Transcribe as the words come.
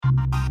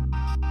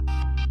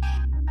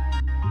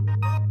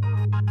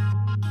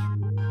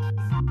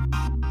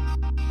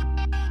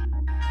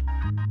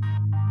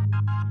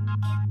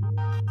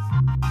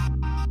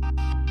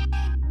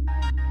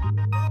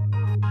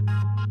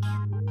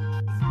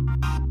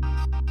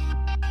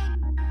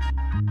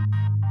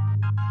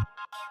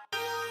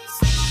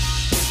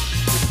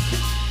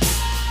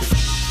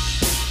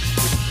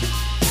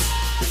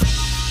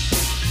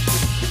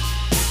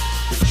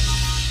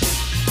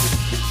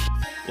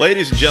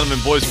Ladies and gentlemen,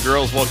 boys and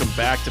girls, welcome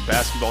back to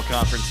Basketball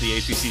Conference, the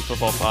ACC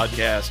Football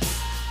Podcast.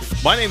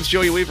 My name's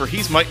Joey Weaver.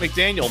 He's Mike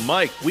McDaniel.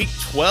 Mike, week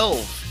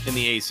 12 in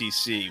the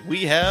ACC.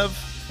 We have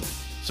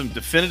some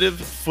definitive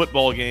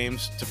football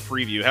games to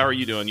preview. How are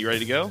you doing? You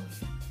ready to go?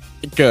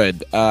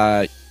 Good.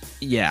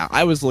 Yeah,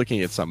 I was looking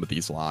at some of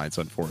these lines,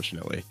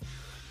 unfortunately.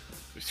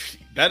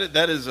 That's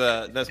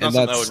not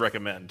something I would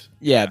recommend.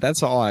 Yeah,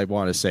 that's all I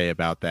want to say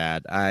about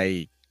that.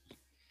 I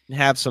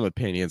have some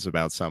opinions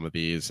about some of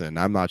these, and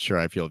I'm not sure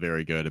I feel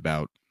very good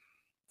about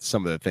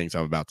some of the things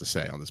I'm about to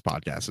say on this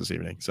podcast this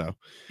evening. So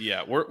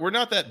yeah, we're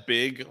not that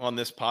big on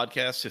this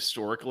podcast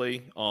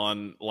historically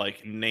on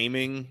like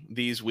naming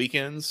these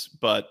weekends,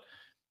 but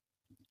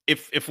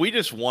if we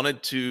just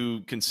wanted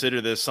to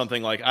consider this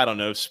something like, I don't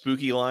know,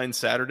 Spooky Line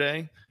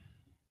Saturday,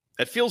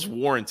 that feels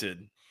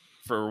warranted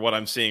for what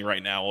I'm seeing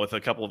right now with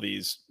a couple of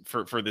these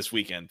for this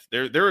weekend.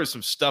 There is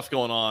some stuff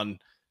going on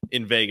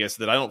in Vegas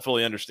that I don't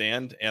fully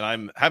understand, and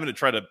I'm having to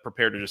try to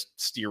prepare to just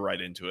steer right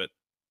into it.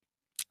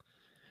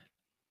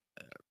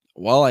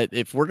 Well,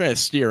 if we're going to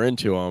steer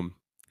into them,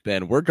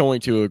 then we're going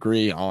to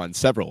agree on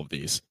several of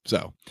these.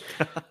 So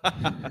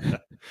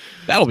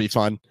that'll be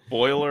fun.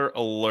 Spoiler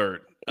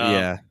alert.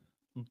 Yeah.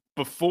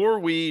 Before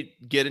we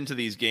get into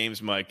these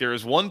games, Mike, there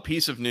is one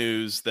piece of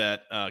news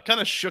that kind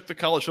of shook the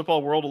college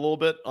football world a little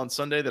bit on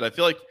Sunday that I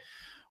feel like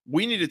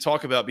we need to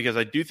talk about because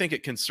I do think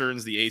it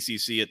concerns the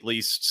ACC at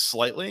least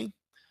slightly.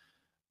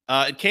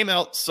 It came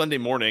out Sunday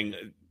morning,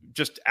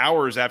 just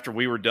hours after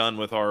we were done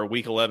with our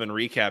Week 11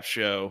 recap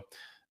show,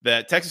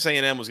 that Texas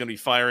A&M was going to be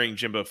firing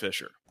Jimbo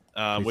Fisher,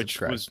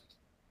 which was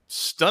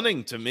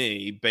stunning to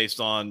me based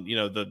on,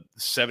 the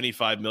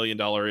 $75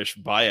 million-ish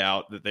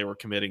buyout that they were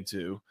committing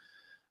to.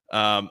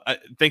 I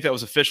think that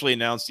was officially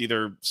announced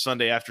either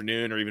Sunday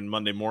afternoon or even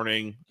Monday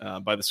morning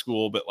by the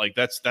school. But like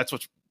that's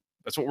what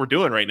we're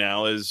doing right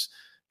now is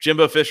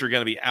Jimbo Fisher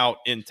going to be out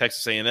in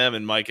Texas A&M.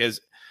 And Mike,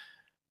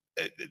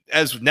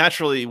 as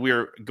naturally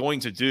we're going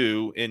to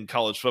do in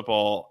college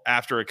football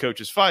after a coach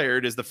is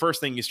fired, is the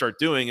first thing you start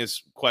doing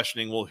is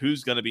questioning, well,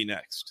 who's going to be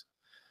next?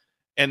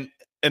 And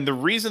the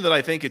reason that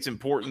I think it's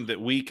important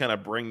that we kind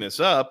of bring this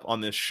up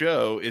on this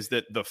show is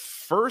that the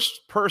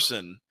first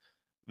person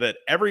that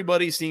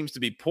everybody seems to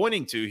be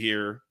pointing to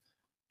here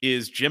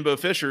is Jimbo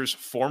Fisher's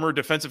former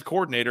defensive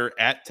coordinator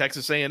at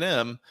Texas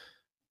A&M,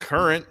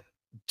 current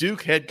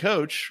Duke head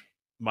coach,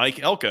 Mike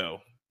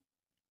Elko.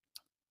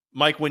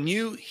 Mike, when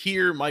you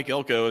hear Mike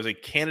Elko as a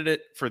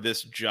candidate for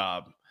this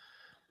job,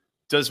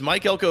 does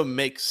Mike Elko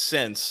make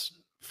sense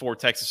for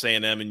Texas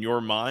A&M in your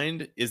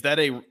mind? Is that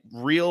a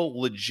real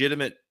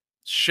legitimate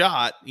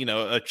shot,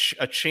 a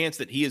chance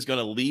that he is going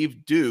to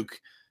leave Duke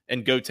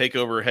and go take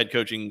over head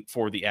coaching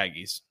for the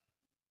Aggies?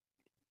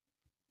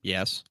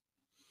 Yes,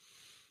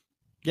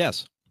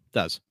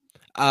 does.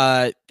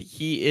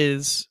 He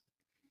is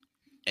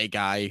a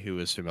guy who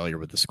is familiar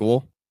with the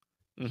school.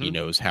 Mm-hmm. He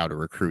knows how to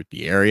recruit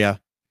the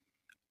area.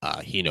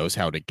 He knows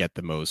how to get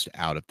the most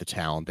out of the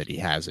talent that he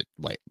has at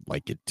like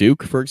at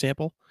Duke, for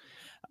example.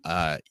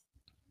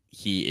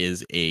 He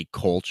is a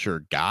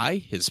culture guy.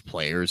 His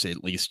players,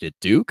 at least at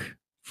Duke,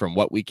 from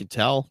what we can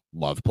tell,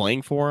 love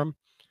playing for him.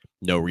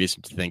 No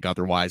reason to think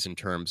otherwise in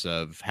terms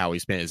of how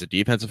he's been as a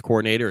defensive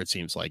coordinator. It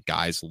seems like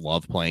guys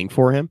love playing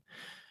for him.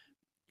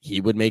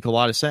 He would make a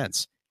lot of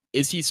sense.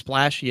 Is he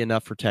splashy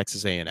enough for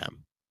Texas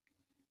A&M?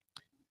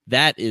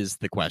 That is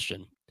the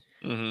question.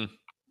 Mm-hmm.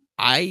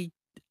 I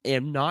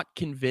am not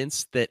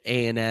convinced that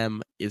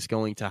A&M is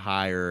going to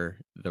hire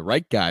the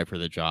right guy for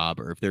the job,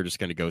 or if they're just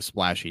going to go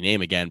splashy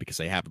name again because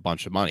they have a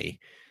bunch of money.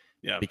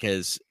 Yeah.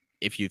 Because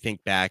if you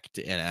think back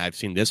to, and I've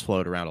seen this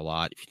float around a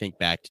lot, if you think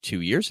back to 2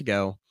 years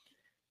ago,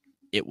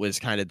 it was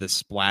kind of the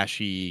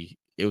splashy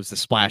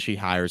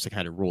hires that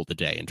kind of ruled the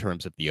day in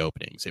terms of the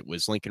openings. It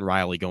was Lincoln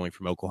Riley going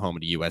from Oklahoma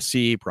to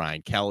USC,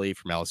 Brian Kelly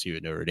from LSU to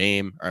Notre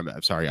Dame, or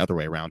I'm sorry, other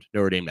way around,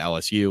 Notre Dame to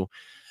LSU.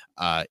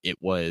 It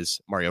was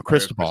Mario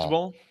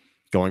Cristobal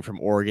going from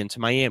Oregon to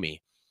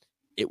Miami.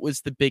 It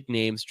was the big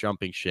names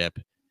jumping ship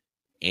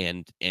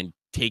and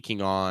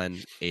taking on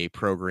a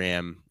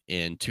program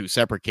in two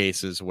separate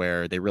cases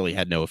where they really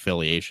had no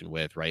affiliation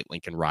with, right?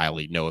 Lincoln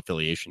Riley, no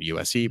affiliation to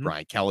USC. Mm-hmm.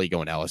 Brian Kelly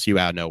going to LSU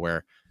out of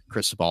nowhere.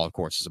 Cristobal, of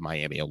course, is a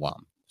Miami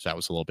alum. So that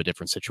was a little bit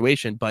different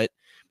situation, but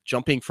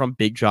jumping from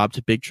big job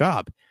to big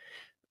job.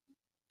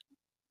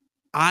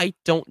 I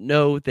don't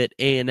know that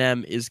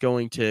A&M is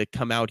going to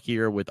come out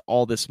here with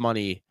all this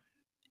money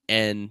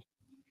and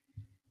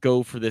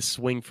go for this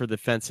swing for the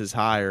fences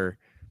hire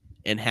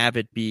and have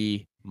it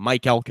be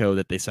Mike Elko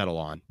that they settle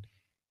on.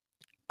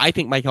 I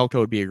think Mike Elko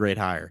would be a great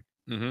hire.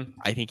 Mm-hmm.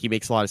 I think he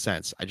makes a lot of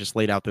sense. I just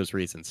laid out those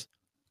reasons.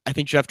 I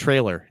think Jeff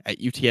Traylor at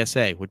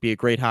UTSA would be a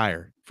great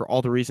hire for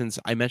all the reasons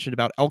I mentioned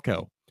about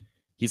Elko.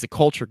 He's a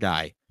culture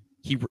guy.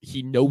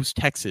 He knows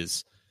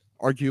Texas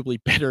arguably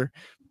better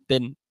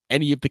than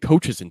any of the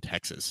coaches in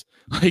Texas.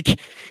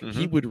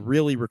 He would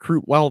really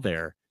recruit well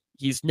there.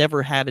 He's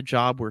never had a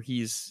job where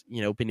he's,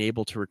 been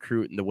able to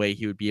recruit in the way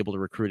he would be able to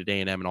recruit at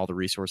A&M and all the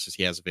resources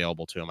he has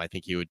available to him. I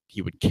think he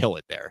would kill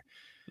it there.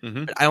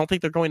 Mm-hmm. But I don't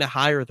think they're going to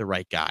hire the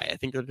right guy. I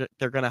think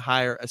they're going to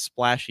hire a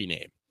splashy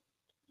name.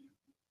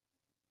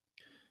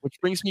 Which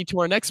brings me to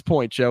our next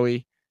point,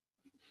 Joey.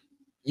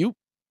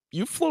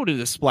 You floated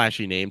a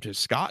splashy name to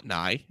Scott and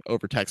I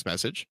over text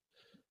message.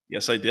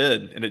 Yes, I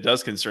did, and it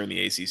does concern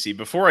the ACC.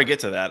 Before I get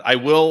to that, I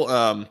will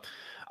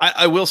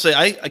I will say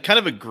I kind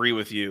of agree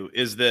with you.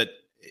 Is that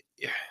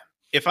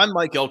if I'm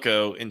Mike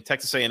Elko and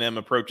Texas A&M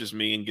approaches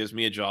me and gives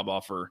me a job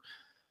offer,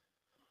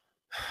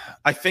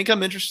 I think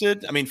I'm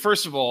interested. I mean,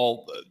 first of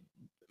all,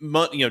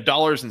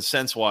 dollars and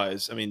cents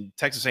wise, I mean,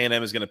 Texas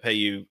A&M is going to pay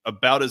you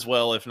about as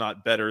well, if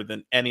not better,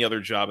 than any other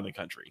job in the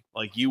country.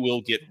 Like, you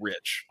will get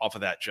rich off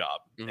of that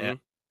job. Mm-hmm. And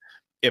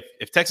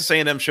if Texas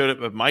A&M showed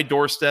up at my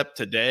doorstep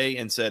today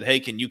and said, "Hey,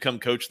 can you come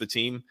coach the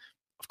team?"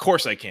 Of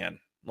course I can.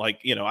 Like,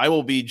 I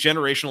will be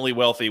generationally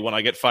wealthy when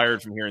I get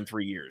fired from here in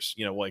 3 years.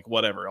 Like,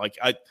 whatever. Like,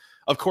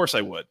 of course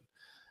I would.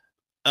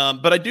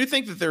 But I do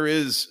think that there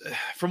is,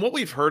 from what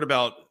we've heard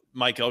about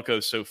Mike Elko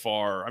so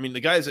far, I mean,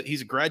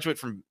 he's a graduate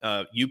from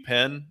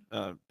UPenn,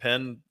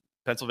 Penn,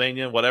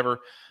 Pennsylvania,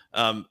 whatever.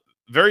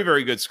 Very,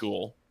 very good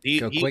school.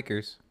 Go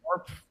Quakers.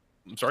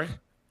 I'm sorry?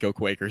 Go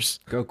Quakers.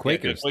 Go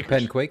Quakers. Yeah, go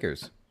Quakers. Penn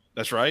Quakers.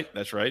 That's right.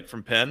 That's right.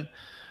 From Penn.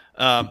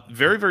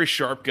 Very, very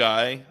sharp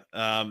guy.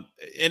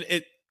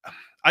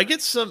 I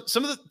get some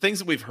of the things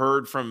that we've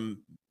heard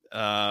from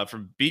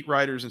beat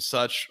writers and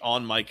such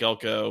on Mike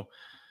Elko.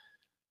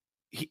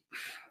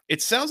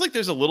 It sounds like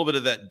there's a little bit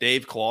of that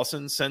Dave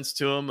Clawson sense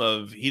to him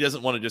of he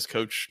doesn't want to just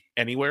coach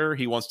anywhere.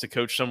 He wants to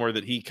coach somewhere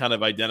that he kind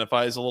of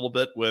identifies a little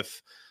bit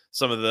with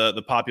some of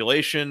the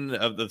population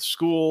of the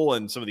school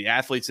and some of the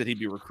athletes that he'd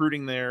be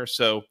recruiting there.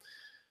 So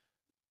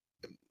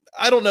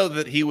I don't know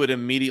that he would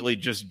immediately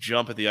just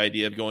jump at the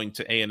idea of going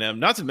to A&M,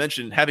 not to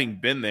mention having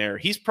been there.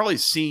 He's probably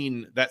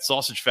seen that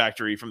sausage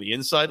factory from the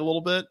inside a little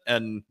bit.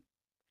 And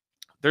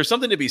there's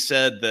something to be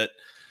said that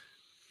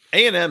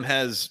A&M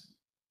has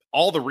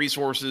all the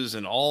resources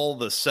and all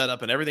the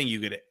setup and everything you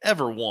could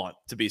ever want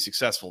to be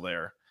successful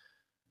there,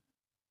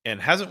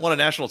 and hasn't won a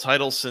national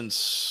title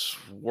since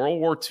World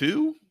War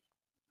II.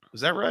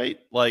 Is that right?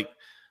 Like,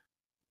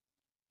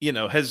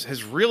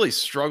 has really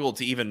struggled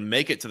to even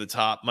make it to the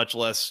top, much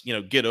less,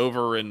 get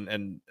over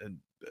and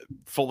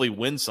fully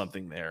win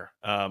something there.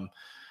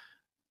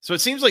 So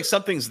it seems like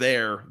something's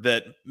there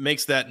that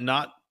makes that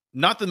not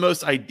the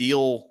most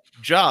ideal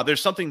job.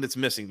 There's something that's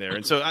missing there.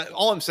 And so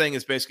all I'm saying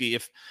is basically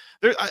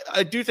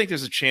I do think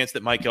there's a chance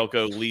that Mike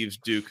Elko leaves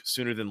Duke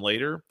sooner than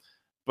later,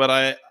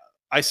 but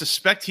I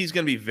suspect he's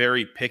going to be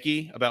very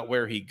picky about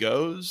where he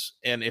goes.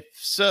 And if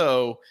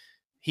so,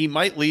 he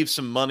might leave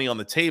some money on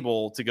the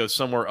table to go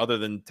somewhere other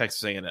than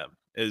Texas A&M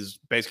is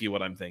basically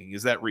what I'm thinking.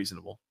 Is that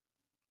reasonable?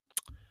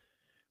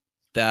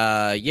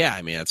 Yeah,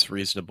 I mean, that's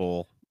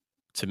reasonable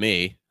to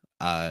me.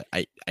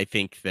 I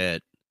think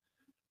that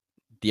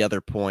the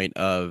other point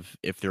of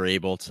if they're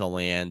able to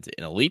land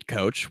an elite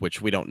coach,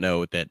 which we don't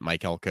know that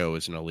Mike Elko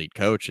is an elite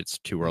coach. It's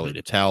too early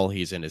to tell.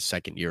 He's in his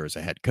second year as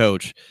a head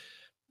coach.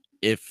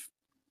 If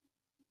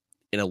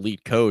an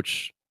elite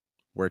coach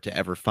were to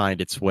ever find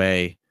its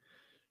way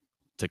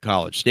to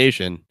College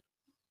Station,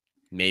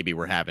 maybe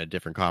we're having a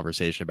different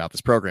conversation about this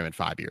program in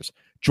 5 years.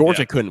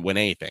 Georgia couldn't win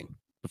anything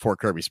before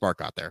Kirby Smart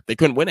got there. They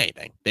couldn't win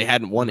anything. They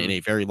hadn't won in a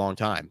very long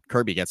time.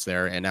 Kirby gets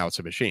there, and now it's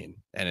a machine,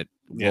 and it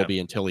will be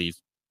until he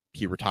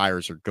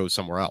retires or goes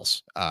somewhere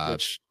else.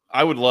 Which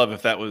I would love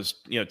if that was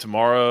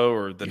tomorrow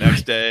or the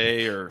next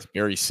day or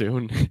very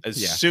soon, as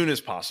soon as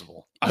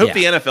possible. I hope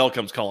the NFL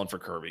comes calling for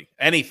Kirby.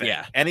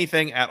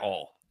 Anything at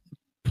all.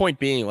 Point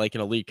being, like,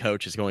 an elite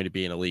coach is going to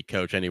be an elite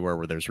coach anywhere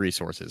where there's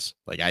that's a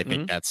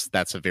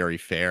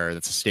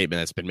statement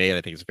that's been made.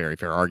 I think it's a very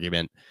fair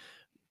argument.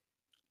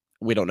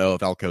 We don't know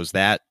if Elko's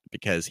that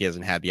because he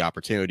hasn't had the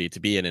opportunity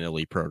to be in an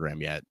elite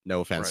program yet.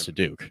 No offense to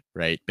Duke,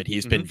 right? But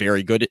he's been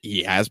very good.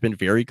 He has been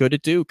very good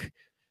at Duke.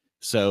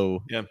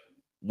 So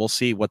we'll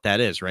see what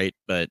that is, right?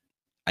 But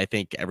I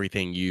think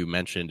everything you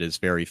mentioned is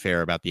very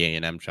fair about the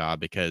A&M job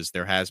because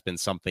there has been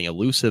something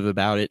elusive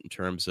about it in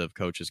terms of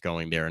coaches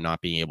going there and not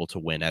being able to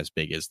win as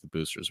big as the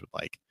boosters would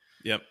like.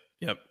 Yep.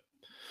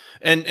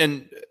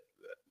 And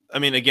I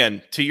mean,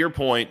 again, to your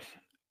point,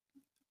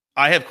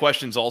 I have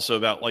questions also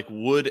about, like,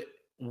 would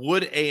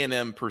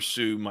A&M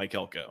pursue Mike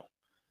Elko?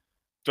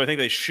 Do I think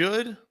they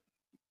should?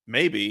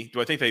 Maybe.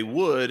 Do I think they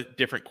would?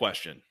 Different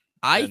question.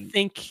 I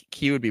think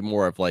he would be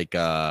more of like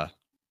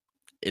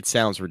it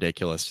sounds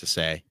ridiculous to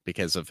say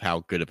because of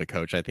how good of a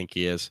coach I think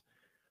he is,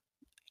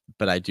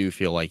 but I do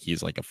feel like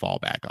he's like a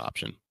fallback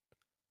option.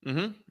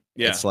 Mm-hmm.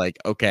 Yeah. It's like,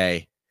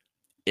 okay,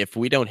 if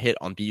we don't hit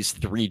on these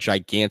three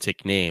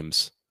gigantic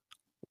names,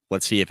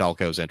 let's see if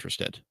Elko's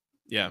interested.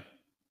 Yeah.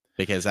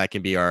 Because that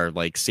can be our,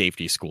 like,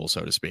 safety school,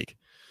 so to speak.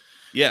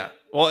 Yeah.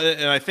 Well,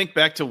 and I think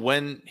back to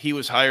when he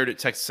was hired at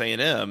Texas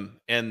A&M,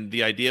 and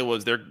the idea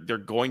was they're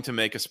going to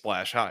make a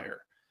splash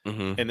hire.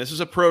 Mm-hmm. And this is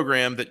a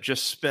program that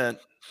just spent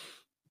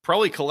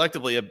probably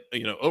collectively,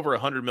 over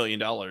 $100 million.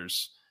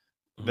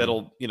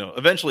 That'll,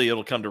 eventually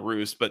it'll come to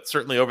roost, but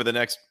certainly over the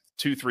next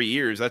 2-3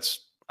 years,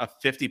 that's a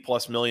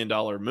 $50+ million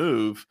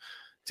move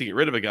to get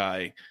rid of a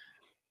guy.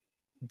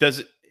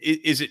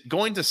 Is it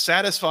going to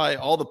satisfy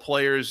all the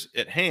players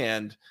at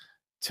hand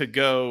to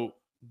go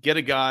get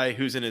a guy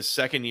who's in his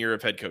second year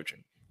of head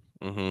coaching?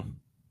 Mm-hmm.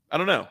 I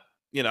don't know.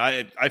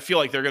 I feel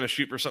like they're going to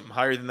shoot for something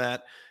higher than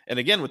that. And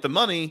again, with the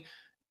money,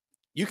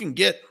 you can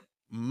get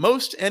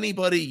most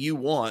anybody you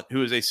want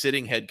who is a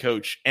sitting head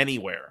coach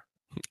anywhere.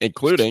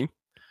 Including.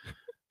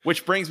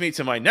 Which brings me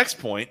to my next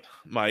point,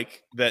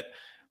 Mike, that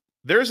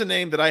there's a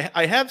name that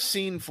I have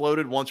seen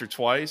floated once or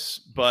twice,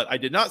 but I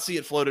did not see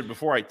it floated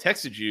before I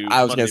texted you.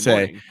 I was going to say,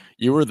 morning.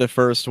 You were the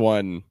first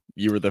one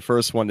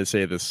to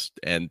say this,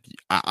 and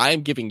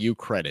I'm giving you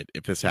credit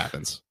if this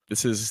happens.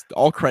 This is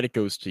all credit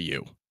goes to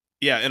you.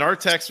 Yeah, in our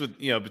text with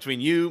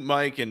between you,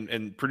 Mike,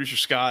 and producer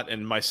Scott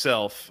and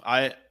myself,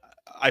 I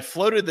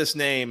floated this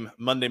name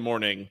Monday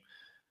morning.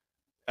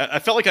 I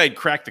felt like I had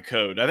cracked the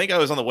code. I think I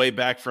was on the way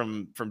back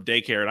from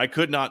daycare, and I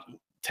could not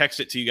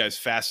text it to you guys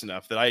fast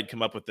enough that I had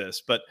come up with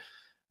this. But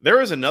there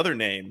is another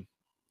name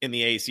in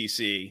the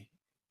ACC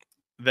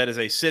that is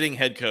a sitting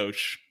head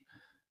coach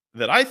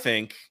that I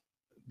think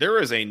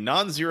there is a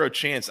non-zero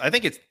chance. I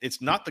think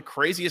it's not the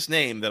craziest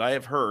name that I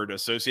have heard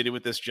associated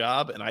with this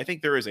job, and I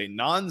think there is a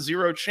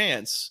non-zero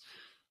chance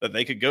that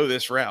they could go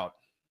this route.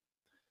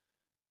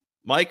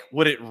 Mike,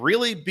 would it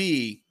really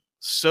be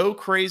so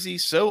crazy,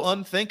 so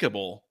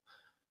unthinkable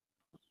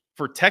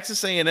for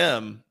Texas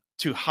A&M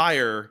to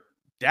hire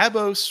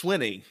Dabo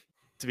Swinney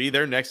to be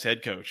their next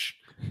head coach?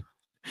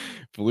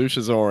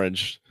 Volusia's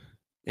orange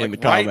in the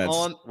right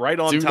comments. Right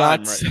on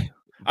time.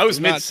 I was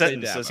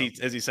mid-sentence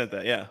as he sent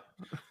that. Yeah.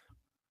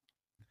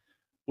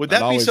 Would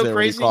that be so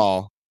crazy?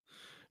 But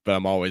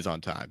I'm always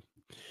on time.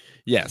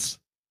 Yes.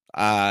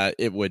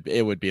 It would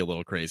be a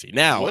little crazy.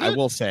 Now, I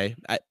will say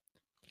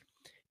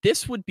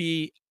this would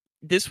be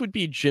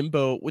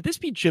Jimbo. Would this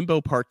be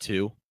Jimbo part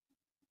 2?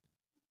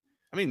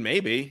 I mean,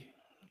 maybe.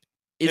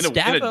 In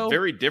a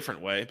very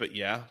different way, but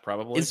yeah,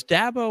 probably. Is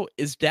Dabo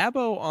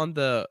on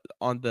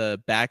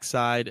the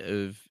backside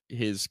of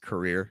his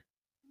career?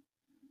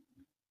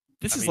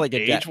 This is like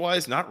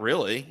age-wise, not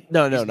really.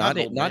 No, not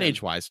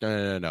age-wise.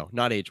 No,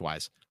 not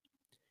age-wise.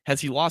 Has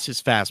he lost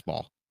his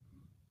fastball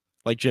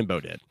like Jimbo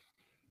did?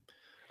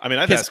 I mean,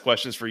 I've asked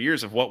questions for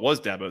years of what was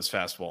Dabo's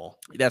fastball.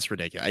 That's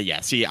ridiculous. Yeah,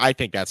 see, I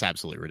think that's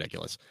absolutely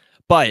ridiculous.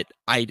 But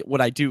I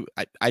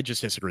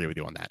just disagree with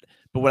you on that.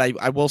 But what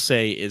I will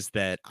say is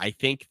that I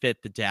think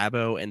that the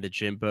Dabo and the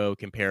Jimbo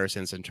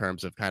comparisons in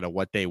terms of kind of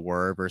what they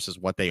were versus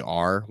what they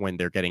are when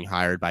they're getting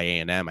hired by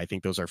A&M, I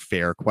think those are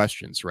fair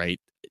questions, right?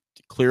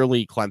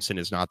 Clearly, Clemson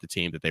is not the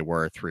team that they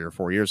were 3 or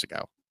 4 years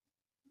ago,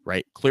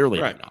 right? Clearly,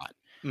 They're not.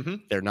 Mm-hmm.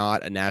 They're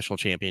not a national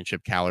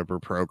championship caliber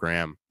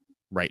program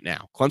right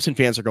now. Clemson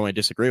fans are going to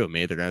disagree with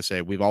me. They're going to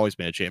say, we've always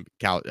been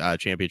a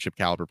championship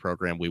caliber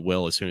program. We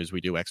will as soon as we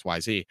do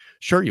XYZ.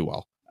 Sure, you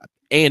will.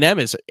 A&M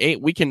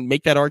we can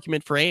make that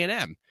argument for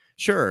A&M.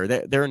 Sure,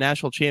 they're a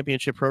national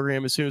championship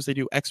program as soon as they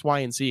do X, Y,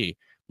 and Z.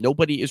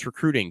 Nobody is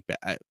recruiting.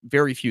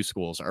 Very few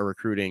schools are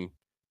recruiting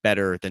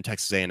better than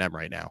Texas A&M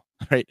right now,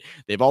 right?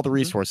 They have all the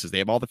resources. They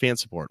have all the fan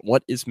support.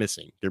 What is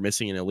missing? They're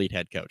missing an elite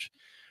head coach.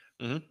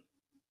 Mm-hmm.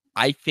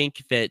 I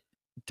think that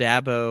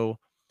Dabo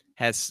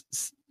has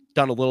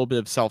done a little bit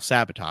of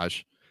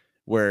self-sabotage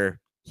where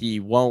he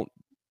won't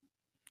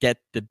get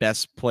the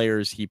best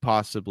players he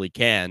possibly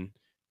can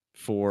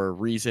for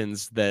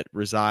reasons that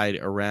reside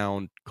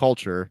around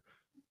culture,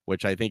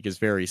 which I think is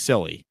very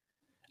silly.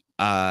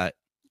 I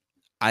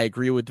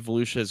agree with the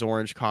Volusia's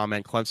orange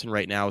comment. Clemson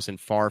right now is in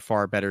far,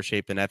 far better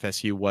shape than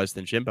FSU was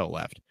than Jimbo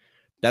left.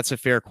 That's a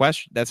fair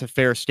question. That's a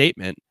fair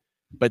statement.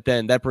 But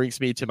then that brings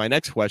me to my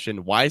next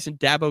question. Why isn't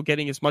Dabo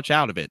getting as much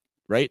out of it?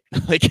 Right?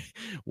 Like,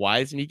 why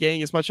isn't he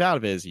getting as much out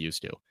of it as he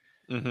used to?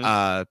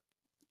 Mm-hmm.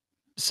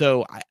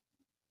 So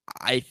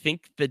I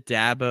think the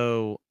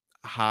Dabo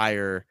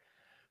hire,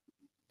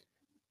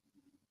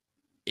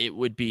 it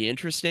would be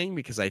interesting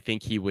because I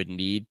think he would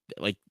need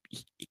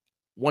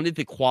one of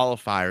the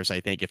qualifiers. I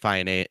think if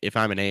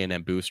I'm an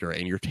A&M booster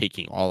and you're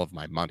taking all of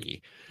my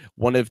money,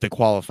 one of the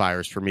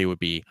qualifiers for me would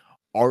be,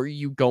 are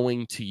you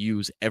going to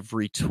use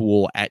every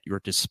tool at your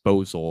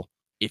disposal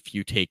if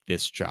you take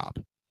this job?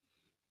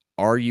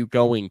 Are you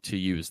going to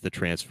use the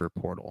transfer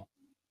portal?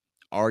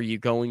 Are you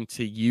going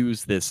to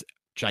use this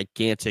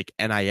gigantic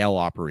NIL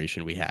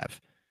operation we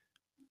have?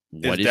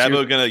 Is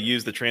Dabo going to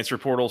use the transfer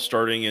portal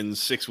starting in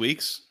 6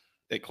 weeks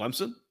at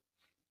Clemson?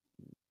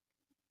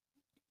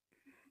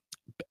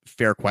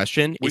 Fair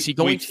question. Is he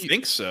going to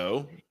think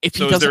so?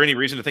 Is there any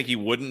reason to think he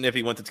wouldn't if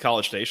he went to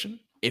College Station?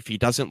 If he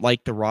doesn't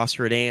like the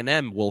roster at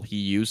A&M, will he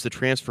use the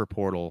transfer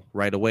portal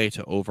right away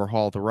to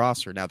overhaul the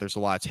roster? Now, there's a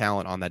lot of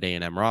talent on that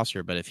A&M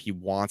roster, but if he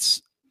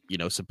wants,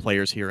 some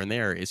players here and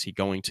there, is he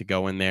going to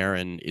go in there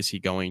and is he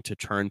going to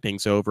turn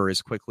things over as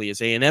quickly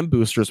as A&M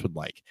boosters would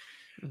like?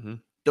 Mm-hmm.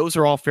 Those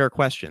are all fair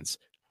questions.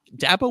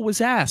 Dabo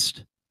was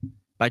asked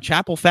by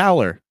Chapel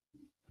Fowler,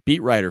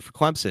 beat writer for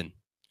Clemson.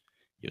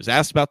 He was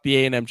asked about the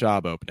A&M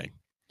job opening.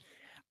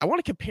 I want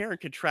to compare and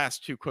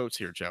contrast 2 quotes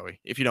here,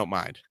 Joey, if you don't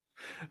mind.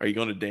 Are you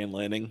going to Dan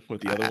Lanning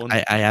with the other one?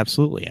 I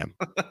absolutely am.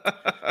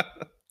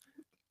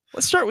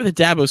 Let's start with a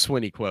Dabo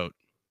Swinney quote.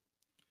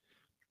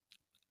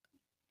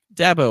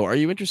 Dabo, are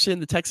you interested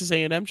in the Texas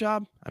A&M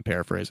job? I'm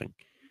paraphrasing.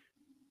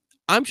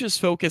 I'm just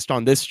focused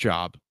on this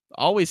job.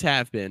 Always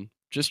have been.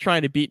 just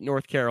trying to beat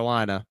North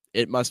Carolina.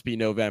 It must be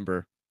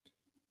November.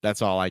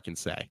 That's all I can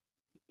say.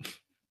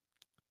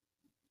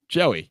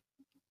 Joey,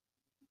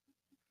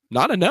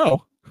 not a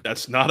no.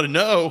 That's not a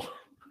no.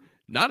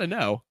 Not a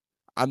no.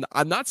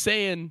 I'm not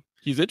saying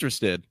he's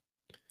interested,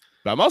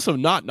 but I'm also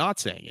not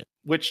saying it.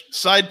 Which,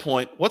 side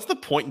point, what's the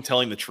point in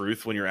telling the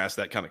truth when you're asked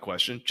that kind of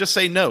question? Just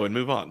say no and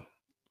move on.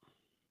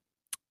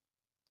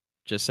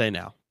 Just say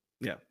no.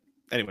 Yeah.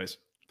 Anyways.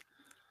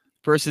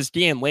 Versus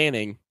Dan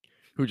Lanning,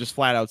 who just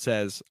flat out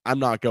says, I'm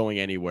not going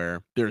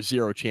anywhere. There's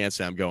zero chance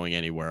that I'm going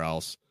anywhere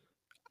else.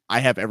 I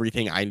have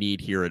everything I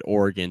need here at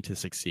Oregon to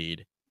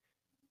succeed.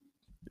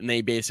 And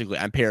they basically,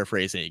 I'm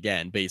paraphrasing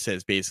again, but he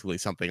says basically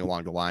something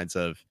along the lines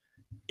of,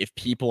 if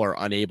people are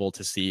unable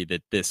to see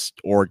that this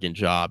Oregon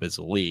job is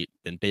elite,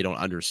 then they don't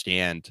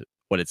understand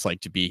what it's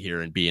like to be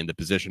here and be in the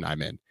position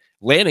I'm in.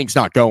 Lanning's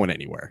not going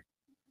anywhere.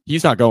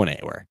 He's not going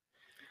anywhere.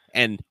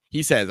 And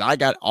he says, I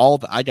got all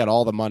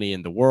the money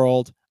in the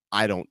world.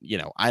 I don't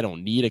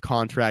need a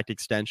contract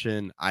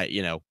extension.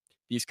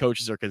 These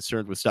coaches are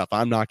concerned with stuff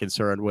I'm not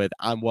concerned with.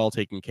 I'm well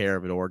taken care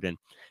of at Oregon.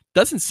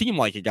 Doesn't seem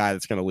like a guy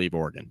that's going to leave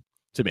Oregon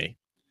to me.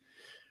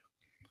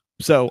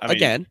 So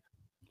again,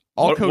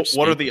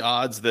 what are the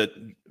odds that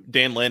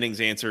Dan Lanning's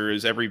answer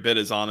is every bit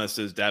as honest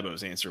as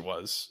Dabo's answer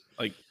was?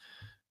 Like,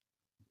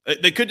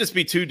 they could just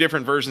be two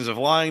different versions of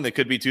lying. They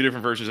could be two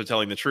different versions of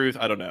telling the truth.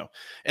 I don't know.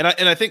 And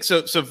I think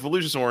so. So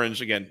Volusius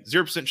Orange, again,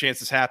 0% chance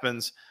this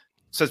happens,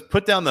 says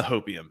put down the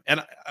hopium. And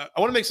I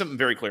want to make something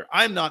very clear.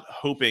 I'm not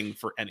hoping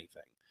for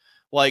anything.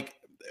 Like,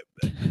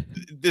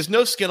 there's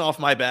no skin off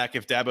my back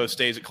if Dabo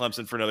stays at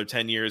Clemson for another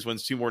 10 years,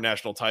 wins 2 more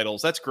national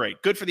titles. That's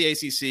great. Good for the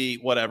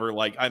ACC, whatever.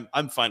 Like,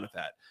 I'm fine with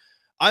that.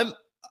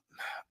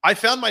 I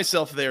found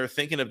myself there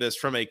thinking of this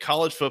from a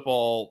college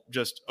football,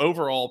 just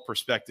overall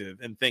perspective,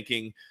 and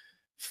thinking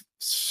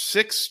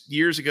 6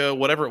 years ago,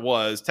 whatever it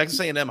was, Texas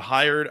A&M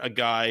hired a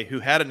guy who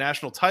had a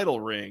national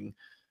title ring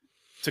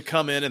to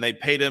come in, and they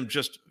paid him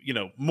just,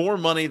 more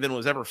money than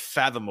was ever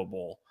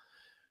fathomable.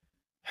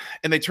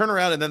 And they turn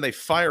around and then they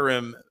fire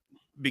him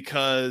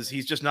because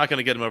he's just not going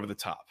to get him over the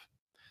top.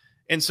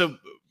 And so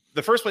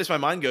the first place my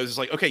mind goes is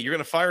like, okay, you're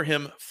going to fire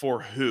him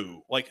for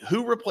who? Like,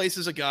 who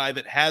replaces a guy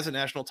that has a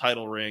national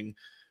title ring,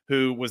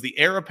 who was the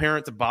heir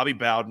apparent to Bobby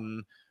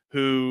Bowden,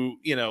 who,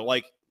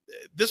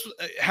 this,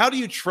 how do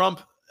you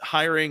trump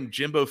hiring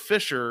Jimbo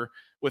Fisher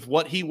with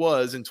what he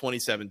was in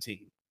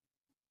 2017?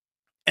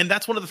 And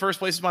that's one of the first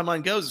places my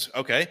mind goes.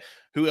 Okay,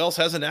 who else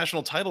has a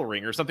national title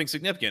ring or something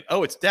significant?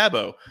 Oh, it's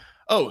Dabo.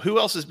 Oh, who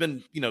else has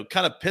been,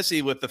 kind of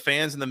pissy with the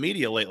fans and the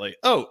media lately?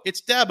 Oh,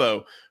 it's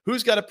Dabo.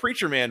 Who's got a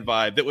preacher man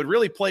vibe that would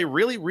really play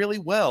really, really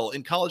well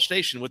in College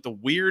Station with the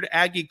weird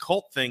Aggie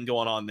cult thing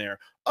going on there?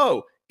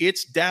 Oh,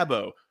 it's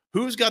Dabo.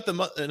 Who's got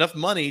enough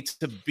money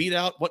to beat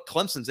out what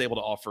Clemson's able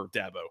to offer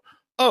Dabo?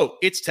 Oh,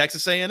 it's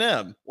Texas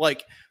A&M.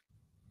 Like,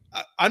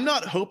 I'm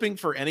not hoping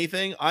for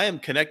anything. I am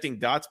connecting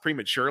dots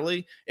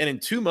prematurely. And in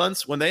 2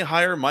 months, when they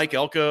hire Mike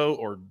Elko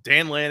or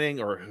Dan Lanning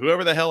or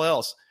whoever the hell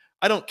else,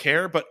 I don't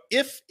care. But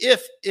if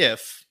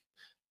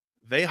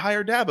they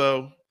hire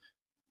Dabo,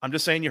 I'm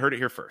just saying you heard it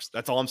here first.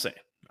 That's all I'm saying.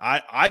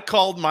 I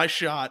called my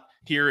shot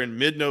here in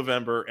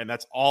mid-November, and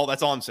that's all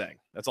I'm saying.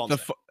 That's all I'm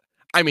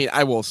saying.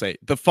 I will say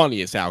the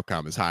funniest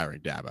outcome is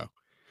hiring Dabo.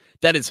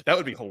 That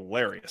would be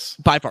hilarious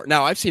by far.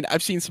 Now I've seen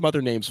some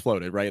other names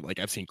floated, right? Like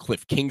I've seen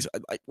Cliff Kings,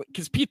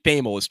 because Pete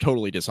Thamel is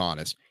totally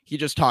dishonest. He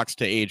just talks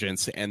to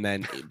agents, and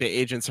then the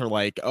agents are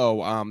like,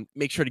 "Oh,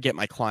 make sure to get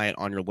my client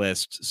on your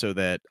list so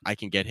that I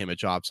can get him a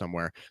job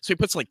somewhere." So he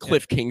puts like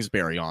Cliff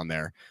Kingsbury on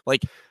there.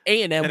 Like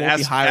A&M will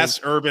be hiring.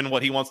 Ask Urban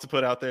what he wants to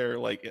put out there.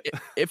 Like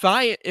if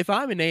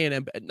I'm an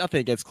A&M, nothing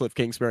against Cliff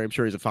Kingsbury, I'm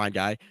sure he's a fine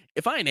guy.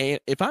 If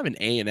I'm an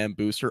A&M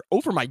booster,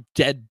 over my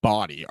dead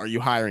body, are you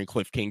hiring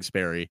Cliff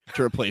Kingsbury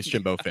to replace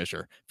Jimbo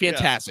Fisher?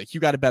 Fantastic. Yeah.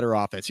 You got a better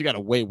offense. You got a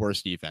way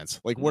worse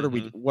defense. Like, what are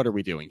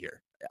we doing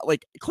here?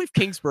 Like, Cliff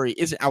Kingsbury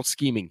isn't out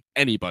scheming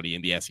anybody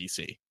in the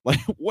SEC. Like,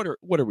 what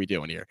are we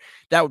doing here?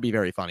 That would be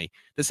very funny.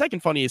 The second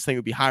funniest thing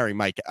would be hiring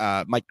Mike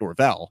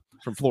Norvell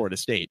from Florida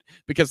State,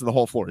 because of the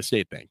whole Florida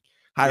State thing.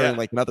 Hiring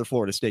like another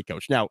Florida State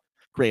coach. Now,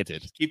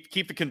 granted,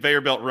 keep the conveyor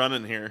belt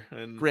running here.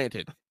 And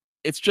granted,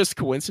 it's just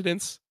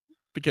coincidence,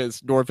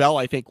 because Norvell,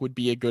 I think, would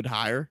be a good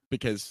hire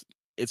because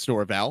it's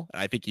Norvell,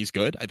 and I think he's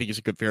good. I think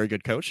he's a very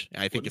good coach.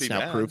 And I think it's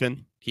now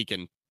proven he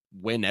can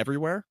win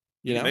everywhere.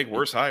 You know, make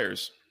worse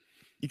hires.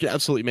 You can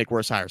absolutely make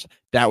worse hires.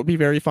 That would be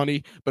very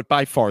funny. But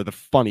by far, the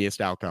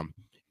funniest outcome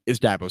is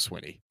Dabo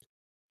Swinney.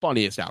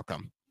 Funniest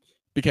outcome,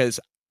 because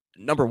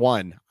number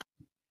one,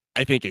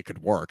 I think it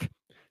could work.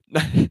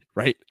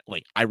 Right?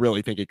 Like, I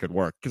really think it could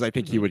work, because I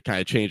think he would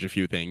kind of change a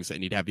few things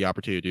and he'd have the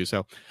opportunity to do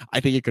so. I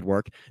think it could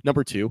work.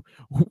 Number two,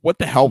 what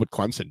the hell would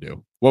Clemson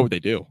do? What would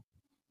they do?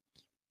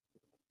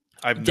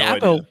 I have no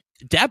idea.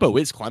 Dabo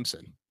is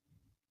Clemson.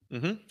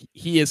 Mm-hmm.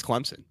 He is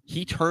Clemson.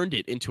 He turned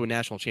it into a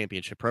national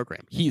championship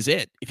program. He's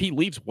it. If he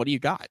leaves, what do you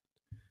got?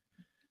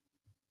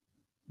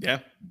 Yeah.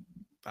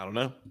 I don't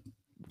know.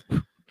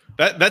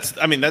 That's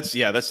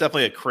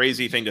definitely a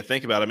crazy thing to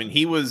think about. I mean,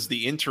 he was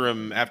the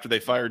interim after they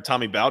fired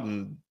Tommy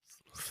Bowden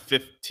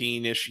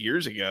 15-ish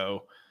years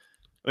ago.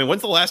 I mean,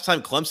 when's the last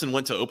time Clemson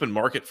went to open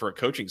market for a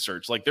coaching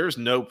search? Like, there's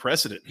no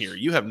precedent here.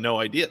 You have no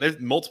idea. There's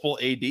multiple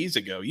ADs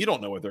ago. You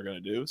don't know what they're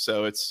going to do.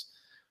 So it's,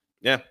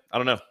 I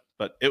don't know.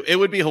 But it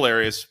would be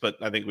hilarious. But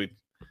I think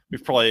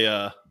we've probably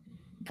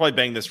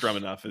banged this drum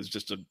enough. It's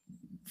just a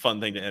fun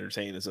thing to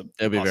entertain as a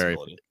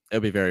possibility.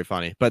 It'll be very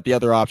funny. But the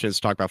other option is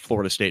to talk about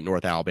Florida State,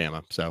 North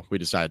Alabama. So we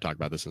decided to talk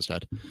about this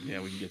instead.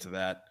 Yeah, we can get to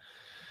that.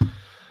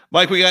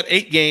 Mike, we got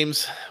 8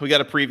 games. We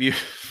got a preview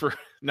for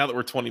now that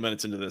we're 20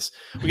 minutes into this.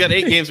 We got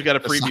 8 games. We got a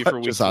preview for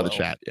week 12. Just saw the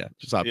chat. Yeah,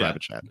 just saw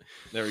private chat.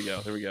 There we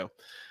go.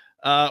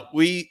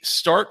 We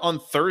start on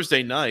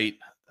Thursday night.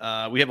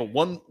 We have a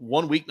one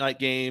weeknight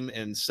game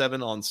and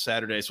 7 on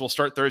Saturday. So we'll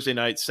start Thursday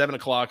night, 7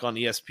 o'clock on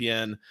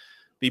ESPN.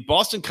 The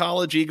Boston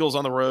College Eagles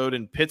on the road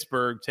in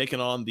Pittsburgh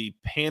taking on the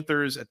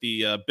Panthers at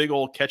the big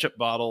old ketchup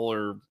bottle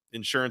or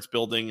insurance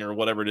building or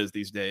whatever it is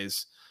these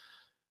days.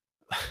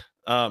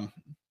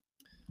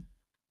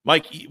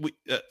 Mike,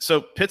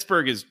 so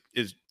Pittsburgh is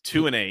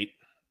 2-8,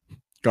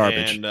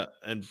 garbage,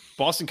 and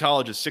Boston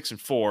College is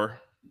 6-4,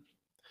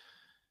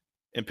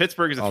 and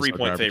Pittsburgh is a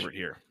 3-point favorite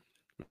here.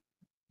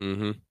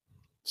 Mm-hmm.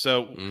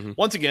 So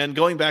once again,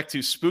 going back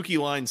to Spooky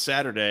Line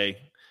Saturday,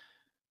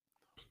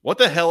 what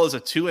the hell is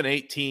a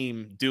 2-8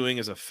 team doing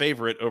as a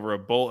favorite over a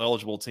bowl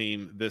eligible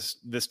team this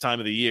time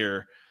of the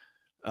year?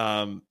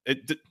 Are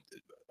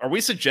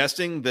we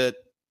suggesting that?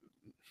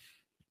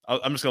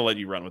 I'm just going to let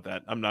you run with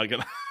that. I'm not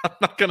going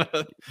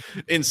to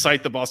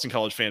incite the Boston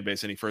College fan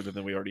base any further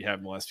than we already have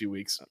in the last few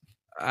weeks.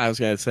 I was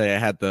going to say I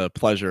had the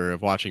pleasure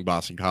of watching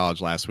Boston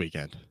College last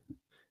weekend.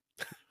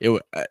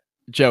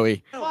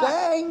 Joey.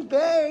 Bang,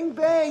 bang,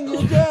 bang,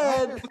 you're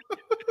dead.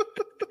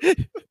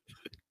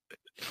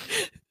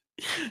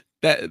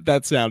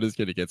 That sound is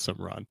going to get some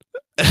run.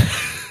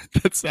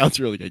 That sound's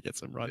really going to get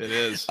some run. It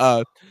is.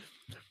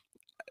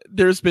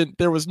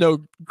 There was no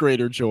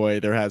greater joy.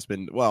 There has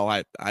been.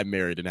 Well, I'm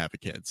married and have a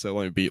kid, so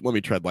let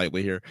me tread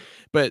lightly here.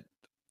 But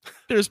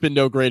there's been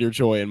no greater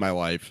joy in my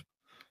life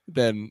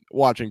than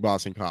watching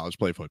Boston College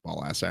play football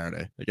last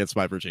Saturday against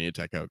my Virginia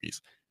Tech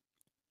Hokies.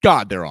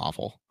 God, they're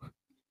awful.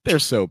 They're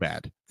so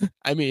bad.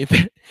 I mean,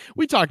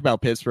 we talked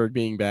about Pittsburgh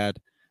being bad,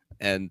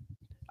 and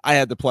I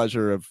had the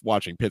pleasure of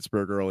watching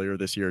Pittsburgh earlier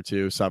this year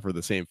too suffer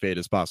the same fate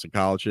as Boston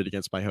College did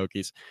against my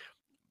Hokies.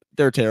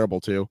 They're terrible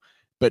too,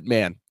 but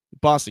man,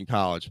 Boston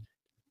College,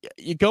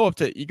 you go up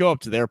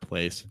to their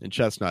place in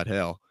Chestnut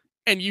Hill,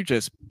 and you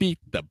just beat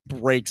the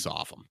brakes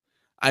off them.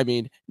 I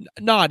mean,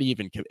 not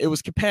even. It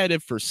was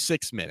competitive for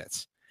 6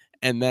 minutes,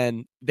 and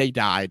then they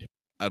died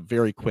a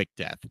very quick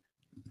death.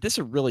 This is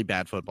a really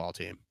bad football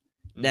team.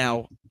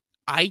 Now,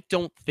 I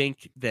don't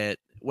think that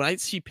when I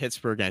see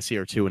Pittsburgh and I see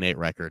our 2-8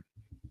 record,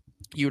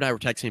 you and I were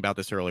texting about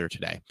this earlier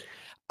today.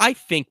 I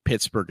think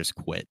Pittsburgh has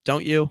quit,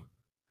 don't you?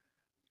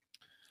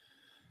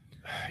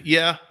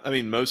 Yeah, I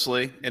mean,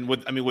 mostly. And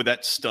would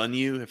that stun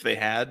you if they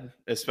had,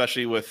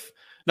 especially with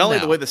not only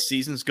the way the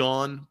season's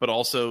gone, but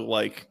also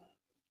like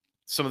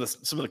some of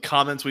the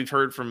comments we've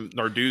heard from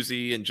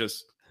Narduzzi, and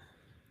just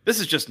this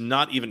is just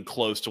not even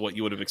close to what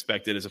you would have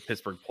expected as a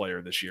Pittsburgh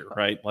player this year,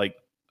 right? Like,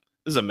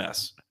 this is a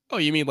mess. Oh,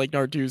 you mean like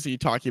Narduzzi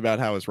talking about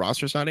how his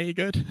roster's not any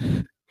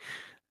good?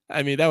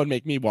 I mean, that would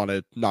make me want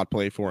to not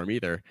play for him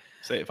either.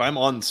 Say, if I'm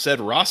on said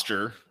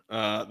roster,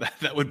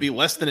 that would be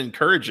less than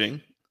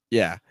encouraging.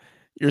 Yeah.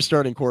 Your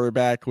starting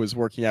quarterback was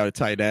working out at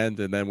tight end,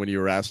 and then when you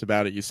were asked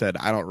about it, you said,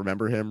 I don't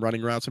remember him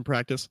running routes in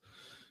practice.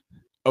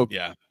 Oh,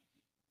 yeah.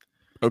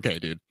 Okay,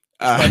 dude.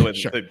 By the way,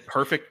 sure. The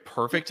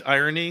perfect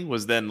irony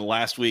was then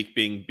last week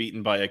being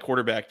beaten by a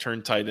quarterback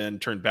turned tight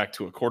end, turned back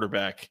to a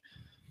quarterback,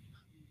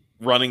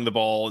 running the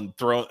ball and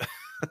throwing.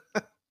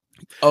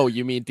 Oh,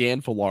 you mean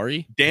Dan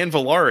Villari? Dan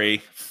Villari,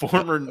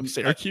 former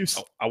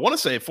Syracuse. I want to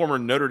say former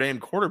Notre Dame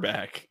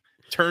quarterback,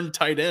 turned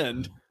tight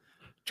end,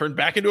 turned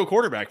back into a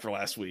quarterback for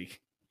last week,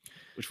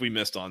 which we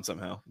missed on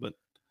somehow. But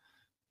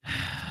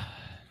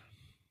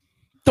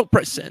don't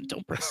press send.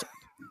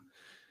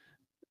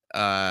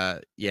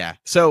 Yeah.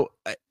 So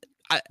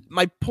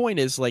my point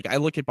is, like, I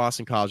look at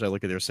Boston College, I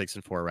look at their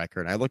 6-4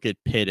 record, I look at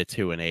Pitt at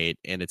 2-8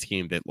 and a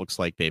team that looks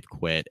like they've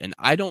quit. And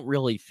I don't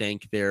really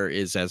think there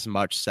is as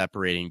much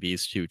separating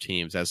these two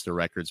teams as the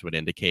records would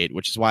indicate,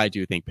 which is why I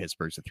do think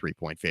Pittsburgh's a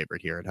 3-point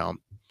favorite here at home.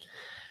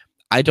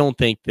 I don't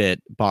think that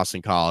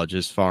Boston College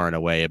is far and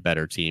away a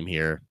better team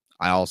here.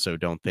 I also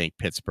don't think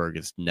Pittsburgh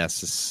is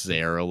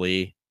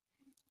necessarily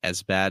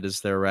as bad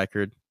as their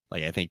record.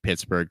 Like, I think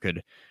Pittsburgh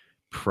could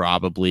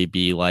probably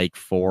be like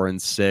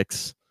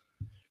 4-6.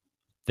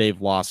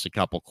 They've lost a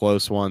couple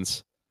close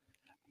ones.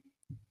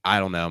 I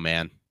don't know,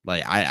 man.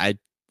 Like, I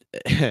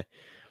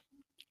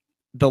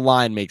the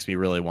line makes me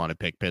really want to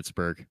pick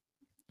Pittsburgh.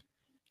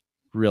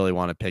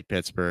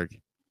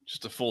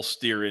 Just a full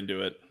steer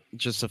into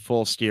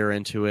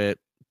it.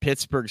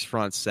 Pittsburgh's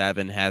front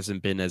seven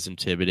hasn't been as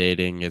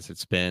intimidating as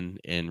it's been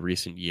in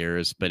recent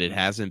years, but it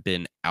hasn't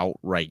been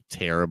outright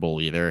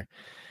terrible either.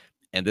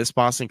 And this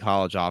Boston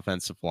College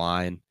offensive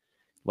line,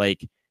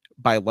 like,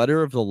 by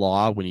letter of the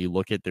law, when you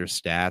look at their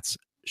stats,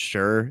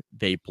 sure,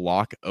 they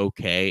block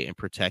okay and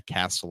protect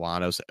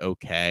Castellanos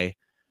okay,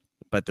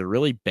 but they're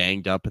really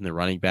banged up in the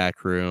running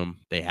back room.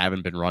 They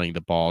haven't been running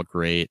the ball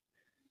great.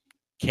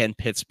 Can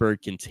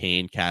Pittsburgh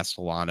contain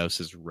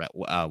Castellanos'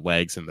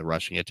 legs in the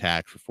rushing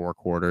attack for 4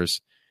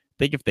 quarters? I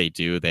think if they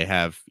do, they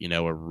have,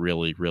 a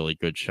really, really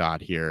good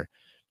shot here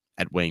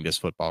at winning this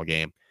football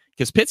game.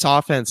 Because Pitt's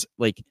offense,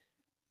 like,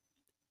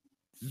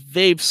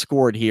 they've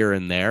scored here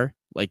and there.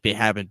 Like, they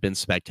haven't been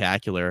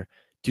spectacular.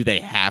 Do they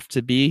have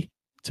to be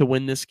to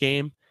win this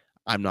game?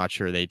 I'm not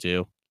sure they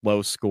do.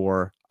 Low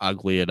score,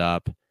 ugly it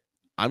up.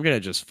 I'm going to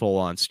just full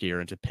on steer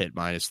into Pitt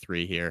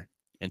 -3 here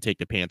and take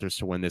the Panthers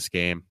to win this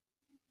game.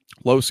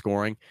 Low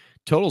scoring.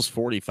 Total's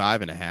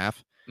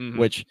 45.5,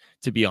 which,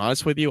 to be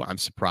honest with you, I'm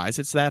surprised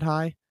it's that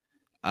high.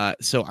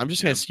 So I'm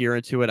just going to steer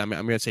into it. I'm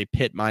going to say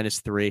Pitt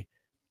 -3.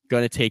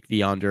 Going to take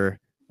the under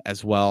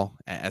as well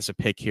as a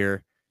pick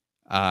here.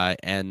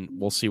 And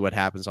we'll see what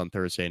happens on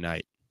Thursday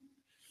night.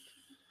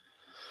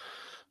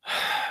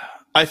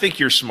 I think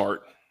you're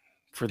smart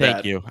for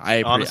that. Thank you.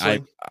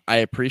 I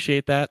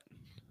appreciate that.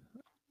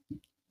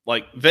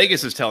 Like,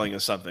 Vegas is telling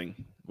us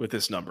something with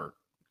this number.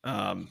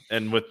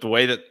 And with the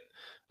way that,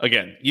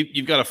 again,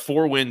 you've got a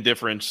 4-win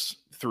difference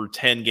through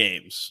 10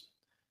 games,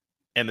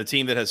 and the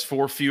team that has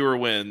 4 fewer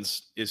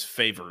wins is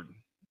favored.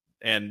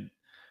 And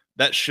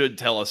that should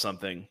tell us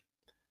something.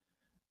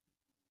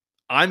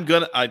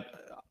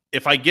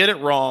 If I get it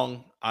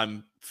wrong,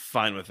 I'm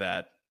fine with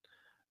that.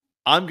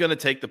 I'm going to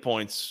take the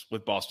points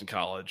with Boston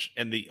College.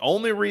 And the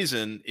only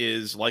reason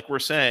is, like we're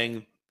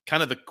saying,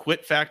 kind of the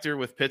quit factor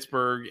with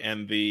Pittsburgh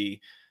and the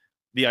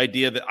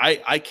idea that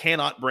I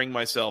cannot bring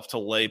myself to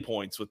lay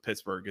points with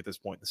Pittsburgh at this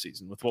point in the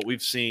season. With what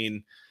we've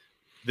seen,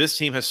 this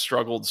team has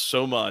struggled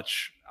so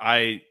much.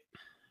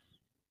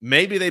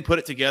 Maybe they put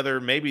it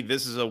together. Maybe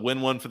this is a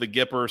win-one for the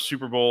Gipper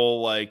Super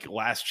Bowl, like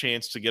last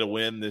chance to get a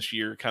win this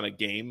year kind of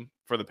game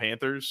for the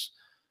Panthers.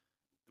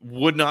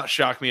 Would not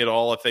shock me at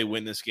all if they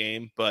win this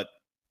game. But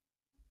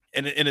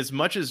and as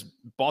much as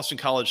Boston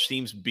College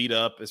seems beat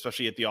up,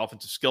 especially at the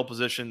offensive skill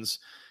positions,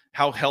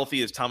 how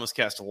healthy is Thomas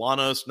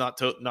Castellanos? Not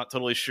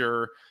totally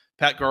sure.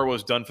 Pat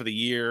Garwo's done for the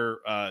year.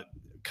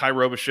 Kai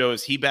Robichaux,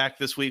 is he back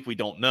this week? We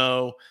don't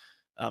know.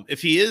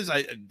 If he is,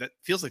 that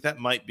feels like that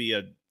might be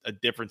a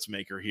difference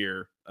maker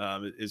here.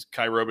 Is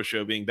Kai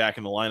Robichaux being back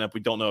in the lineup? We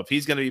don't know if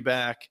he's going to be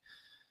back.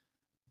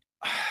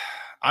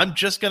 I'm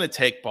just going to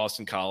take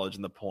Boston College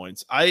and the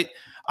points. I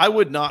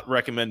would not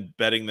recommend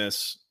betting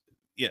this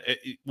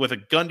with a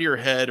gun to your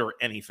head or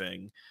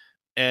anything.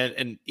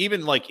 And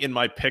even like in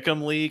my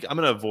pick'em league, I'm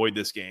going to avoid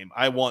this game.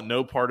 I want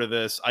no part of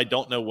this. I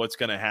don't know what's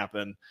going to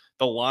happen.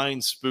 The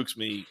line spooks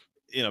me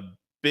in a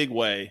big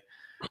way.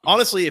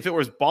 Honestly, if it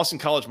was Boston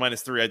College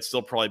 -3, I'd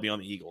still probably be on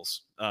the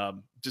Eagles. I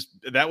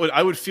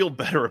would feel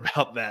better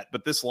about that.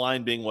 But this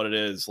line being what it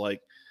is,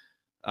 like,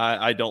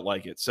 I don't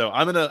like it. So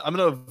I'm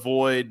gonna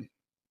avoid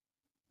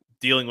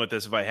dealing with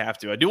this if I have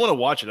to. I do want to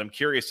watch it. I'm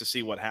curious to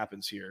see what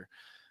happens here.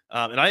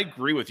 And I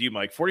agree with you,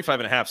 Mike.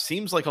 45.5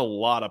 seems like a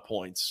lot of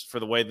points for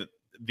the way that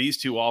these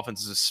two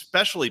offenses,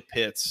 especially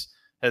Pitt's,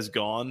 has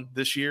gone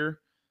this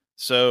year.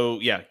 So,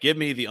 yeah, give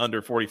me the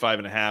under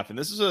 45.5. And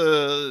this is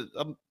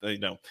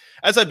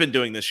as I've been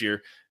doing this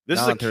year,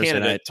 this is a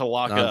candidate to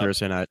lock up.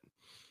 Thursday night.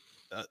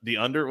 The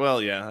under?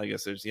 Well, yeah, I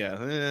guess there's,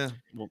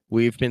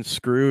 We've been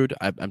screwed.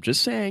 I'm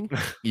just saying,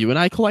 you and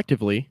I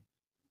collectively,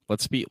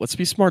 let's be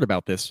smart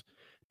about this.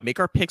 Make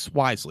our picks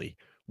wisely.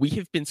 We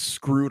have been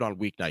screwed on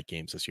weeknight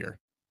games this year.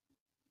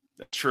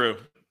 That's true.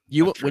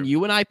 When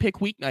you and I pick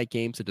weeknight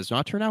games, it does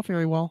not turn out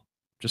very well.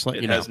 Just let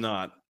you know. It has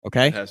not.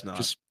 Okay? It has not.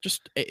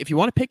 Just if you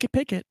want to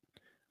pick it.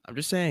 I'm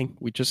just saying,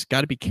 we just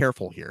got to be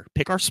careful here.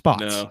 Pick our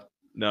spots.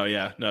 No,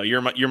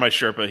 you're my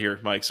Sherpa here,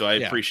 Mike. So I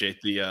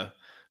appreciate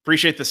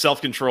the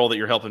self-control that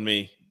you're helping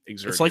me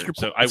exert.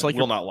 I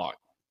will not lock.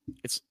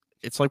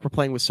 It's like we're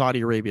playing with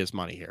Saudi Arabia's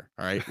money here.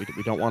 All right,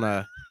 we don't want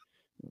to.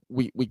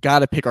 We got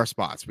to pick our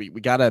spots. We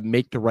got to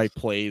make the right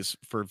plays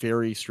for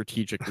very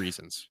strategic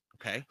reasons.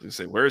 Okay. I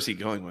say, where is he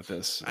going with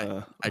this?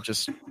 I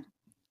just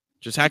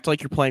act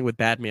like you're playing with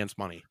bad man's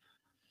money.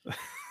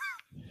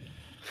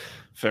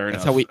 Fair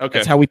enough.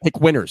 That's how we pick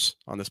winners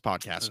on this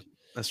podcast.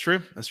 That's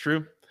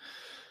true.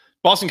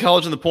 Boston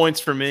College and the points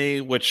for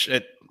me, which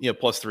at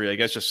 +3, I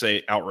guess just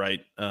say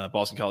outright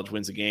Boston College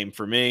wins the game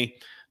for me.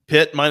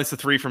 Pitt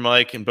 -3 for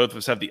Mike, and both of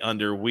us have the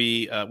under.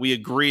 We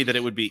agree that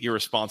it would be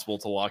irresponsible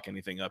to lock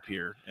anything up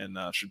here, and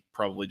should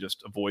probably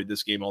just avoid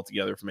this game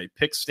altogether from a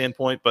pick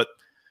standpoint. But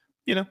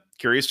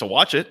curious to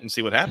watch it and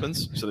see what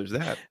happens. So there's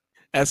that.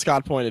 As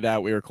Scott pointed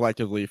out, we were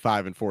collectively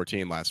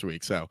 5-14 last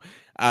week. So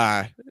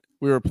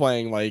we were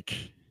playing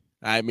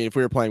if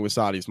we were playing with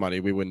Saudi's money,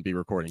 we wouldn't be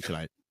recording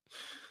tonight.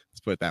 Let's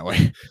put it that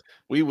way.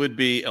 We would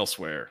be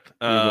elsewhere.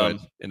 We would,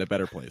 in a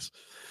better place.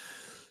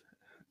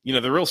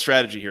 The real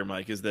strategy here,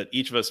 Mike, is that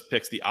each of us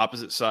picks the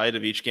opposite side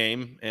of each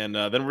game, and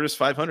then we're just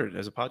 500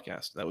 as a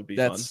podcast. That would be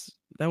fun.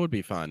 That would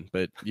be fun,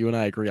 but you and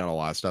I agree on a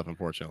lot of stuff,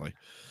 unfortunately.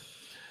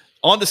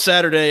 On to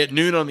Saturday at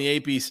noon on the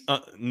ABC,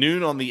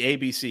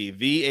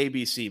 the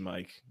ABC,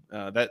 Mike.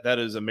 That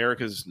is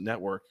America's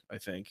network, I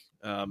think.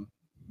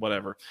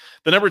 whatever.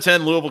 The number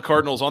 10 Louisville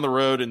Cardinals on the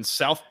road in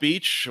South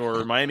Beach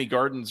or Miami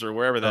Gardens or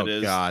wherever that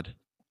is. God.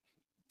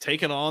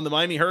 Taking on the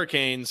Miami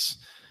Hurricanes.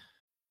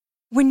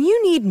 When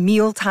you need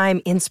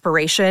mealtime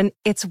inspiration,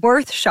 it's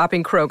worth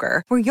shopping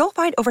Kroger, where you'll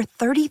find over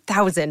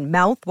 30,000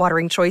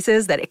 mouth-watering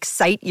choices that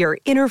excite your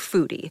inner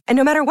foodie. And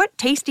no matter what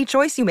tasty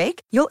choice you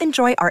make, you'll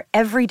enjoy our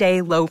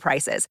everyday low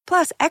prices,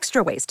 plus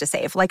extra ways to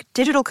save, like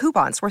digital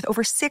coupons worth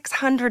over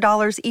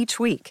 $600 each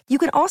week. You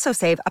can also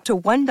save up to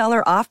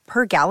 $1 off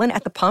per gallon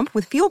at the pump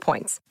with fuel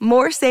points.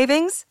 More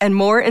savings and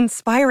more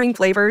inspiring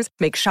flavors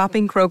make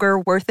shopping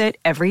Kroger worth it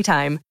every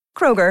time.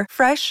 Kroger,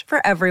 fresh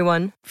for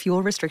everyone.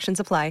 Fuel restrictions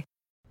apply.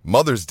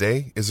 Mother's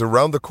Day is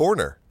around the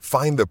corner.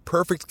 Find the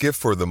perfect gift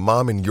for the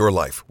mom in your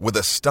life with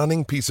a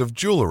stunning piece of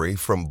jewelry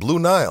from Blue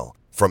Nile.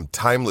 From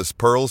timeless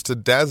pearls to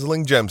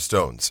dazzling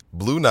gemstones,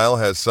 Blue Nile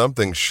has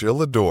something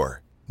she'll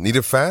adore. Need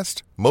it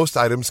fast? Most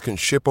items can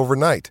ship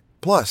overnight.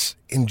 Plus,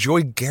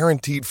 enjoy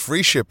guaranteed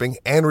free shipping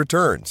and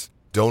returns.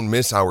 Don't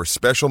miss our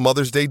special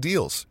Mother's Day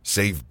deals.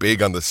 Save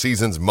big on the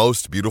season's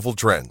most beautiful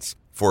trends.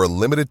 For a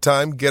limited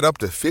time, get up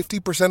to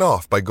 50%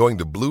 off by going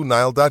to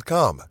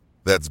BlueNile.com.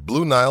 That's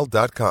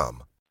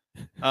BlueNile.com.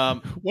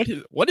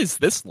 What is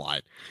this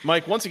line?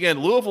 Mike, once again,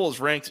 Louisville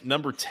is ranked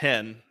number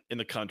 10 in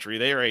the country.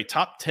 They are a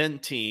top 10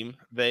 team.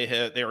 They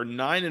are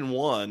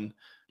 9-1,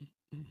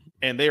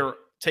 and they are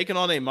taking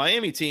on a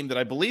Miami team that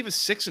I believe is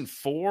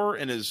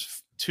 6-4 and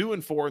is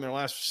 2-4 in their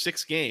last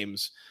 6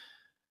 games.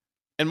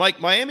 And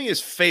Mike, Miami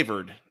is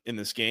favored in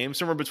this game,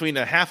 somewhere between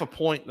a half a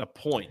point and a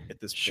point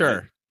at this point.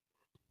 Sure.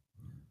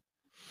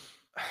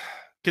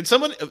 Can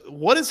someone?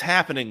 What is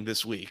happening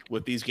this week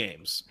with these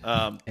games?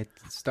 It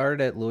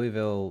started at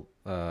Louisville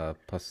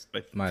plus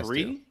minus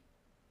 3. 2.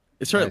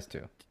 It started Minus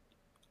 2.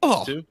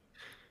 Oh, 2.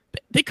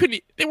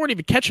 They weren't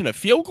even catching a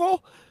field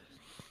goal.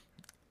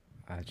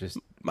 Just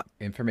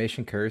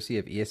information courtesy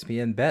of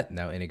ESPN Bet,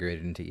 now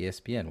integrated into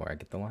ESPN, where I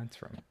get the lines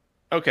from.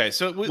 Okay,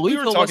 so we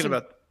were talking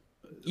about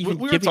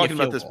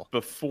this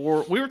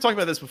before. We were talking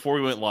about this before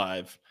we went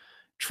live.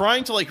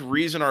 Trying to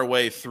reason our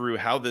way through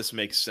how this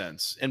makes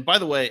sense. And by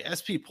the way,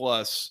 SP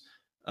Plus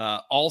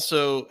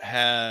also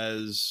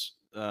has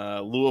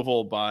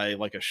Louisville by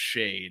a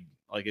shade.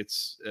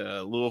 It's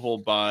Louisville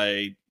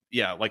by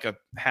a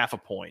half a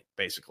point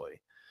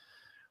basically.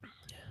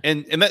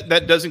 And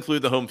that does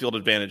include the home field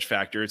advantage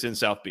factor. It's in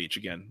South Beach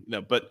again.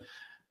 But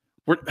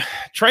we're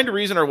trying to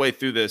reason our way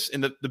through this.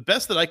 And the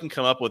best that I can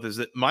come up with is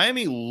that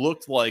Miami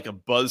looked like a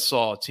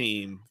buzzsaw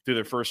team through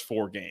their first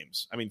 4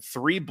 games. I mean,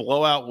 3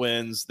 blowout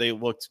wins. They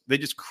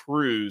just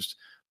cruised,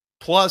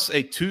 plus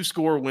a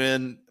 2-score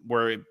win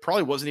where it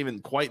probably wasn't even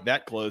quite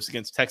that close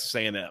against Texas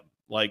A&M.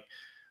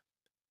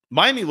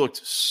 Miami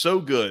looked so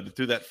good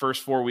through that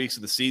first 4 weeks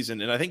of the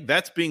season. And I think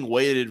that's being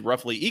weighted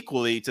roughly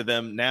equally to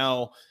them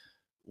now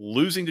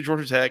losing to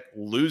Georgia Tech,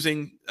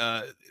 losing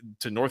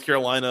to North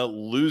Carolina,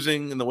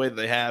 losing in the way that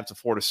they have to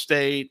Florida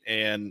State,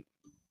 and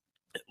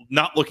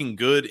not looking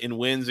good in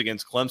wins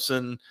against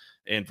Clemson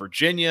and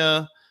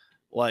Virginia.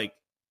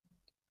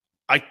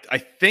 I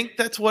think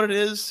that's what it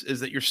is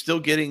that you're still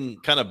getting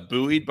kind of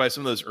buoyed by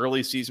some of those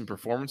early season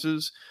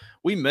performances.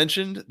 We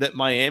mentioned that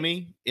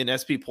Miami in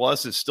SP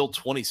Plus is still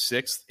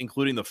 26th,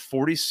 including the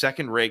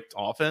 42nd ranked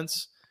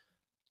offense.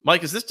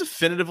 Mike, is this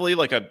definitively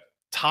a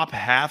top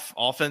half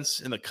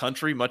offense in the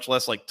country, much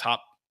less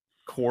top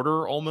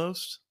quarter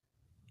almost?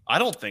 I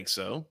don't think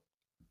so.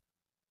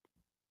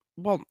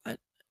 Well,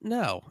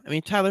 no. I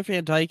mean, Tyler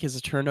Van Dyke is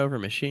a turnover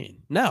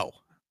machine. No.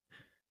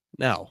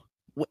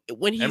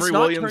 When he's Emory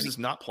Williams is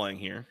not playing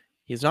here.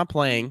 He's not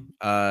playing.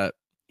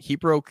 He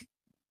broke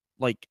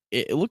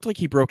it looked like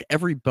he broke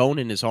every bone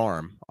in his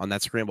arm on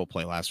that scramble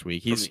play last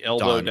week. He's from the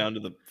elbow done. Down to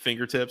the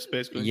fingertips,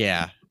 basically.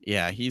 Yeah.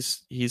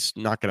 He's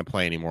not going to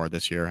play anymore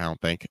this year, I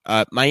don't think.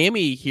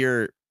 Miami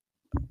here,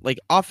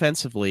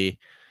 offensively,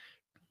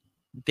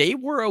 they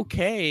were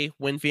okay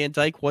when Van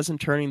Dyke wasn't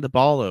turning the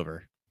ball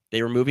over.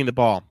 They were moving the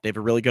ball. They have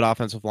a really good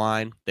offensive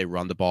line. They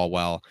run the ball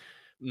well.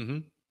 Mm-hmm.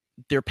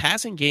 Their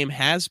passing game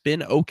has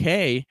been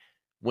okay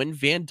when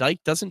Van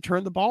Dyke doesn't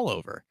turn the ball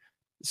over.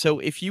 So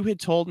if you had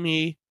told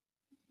me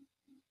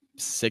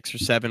 6 or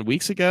 7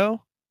 weeks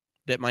ago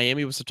that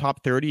Miami was a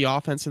top 30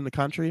 offense in the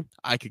country,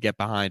 I could get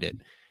behind it.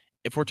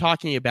 If we're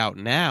talking about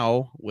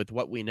now, with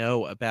what we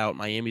know about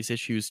Miami's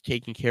issues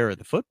taking care of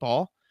the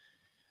football,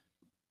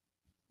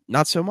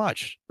 not so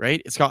much,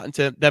 right? It's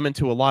gotten them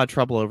into a lot of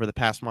trouble over the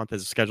past month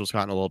as the schedule's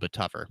gotten a little bit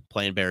tougher.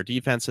 Playing better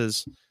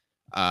defenses,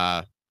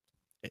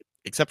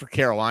 except for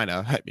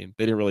Carolina. I mean,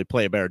 they didn't really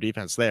play a better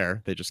defense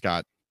there. They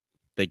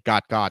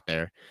got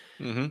there.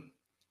 Mm-hmm.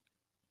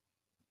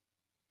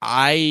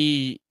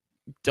 I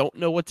don't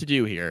know what to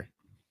do here,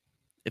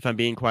 if I'm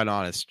being quite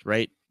honest,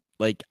 right?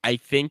 I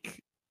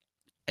think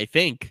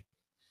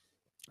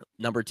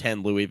number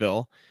 10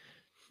 Louisville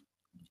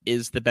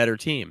is the better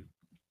team.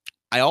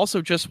 I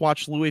also just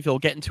watched Louisville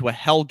get into a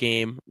hell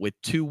game with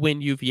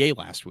 2-win UVA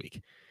last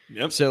week.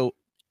 Yep. So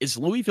is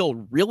Louisville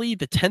really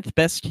the 10th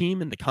best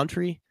team in the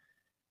country?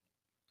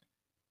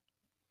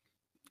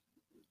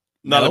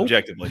 Not No?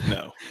 objectively,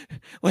 no.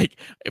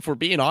 If we're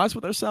being honest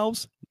with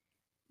ourselves,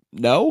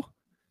 No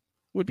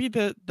would be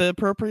the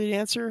appropriate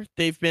answer.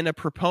 They've been a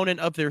proponent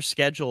of their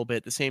schedule, but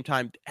at the same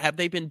time, have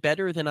they been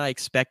better than I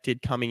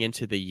expected coming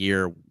into the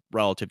year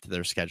relative to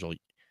their schedule?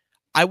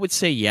 I would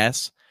say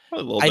yes. A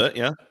little bit,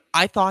 yeah.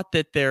 I thought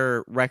that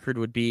their record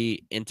would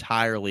be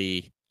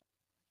entirely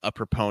a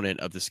proponent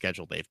of the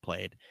schedule they've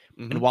played.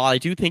 Mm-hmm. And while I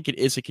do think it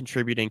is a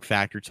contributing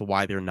factor to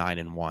why they're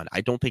 9-1,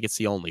 I don't think it's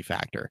the only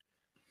factor.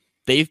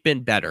 They've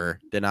been better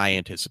than I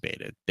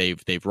anticipated.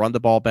 They've run the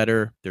ball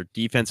better. Their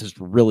defense is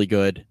really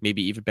good,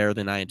 maybe even better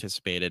than I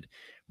anticipated.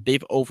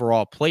 They've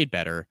overall played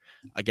better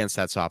against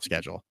that soft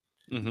schedule.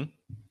 Mm-hmm.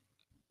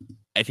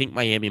 I think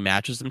Miami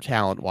matches them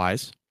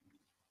talent-wise.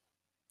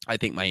 I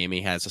think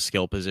Miami has a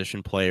skill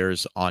position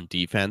players on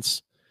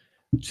defense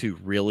to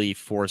really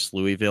force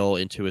Louisville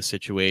into a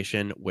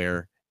situation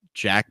where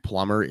Jack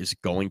Plummer is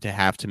going to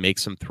have to make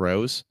some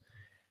throws.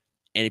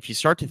 And if you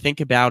start to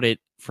think about it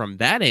from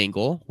that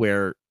angle,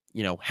 where,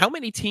 how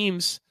many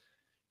teams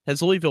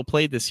has Louisville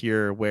played this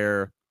year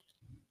where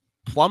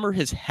Plummer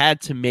has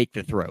had to make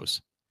the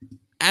throws?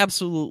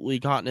 Absolutely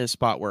gotten in a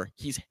spot where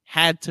he's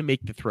had to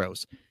make the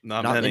throws.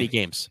 Not many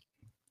games.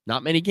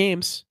 Not many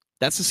games.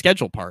 That's the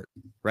schedule part,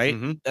 right?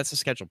 Mm-hmm. That's the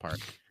schedule part.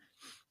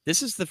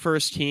 This is the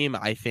first team,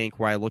 I think,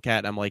 where I look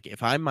at, I'm like,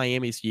 if I'm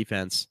Miami's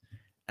defense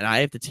and I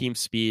have the team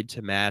speed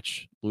to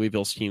match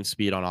Louisville's team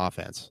speed on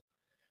offense,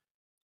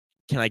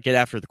 can I get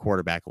after the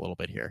quarterback a little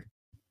bit here?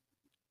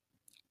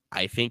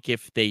 I think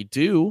if they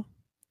do,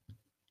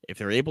 if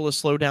they're able to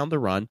slow down the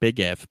run, big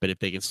if, but if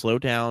they can slow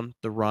down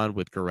the run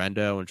with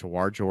Garendo and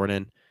Jawar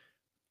Jordan,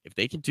 if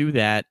they can do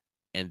that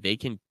and they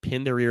can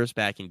pin their ears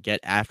back and get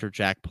after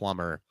Jack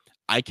Plummer,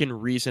 I can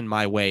reason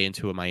my way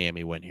into a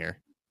Miami win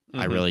here. Mm-hmm.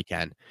 I really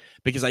can.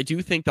 Because I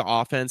do think the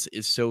offense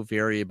is so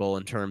variable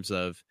in terms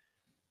of,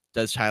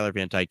 does Tyler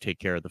Van Dyke take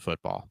care of the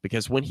football?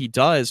 Because when he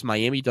does,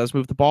 Miami does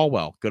move the ball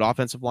well. Good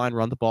offensive line,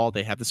 run the ball.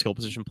 They have the skill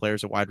position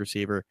players at wide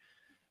receiver.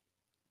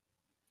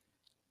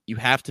 You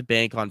have to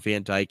bank on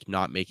Van Dyke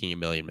not making a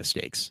million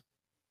mistakes.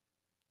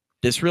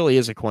 This really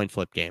is a coin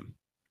flip game.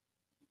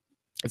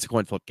 It's a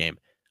coin flip game.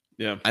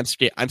 Yeah.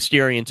 I'm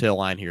steering into a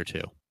line here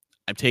too.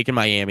 I'm taking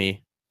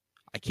Miami.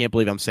 I can't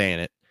believe I'm saying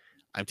it.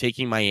 I'm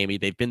taking Miami.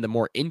 They've been the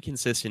more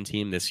inconsistent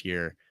team this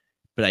year,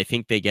 but I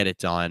think they get it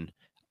done.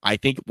 I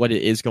think what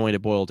it is going to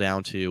boil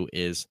down to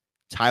is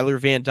Tyler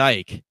Van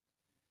Dyke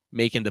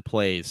making the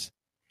plays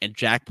and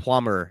Jack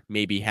Plummer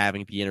maybe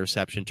having the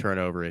interception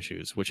turnover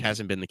issues, which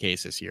hasn't been the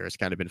case this year. It's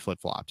kind of been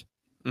flip-flopped.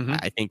 Mm-hmm.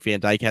 I think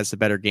Van Dyke has the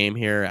better game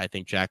here. I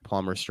think Jack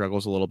Plummer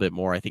struggles a little bit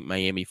more. I think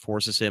Miami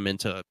forces him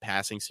into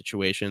passing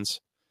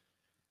situations.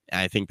 And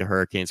I think the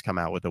Hurricanes come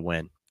out with a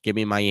win. Give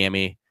me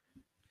Miami.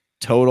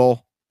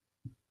 Total.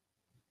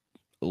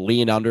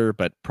 Lean under,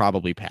 but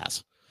probably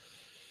pass.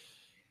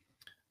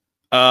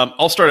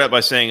 I'll start out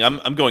by saying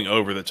I'm going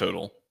over the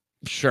total.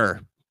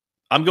 Sure.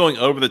 I'm going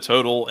over the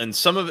total, and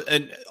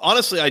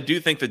honestly, I do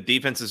think the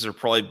defenses are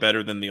probably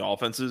better than the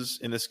offenses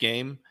in this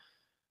game.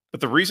 But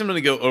the reason I'm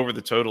going to go over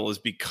the total is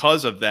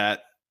because of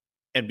that,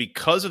 and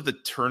because of the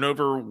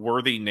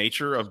turnover-worthy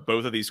nature of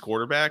both of these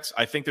quarterbacks.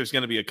 I think there's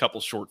going to be a couple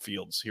short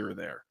fields here or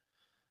there.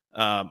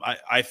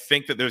 I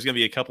think that there's going to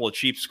be a couple of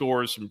cheap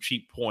scores, some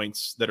cheap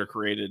points that are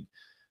created.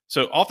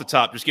 So off the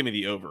top, just give me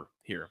the over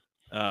here.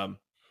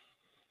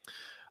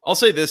 I'll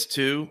say this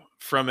too,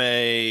 from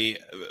a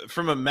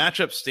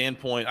matchup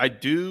standpoint, I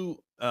do.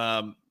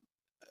 I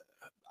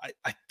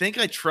think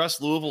I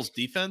trust Louisville's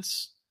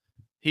defense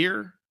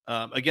here.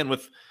 Again,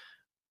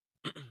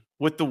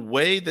 with the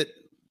way that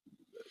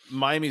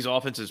Miami's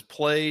offense has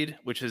played,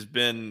 which has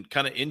been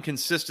kind of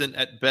inconsistent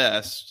at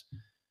best,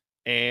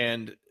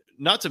 and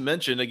not to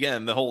mention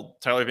again the whole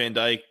Tyler Van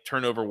Dyke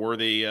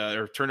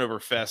turnover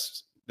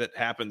fest that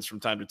happens from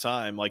time to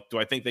time. Like, do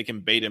I think they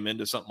can bait him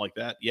into something like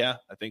that? Yeah,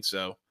 I think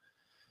so.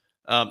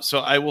 So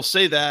I will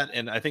say that,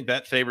 and I think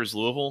that favors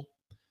Louisville.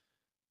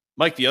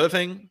 Mike, the other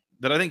thing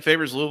that I think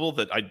favors Louisville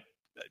that I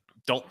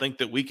don't think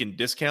that we can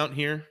discount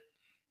here,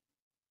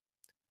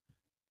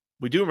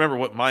 we do remember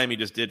what Miami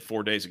just did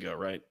 4 days ago,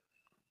 right?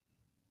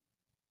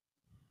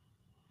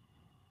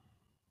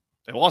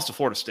 They lost to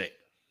Florida State.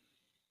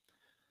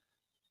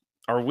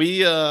 Are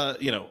we,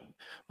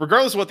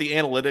 regardless of what the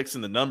analytics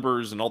and the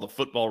numbers and all the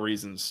football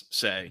reasons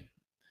say,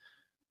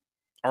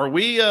 are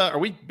we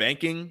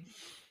banking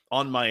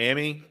on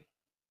Miami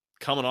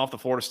coming off the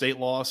Florida State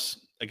loss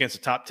against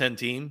a top 10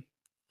 team?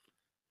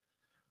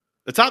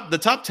 The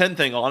top 10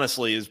 thing,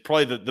 honestly, is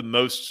probably the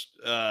most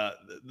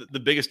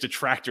the biggest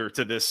detractor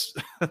to this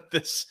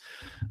what's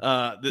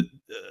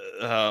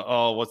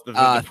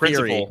the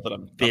principle that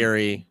I'm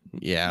theory.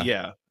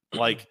 Yeah.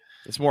 Like,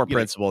 it's more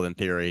principle than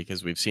theory,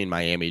 because we've seen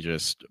Miami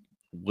just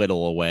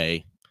whittle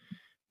away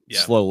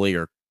slowly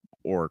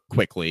or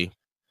quickly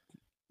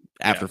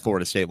after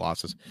Florida State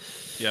losses.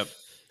 Yep.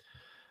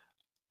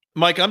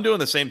 Mike, I'm doing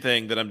the same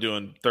thing that I'm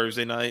doing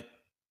Thursday night.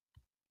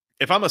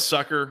 If I'm a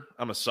sucker,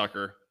 I'm a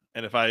sucker.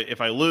 And if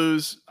I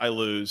lose, I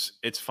lose.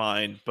 It's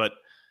fine. But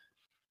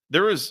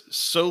there is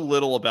so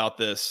little about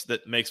this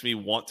that makes me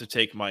want to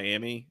take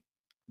Miami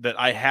that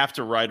I have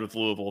to ride with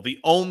Louisville. The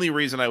only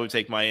reason I would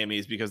take Miami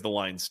is because the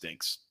line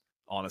stinks.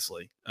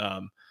 honestly.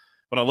 When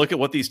I look at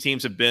what these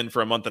teams have been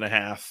for a month and a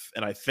half,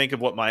 and I think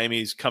of what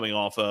Miami's coming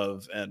off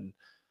of and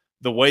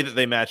the way that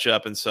they match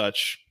up and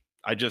such,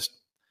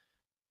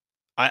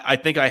 I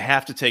think I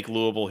have to take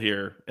Louisville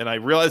here. And I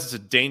realize it's a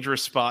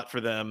dangerous spot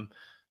for them.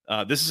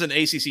 This is an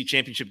ACC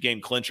championship game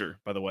clincher,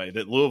 by the way,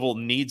 that Louisville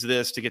needs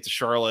this to get to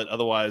Charlotte.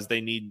 Otherwise,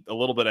 they need a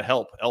little bit of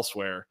help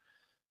elsewhere.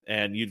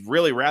 And you'd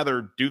really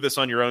rather do this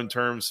on your own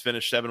terms,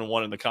 finish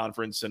 7-1 in the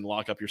conference, and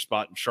lock up your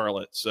spot in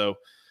Charlotte. So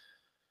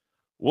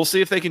we'll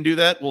see if they can do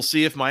that. We'll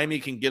see if Miami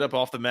can get up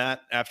off the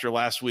mat after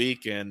last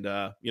week and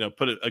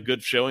put a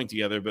good showing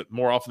together. But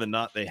more often than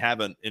not, they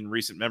haven't in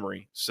recent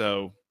memory.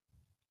 So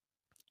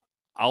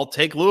I'll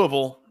take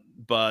Louisville,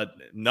 but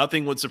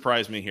nothing would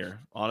surprise me here.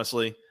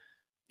 Honestly,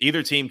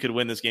 either team could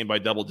win this game by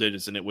double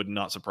digits, and it would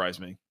not surprise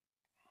me.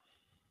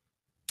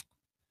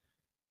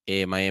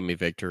 A Miami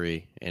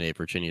victory and a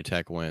Virginia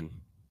Tech win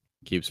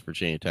keeps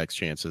Virginia Tech's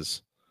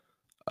chances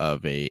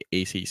of a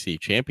ACC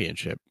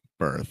championship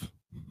berth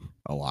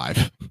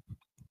alive.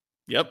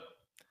 Yep.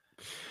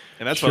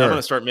 And that's when I'm going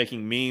to start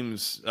making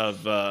memes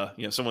of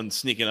someone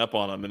sneaking up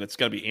on them, and it's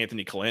going to be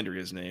Anthony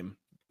Calandria's name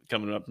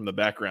coming up from the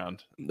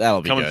background.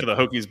 That'll be coming good for the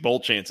Hokies bowl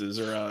chances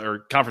or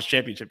conference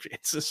championship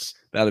chances.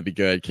 That'd be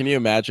good. Can you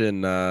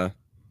imagine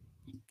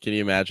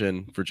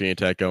Virginia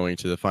Tech going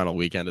to the final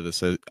weekend of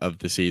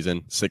the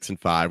season,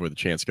 6-5, with a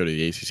chance to go to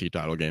the ACC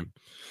title game?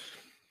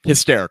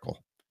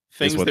 Hysterical.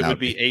 Things that would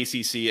be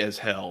ACC as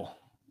hell.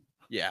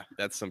 Yeah,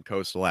 that's some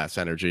coastal ass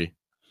energy.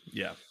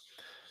 Yeah.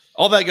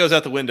 All that goes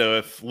out the window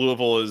if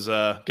Louisville has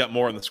got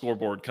more on the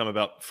scoreboard come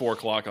about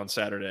 4:00 on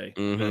Saturday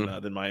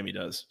than Miami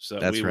does. So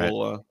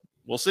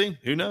we'll see.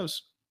 Who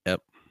knows?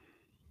 Yep.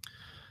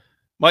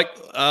 Mike,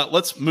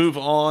 let's move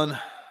on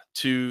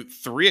to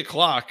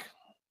 3:00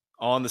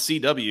 on the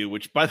CW,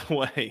 which, by the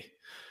way,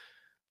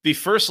 the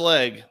first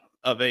leg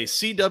of a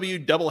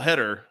CW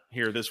doubleheader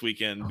here this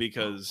weekend,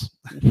 because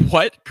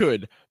what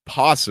could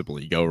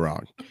possibly go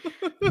wrong?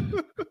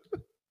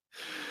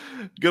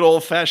 Good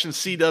old-fashioned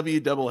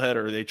CW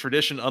doubleheader, a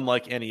tradition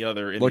unlike any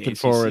other in the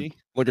ACC.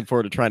 Looking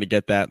forward to trying to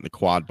get that in the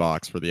quad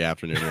box for the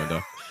afternoon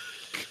window.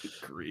 Good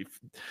grief.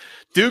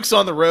 Duke's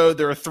on the road.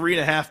 They're a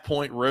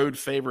 3.5-point road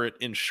favorite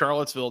in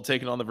Charlottesville,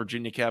 taking on the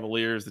Virginia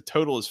Cavaliers. The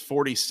total is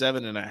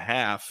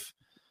 47.5.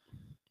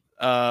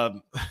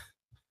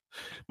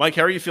 Mike,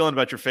 how are you feeling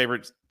about your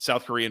favorite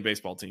South Korean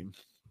baseball team?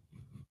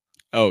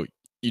 Oh,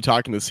 you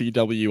talking the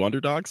CW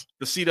underdogs?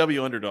 The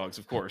CW underdogs,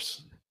 of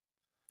course.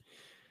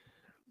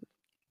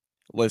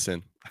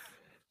 Listen,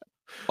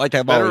 like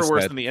I've better always or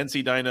worse said, than the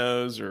NC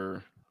Dinos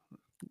or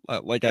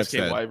like I've SK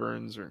said,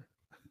 Wyverns or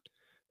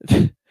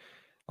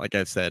like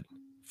I've said,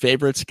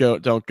 favorites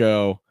don't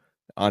go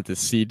onto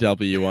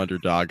CW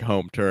underdog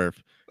home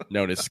turf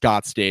known as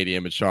Scott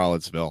Stadium in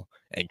Charlottesville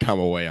and come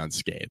away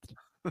unscathed.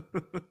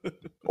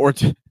 or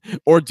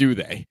do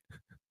they?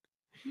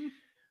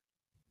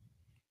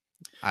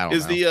 I don't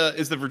know.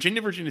 Is the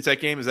Virginia Tech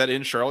game, is that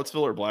in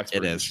Charlottesville or Blacksburg?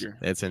 It is. This year?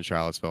 It's in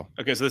Charlottesville.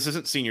 Okay, so this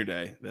isn't senior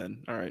day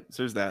then. All right,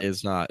 so there's that.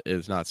 It's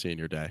not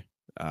senior day.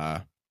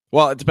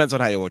 Well, it depends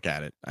on how you look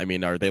at it. I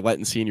mean, are they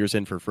letting seniors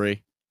in for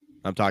free?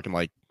 I'm talking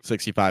like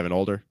 65 and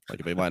older. Like,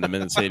 if they letting them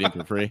in the stadium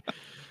for free,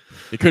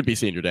 it could be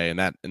senior day in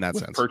that with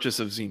sense. Purchase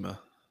of Zima.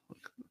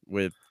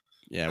 With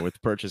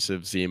purchase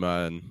of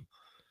Zima, and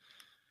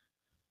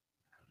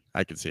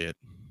I could see it.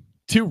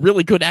 Two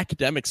really good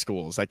academic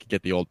schools. I could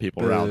get the old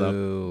people riled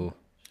up.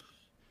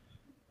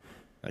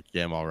 I could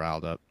get them all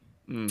riled up.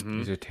 Mm-hmm.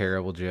 These are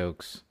terrible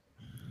jokes.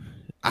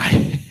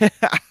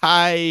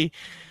 I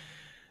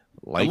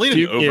like I'm leaning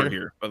Duke over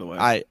here, by the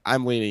way.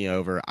 I'm leaning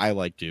over. I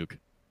like Duke.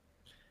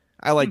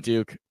 I liked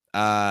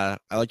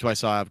what I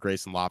saw of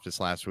Grayson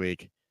Loftus last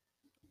week.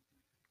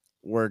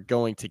 We're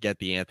going to get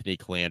the Anthony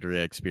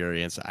Calandria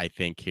experience, I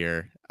think,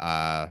 here.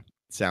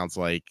 Sounds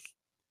like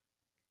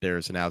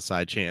there's an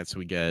outside chance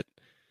we get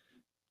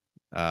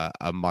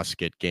a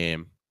musket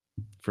game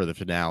for the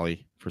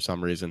finale for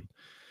some reason.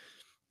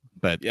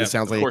 But this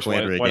sounds like a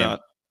Calandria game.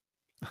 Not?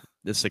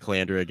 This is a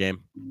Calandria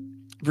game.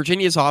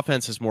 Virginia's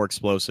offense is more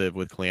explosive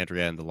with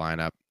Calandria in the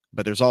lineup,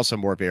 but there's also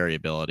more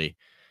variability.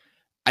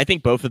 I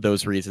think both of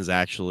those reasons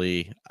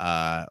actually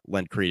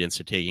lend credence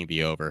to taking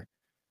the over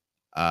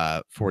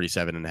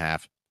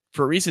 47.5.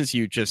 For reasons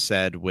you just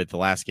said with the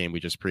last game we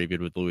just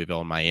previewed with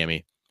Louisville and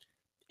Miami.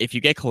 If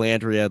you get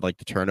Calandria, like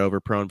the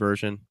turnover-prone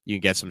version, you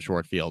can get some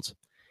short fields.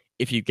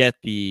 If you get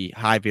the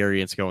high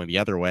variance going the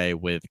other way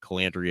with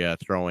Calandria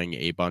throwing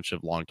a bunch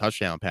of long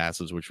touchdown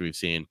passes, which we've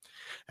seen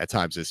at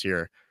times this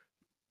year,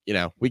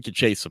 we could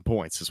chase some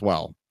points as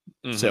well.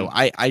 Mm-hmm. So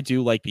I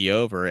do like the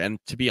over. And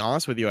to be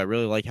honest with you, I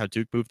really like how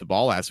Duke moved the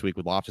ball last week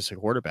with Loftus at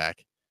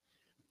quarterback.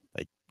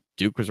 Like,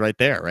 Duke was right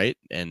there, right?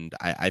 And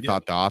I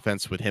thought the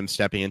offense with him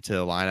stepping into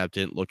the lineup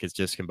didn't look as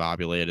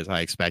discombobulated as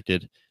I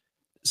expected.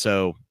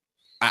 So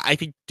I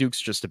think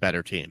Duke's just a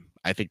better team.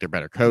 I think they're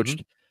better coached.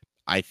 Mm-hmm.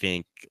 I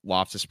think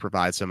Loftus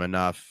provides them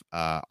enough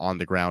on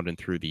the ground and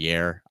through the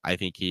air. I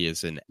think he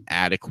is an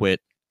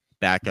adequate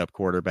backup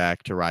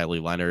quarterback to Riley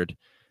Leonard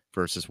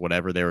versus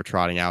whatever they were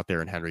trotting out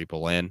there in Henry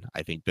Boleyn.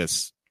 I think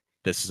this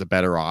this is a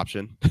better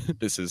option.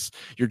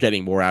 You're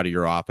getting more out of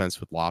your offense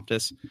with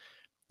Loftus.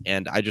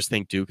 And I just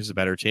think Duke is a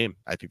better team.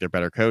 I think they're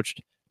better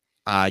coached.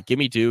 Give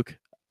me Duke.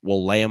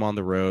 We'll lay them on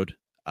the road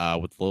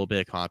with a little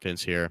bit of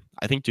confidence here.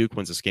 I think Duke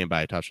wins this game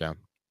by a touchdown.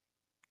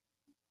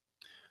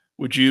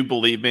 Would you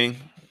believe me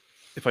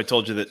if I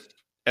told you that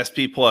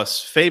SP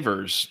Plus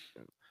favors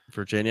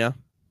Virginia?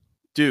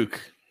 Duke.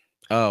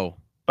 Oh.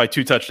 By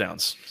 2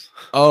 touchdowns.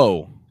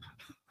 Oh.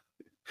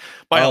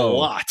 By a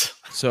lot.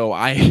 So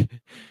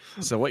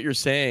what you're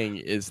saying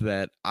is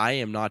that I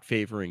am not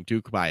favoring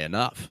Duke by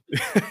enough.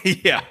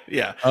 Yeah.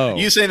 Oh.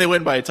 You saying they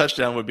win by a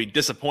touchdown would be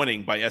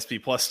disappointing by SP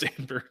Plus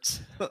standards.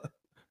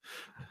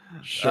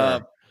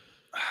 Sure.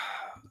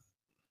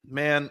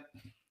 Man,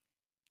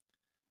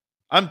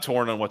 I'm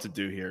torn on what to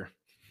do here.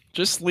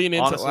 Just lean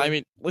into. Honestly, I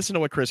mean, listen to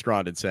what Chris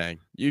Grondin's saying.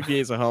 UVA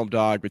is a home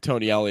dog, but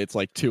Tony Elliott's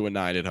like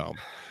 2-9 at home.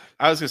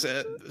 I was gonna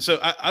say. So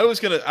I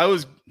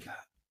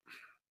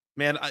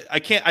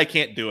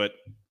can't do it.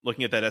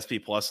 Looking at that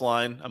SP Plus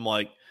line, I'm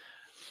like,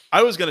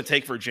 I was gonna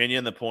take Virginia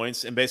in the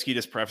points and basically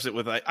just preface it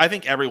with, I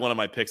think every one of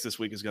my picks this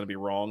week is gonna be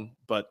wrong,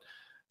 but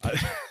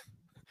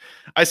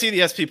I see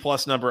the SP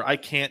Plus number. I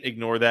can't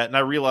ignore that, and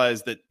I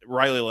realize that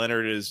Riley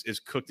Leonard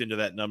is cooked into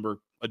that number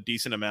a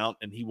decent amount,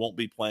 and he won't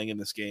be playing in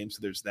this game. So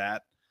there's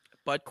that.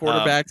 But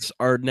quarterbacks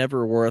are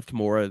never worth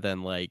more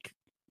than like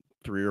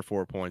 3 or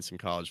 4 points in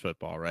college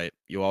football, right?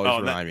 You always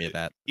remind me of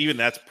that. Even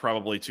that's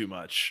probably too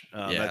much.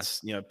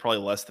 That's probably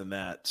less than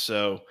that.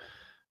 So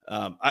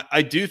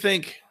I do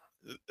think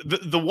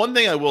the one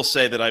thing I will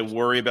say that I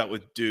worry about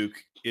with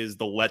Duke is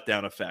the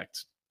letdown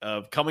effect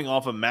of coming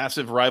off a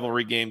massive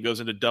rivalry game, goes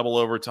into double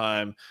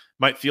overtime,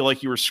 might feel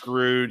like you were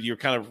screwed. You're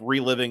kind of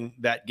reliving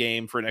that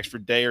game for an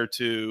extra day or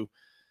two.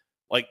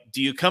 Like,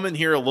 do you come in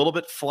here a little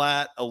bit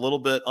flat, a little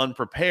bit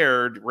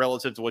unprepared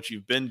relative to what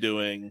you've been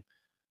doing?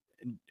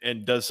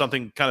 And does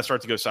something kind of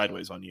start to go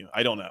sideways on you?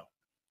 I don't know.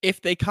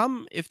 If they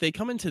come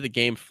into the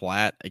game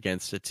flat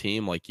against a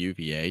team like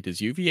UVA,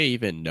 does UVA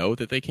even know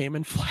that they came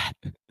in flat?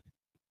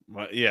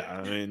 Well, yeah,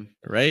 I mean,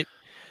 right?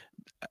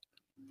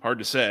 Hard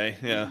to say.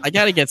 Yeah, I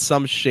got to get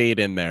some shade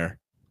in there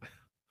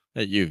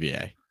at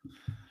UVA.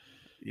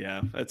 Yeah,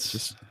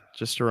 that's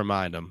just to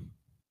remind them.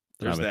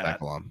 There's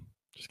that.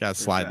 Just got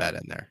to slide that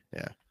in there.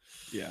 Yeah.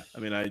 Yeah. I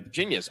mean,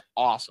 Virginia's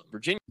awesome.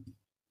 Virginia.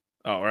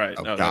 Oh, all right.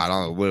 Oh, no, God,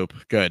 on the loop.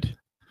 Good. I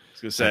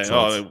was going to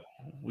say,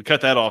 we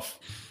cut that off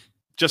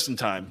just in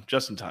time.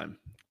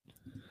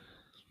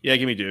 Yeah,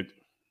 give me Duke.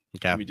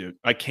 Okay. Give me Duke.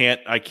 I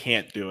can't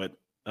do it.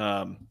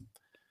 But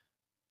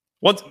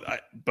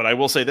I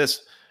will say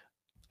this.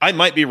 I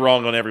might be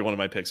wrong on every one of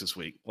my picks this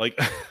week. Like,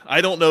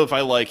 I don't know if I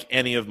like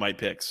any of my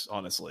picks,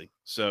 honestly.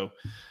 So,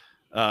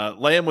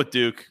 lay him with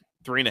Duke,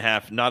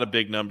 3.5, not a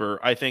big number.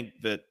 I think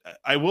that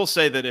I will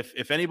say that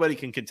if anybody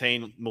can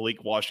contain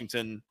Malik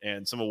Washington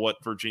and some of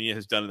what Virginia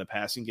has done in the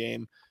passing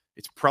game,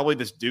 it's probably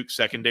this Duke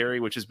secondary,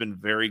 which has been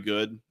very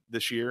good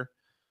this year.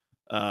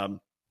 And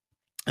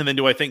then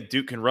do I think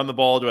Duke can run the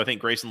ball? Do I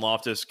think Grayson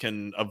Loftus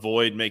can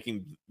avoid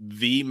making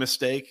the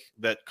mistake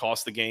that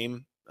cost the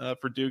game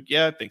for Duke?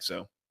 Yeah, I think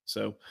so.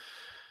 So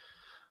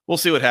we'll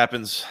see what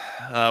happens.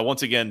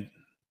 Once again,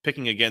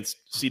 picking against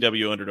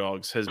CW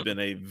underdogs has been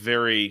a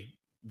very,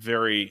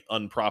 very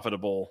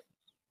unprofitable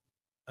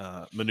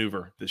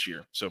maneuver this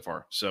year so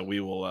far. So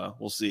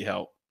we'll see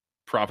how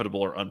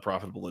profitable or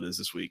unprofitable it is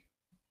this week.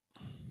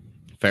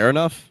 Fair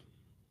enough.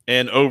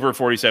 And over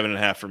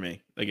 47.5 for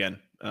me again.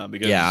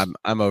 Because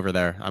I'm over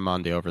there. I'm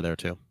on the over there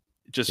too.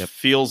 It just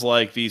feels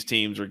like these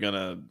teams are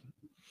gonna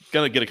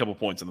get a couple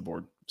points on the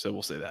board. So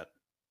we'll say that.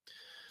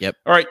 Yep.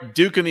 All right,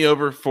 Duke and the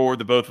over for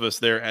the both of us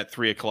there at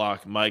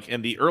 3:00, Mike.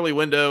 And the early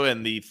window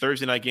and the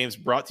Thursday night games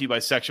brought to you by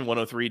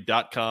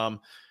Section103.com,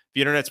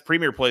 the internet's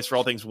premier place for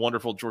all things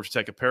wonderful Georgia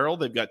Tech apparel.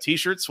 They've got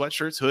T-shirts,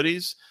 sweatshirts,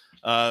 hoodies,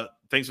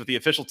 things with the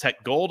official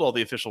Tech gold, all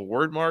the official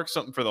word marks,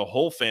 something for the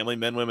whole family,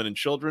 men, women, and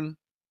children.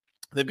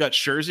 They've got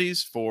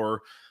jerseys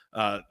for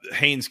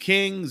Haynes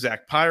King,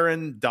 Zach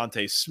Pyron,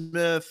 Dante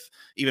Smith,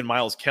 even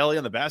Miles Kelly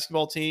on the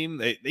basketball team.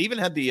 They even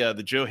had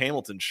the Joe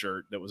Hamilton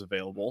shirt that was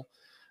available.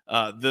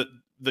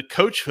 The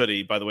coach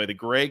hoodie, by the way, the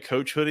gray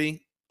coach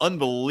hoodie,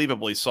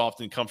 unbelievably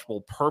soft and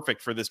comfortable,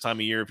 perfect for this time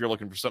of year if you're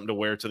looking for something to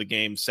wear to the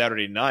game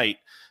Saturday night,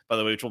 by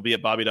the way, which will be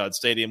at Bobby Dodd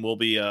Stadium. We'll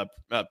be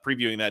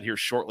previewing that here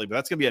shortly, but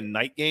that's going to be a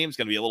night game. It's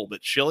going to be a little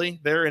bit chilly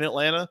there in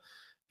Atlanta. If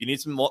you need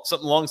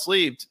something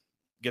long-sleeved,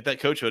 get that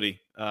coach hoodie.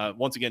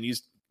 Once again,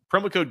 use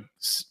promo code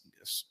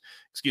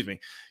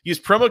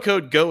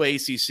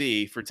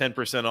GOACC for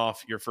 10%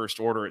 off your first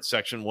order at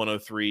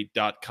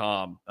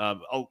section103.com.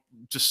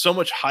 Just so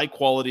much high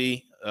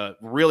quality,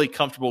 really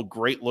comfortable,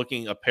 great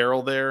looking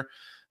apparel there.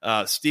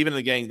 Steven and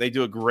the gang, they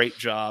do a great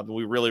job, and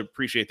we really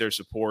appreciate their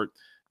support.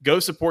 Go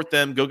support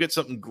them. Go get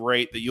something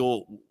great that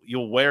you'll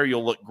wear.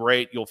 You'll look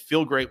great. You'll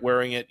feel great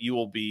wearing it. You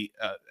will be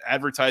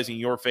advertising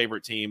your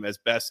favorite team as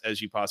best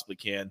as you possibly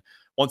can.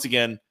 Once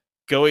again,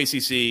 go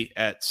ACC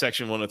at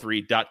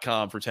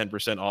section103.com for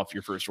 10% off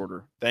your first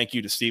order. Thank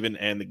you to Steven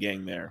and the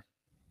gang there.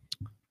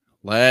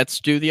 Let's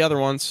do the other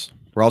ones.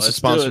 We're also Let's do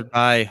sponsored it.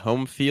 by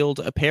Home Field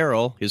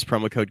Apparel. Use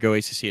promo code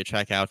GOACC at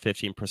checkout,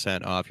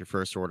 15% off your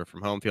first order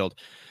from Home Field.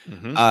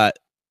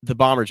 The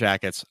bomber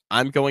jackets,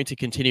 I'm going to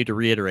continue to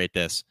reiterate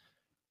this.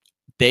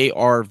 They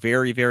are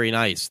very, very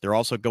nice. They're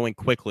also going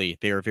quickly.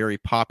 They are very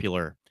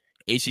popular.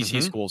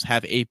 ACC schools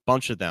have a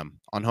bunch of them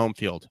on Home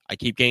Field. I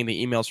keep getting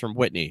the emails from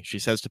Whitney. She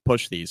says to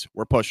push these.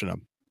 We're pushing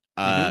them.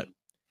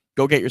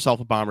 Go get yourself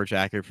a bomber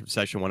jacket from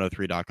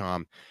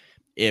section103.com.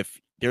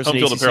 If there's an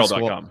ACC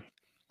school,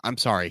 I'm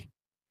sorry.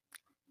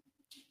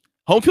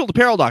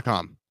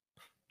 Homefieldapparel.com.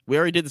 We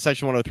already did the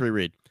Section 103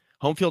 read.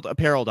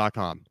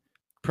 Homefieldapparel.com.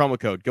 Promo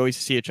code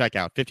GOACC at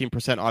checkout.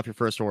 15% off your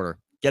first order.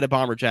 Get a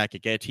bomber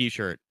jacket. Get a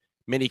t-shirt.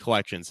 Mini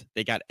collections.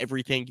 They got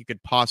everything you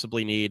could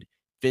possibly need.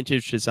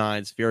 Vintage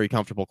designs. Very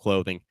comfortable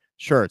clothing.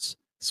 Shirts.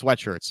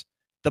 Sweatshirts.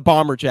 The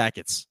bomber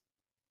jackets.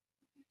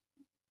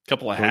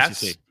 Couple of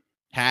GOACC.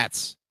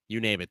 Hats.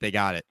 You name it. They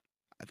got it.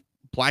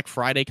 Black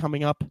Friday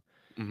coming up.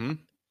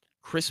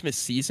 Christmas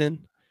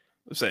season.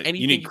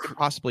 Anything you could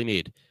possibly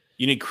need.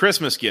 You need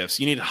Christmas gifts.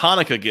 You need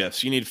Hanukkah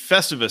gifts. You need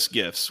Festivus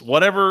gifts.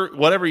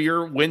 Whatever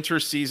your winter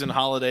season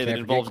holiday that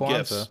involves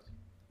gifts.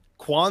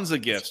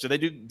 Kwanzaa gifts. Do they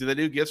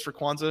do gifts for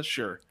Kwanzaa?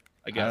 Sure.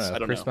 I guess. I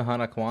don't know. Christmas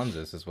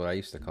Kwanzaa is what I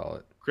used to call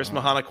it.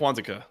 Christmas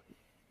Kwanzaa.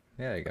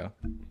 There you go.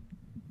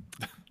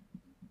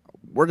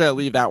 We're going to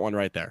leave that one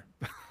right there.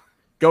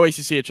 Go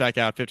ACC at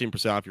checkout.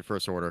 15% off your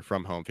first order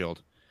from Home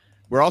Field.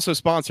 We're also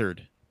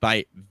sponsored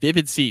by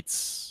Vivid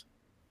Seats.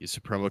 Use the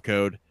promo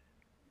code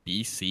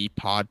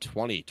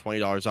BCPod20.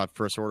 $20 off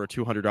first order,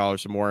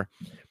 $200 or more.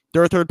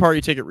 They're a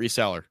third-party ticket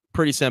reseller.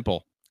 Pretty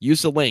simple.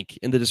 Use the link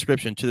in the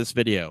description to this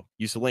video.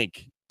 Use the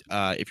link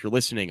if you're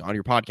listening on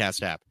your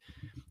podcast app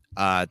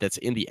that's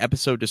in the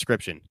episode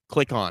description.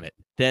 Click on it.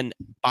 Then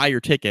buy your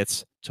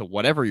tickets to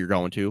whatever you're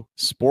going to.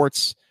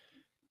 Sports,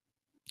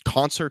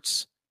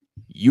 concerts,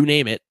 you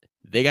name it.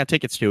 They got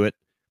tickets to it.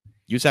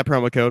 Use that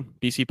promo code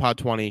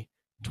BCPod20.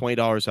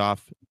 $20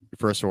 off your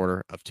first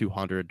order of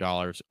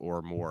 $200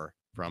 or more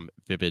from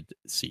Vivid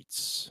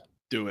Seats.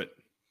 Do it.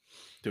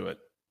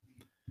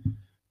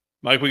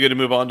 Mike, we good to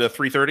move on to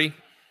 3:30?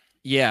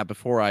 Yeah,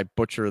 before I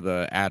butcher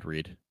the ad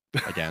read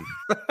again.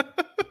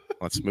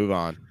 Let's move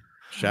on.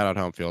 Shout out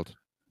Home Field.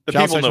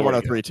 Shout out Section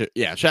 103 too.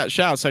 Yeah, shout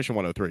out Section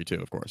 103 too,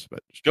 of course.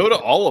 But go to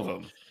all of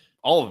them.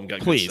 All of them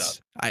got good stuff.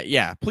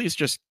 Please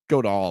just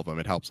go to all of them.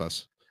 It helps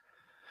us.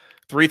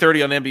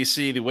 3:30 on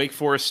NBC. The Wake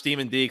Forest Steam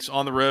and Deeks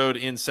on the road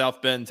in South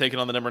Bend, taking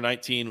on the number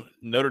 19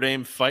 Notre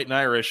Dame Fighting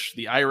Irish.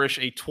 The Irish,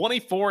 a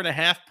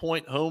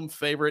 24.5-point home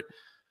favorite.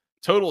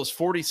 Total is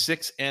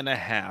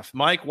 46.5.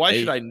 Mike, why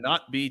should I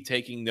not be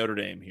taking Notre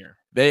Dame here?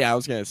 I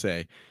was going to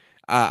say,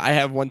 I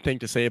have one thing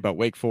to say about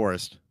Wake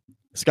Forest.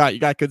 Scott, you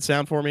got good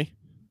sound for me?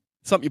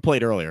 Something you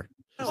played earlier.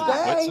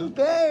 Bang,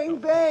 bang,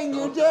 bang,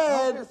 you're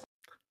dead.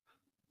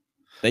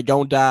 They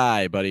gonna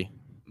die, buddy.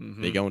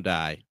 They gonna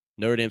die.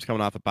 Notre Dame's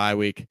coming off a bye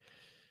week.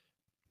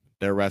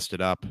 They're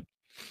rested up.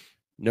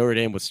 Notre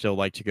Dame would still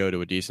like to go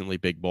to a decently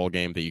big bowl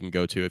game that you can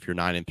go to if you're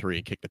 9-3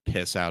 and kick the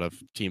piss out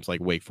of teams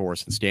like Wake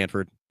Forest and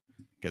Stanford,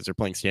 because they're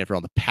playing Stanford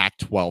on the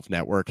Pac-12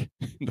 network in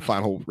the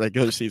final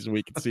regular season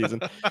week of the season,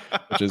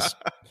 which is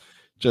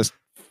just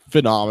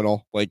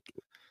phenomenal. Like,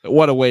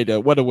 what a way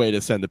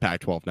to send the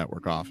Pac-12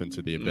 network off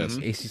into the abyss.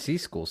 ACC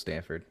school,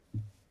 Stanford.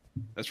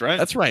 That's right.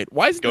 That's right.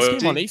 Why is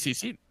this game on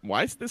ACC?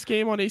 Why is this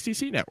game on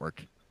ACC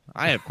network?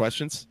 I have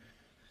questions.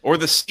 Or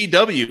the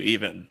CW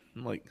even.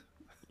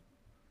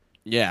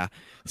 Yeah,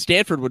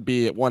 Stanford would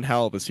be one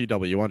hell of a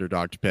CW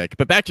underdog to pick.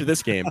 But back to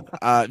this game.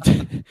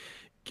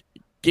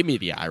 Give me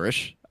the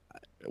Irish.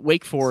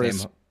 Wake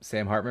Forest.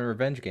 Sam Hartman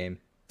revenge game.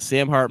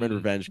 Sam Hartman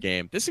revenge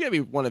game. This is going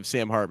to be one of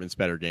Sam Hartman's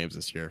better games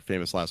this year.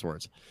 Famous last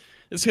words.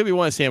 This is going to be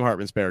one of Sam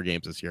Hartman's better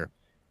games this year.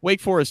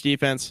 Wake Forest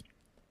defense,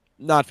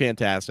 not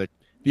fantastic.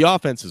 The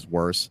offense is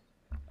worse.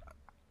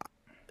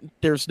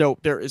 There is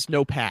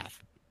no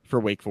path for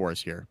Wake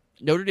Forest here.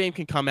 Notre Dame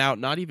can come out,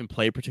 not even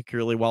play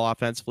particularly well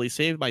offensively.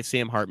 Saved by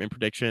Sam Hartman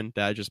prediction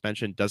that I just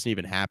mentioned doesn't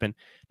even happen.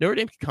 Notre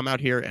Dame can come out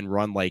here and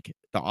run like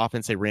the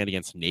offense they ran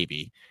against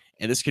Navy,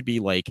 and this could be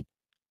like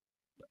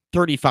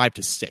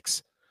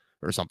 35-6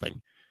 or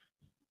something.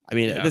 I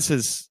mean, This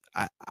is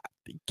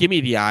give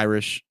me the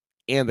Irish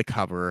and the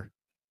cover.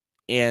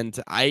 And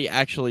I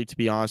actually, to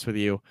be honest with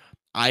you,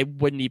 I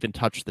wouldn't even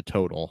touch the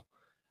total.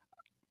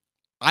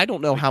 I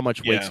don't know how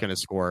much Wake's going to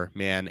score,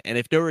 man. And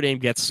if Notre Dame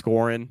gets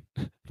scoring,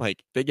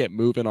 like they get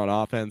moving on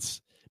offense,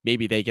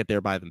 maybe they get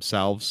there by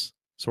themselves,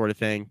 sort of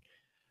thing.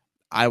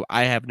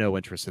 I have no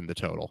interest in the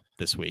total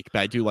this week,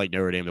 but I do like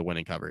Notre Dame to win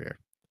and cover here.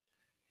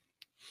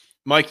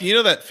 Mike, you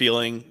know that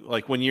feeling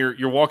like when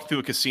you're walking through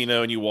a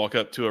casino and you walk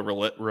up to a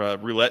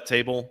roulette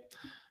table,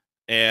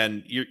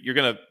 and you're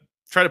going to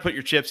try to put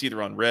your chips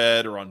either on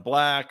red or on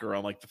black or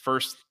on like the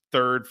first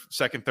third,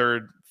 second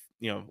third,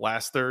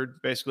 last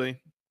third, basically.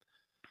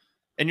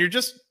 And you're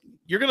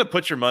going to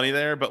put your money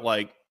there, but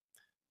like,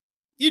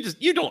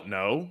 you don't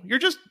know. You're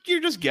just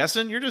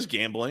guessing. You're just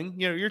gambling.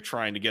 You're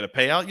trying to get a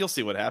payout. You'll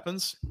see what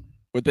happens.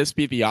 Would this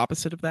be the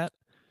opposite of that?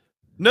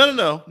 No.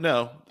 Oh,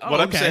 What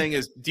I'm okay. saying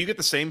is, do you get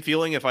the same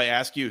feeling if I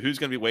ask you who's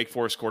going to be Wake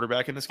Forest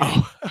quarterback in this game?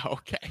 Oh,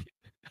 okay.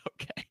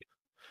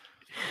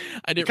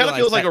 I It didn't kind of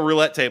realize feels like that. a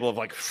roulette table of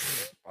like,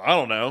 I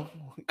don't know.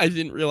 I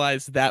didn't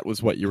realize that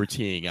was what you were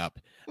teeing up.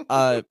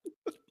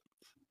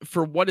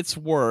 For what it's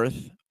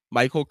worth,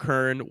 Michael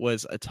Kern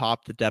was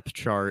atop the depth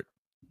chart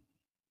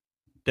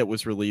that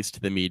was released to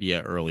the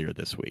media earlier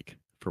this week,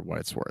 for what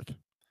it's worth.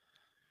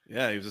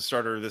 Yeah, he was a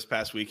starter this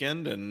past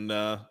weekend, and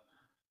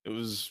it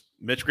was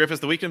Mitch Griffiths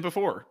the weekend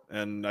before.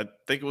 And I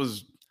think it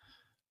was,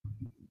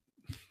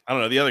 I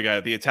don't know, the other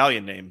guy, the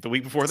Italian name, the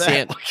week before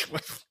that.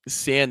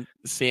 Santino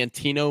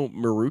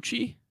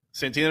Marucci?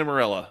 Santino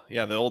Marella.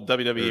 Yeah, the old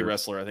WWE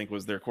wrestler, I think,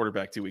 was their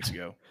quarterback 2 weeks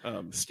ago.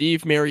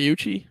 Steve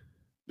Mariucci?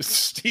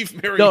 Steve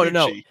Mariucci.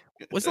 No.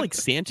 Was it like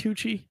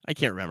Santucci? I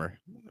can't remember.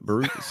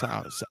 I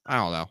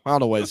don't know. I don't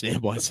know what his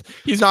name was.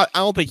 He's not. I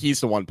don't think he's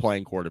the one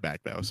playing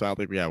quarterback though, so I don't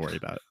think we gotta worry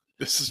about it.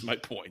 This is my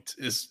point.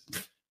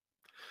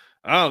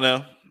 I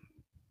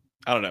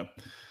don't know.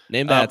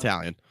 Name that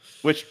Italian.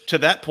 Which to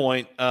that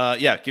point,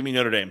 give me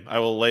Notre Dame. I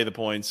will lay the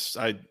points.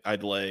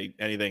 I'd lay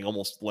anything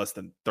almost less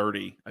than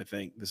 30. I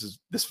think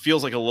this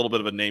feels like a little bit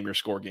of a name your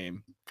score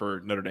game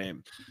for Notre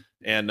Dame.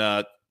 And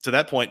to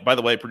that point, by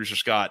the way, producer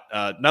Scott,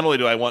 not only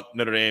do I want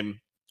Notre Dame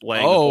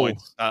laying the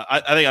points,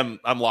 I think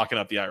I'm locking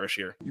up the Irish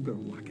here. You better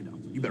lock it up.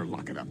 You better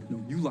lock it up.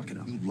 No, you lock it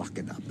up. You lock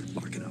it up.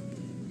 Lock it up.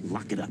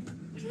 Lock it up.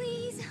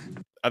 Please.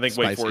 I think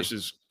Spicy. Wake Forest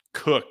is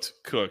cooked,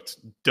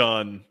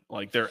 done.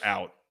 Like they're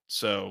out.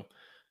 So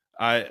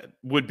I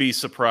would be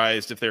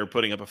surprised if they were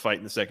putting up a fight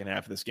in the second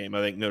half of this game.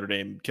 I think Notre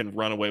Dame can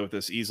run away with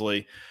this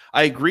easily.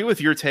 I agree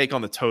with your take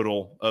on the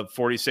total of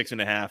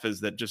 46.5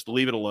 is that just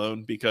leave it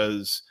alone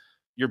because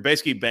you're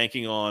basically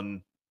banking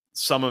on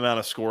some amount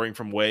of scoring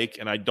from Wake.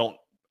 And I don't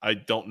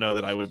know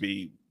that I would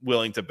be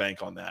willing to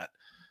bank on that.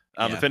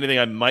 If anything,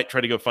 I might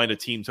try to go find a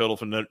team total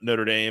from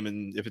Notre Dame.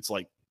 And if it's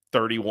like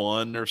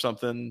 31 or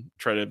something,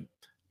 try to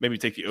maybe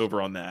take the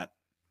over on that.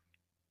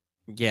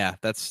 Yeah,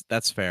 that's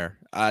fair.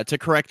 To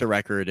correct the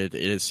record, it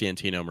is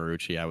Santino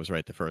Marucci. I was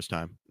right the first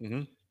time.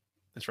 Mm-hmm.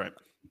 That's right.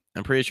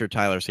 I'm pretty sure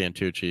Tyler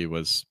Santucci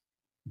was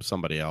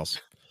somebody else,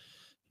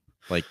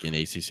 like in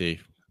ACC,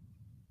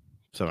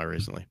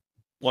 semi-recently.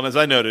 Well, as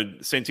I noted,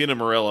 Santino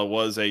Marella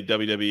was a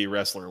WWE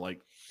wrestler like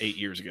 8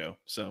 years ago.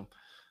 So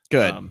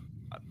good.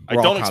 I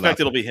don't expect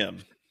it'll be him.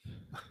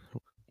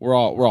 We're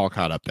all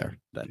caught up there.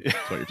 That's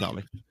what you're telling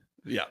me.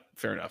 Yeah,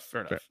 fair enough.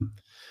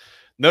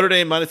 Notre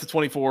Dame minus the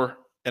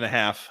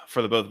 24.5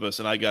 for the both of us,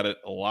 and I got it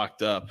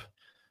locked up.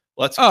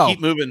 Let's keep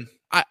moving.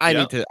 I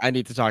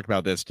need to talk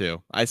about this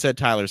too. I said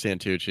Tyler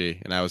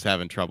Santucci, and I was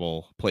having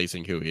trouble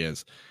placing who he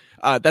is.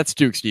 That's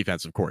Duke's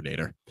defensive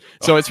coordinator.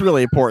 So it's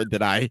really important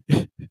that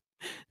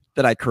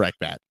I correct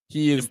that.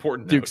 He is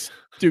important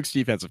Duke's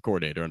defensive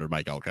coordinator under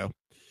Mike Elko.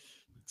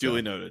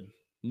 Duly noted.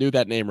 Knew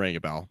that name rang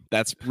a bell.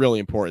 That's really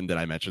important that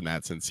I mention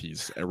that since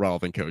he's a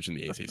relevant coach in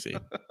the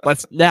ACC.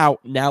 Let's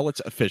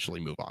officially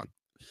move on.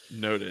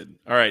 Noted.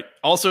 All right.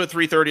 Also at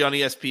 3:30 on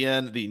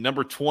ESPN, the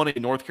number 20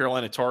 North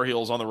Carolina Tar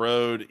Heels on the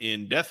road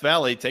in Death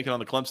Valley taking on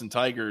the Clemson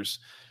Tigers.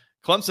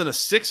 Clemson a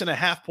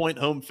 6.5-point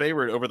home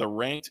favorite over the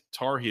ranked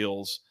Tar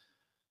Heels.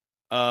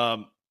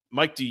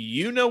 Mike, do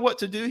you know what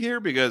to do here?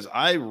 Because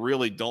I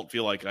really don't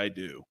feel like I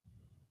do.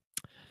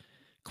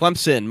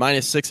 Clemson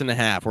minus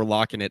 6.5. We're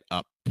locking it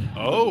up.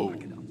 Oh,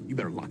 You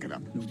better lock it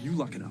up. No, you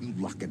lock it up. You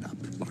lock it up.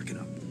 Lock it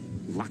up.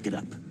 Lock it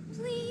up.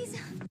 Please.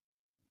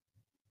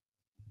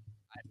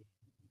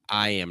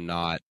 I am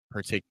not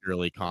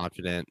particularly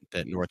confident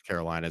that North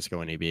Carolina is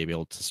going to be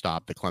able to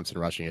stop the Clemson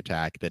rushing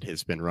attack that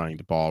has been running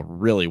the ball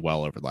really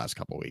well over the last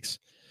couple of weeks.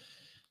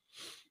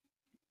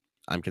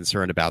 I'm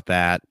concerned about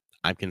that.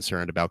 I'm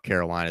concerned about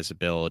Carolina's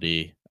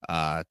ability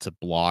to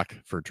block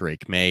for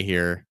Drake May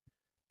here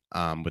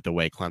with the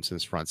way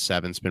Clemson's front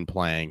seven's been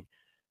playing.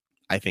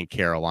 I think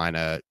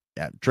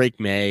Drake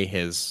May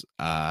has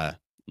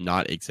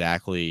not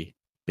exactly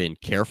been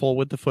careful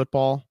with the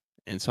football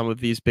in some of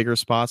these bigger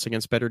spots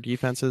against better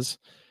defenses.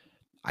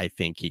 I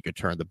think he could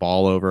turn the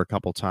ball over a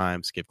couple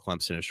times, give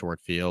Clemson a short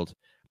field.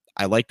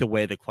 I like the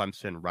way the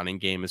Clemson running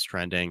game is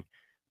trending.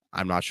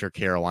 I'm not sure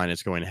Carolina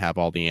is going to have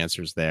all the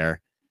answers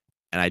there.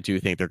 And I do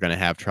think they're going to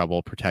have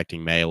trouble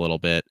protecting May a little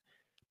bit.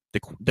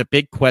 The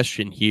big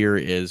question here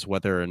is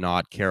whether or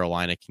not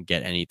Carolina can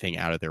get anything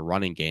out of their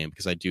running game,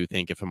 because I do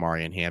think if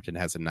Amarian Hampton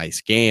has a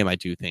nice game, I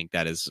do think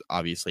that is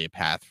obviously a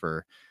path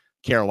for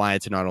Carolina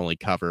to not only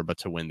cover, but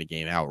to win the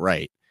game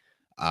outright.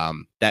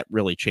 That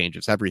really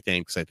changes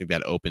everything because I think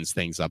that opens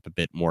things up a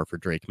bit more for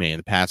Drake May in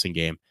the passing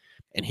game.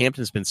 And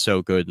Hampton's been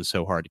so good and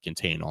so hard to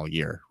contain all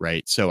year,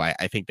 right? So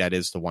I think that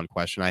is the one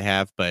question I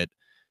have. But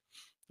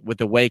with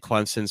the way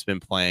Clemson's been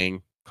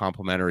playing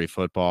complimentary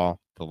football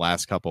the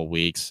last couple of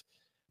weeks,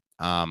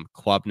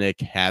 Klubnik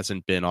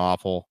hasn't been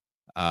awful.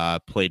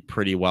 Played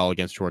pretty well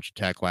against Georgia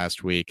Tech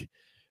last week.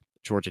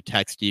 Georgia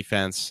Tech's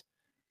defense,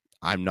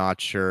 I'm not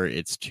sure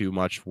it's too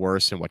much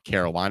worse than what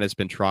Carolina's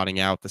been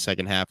trotting out the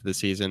second half of the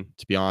season.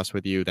 To be honest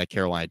with you, that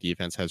Carolina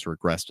defense has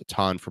regressed a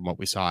ton from what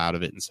we saw out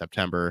of it in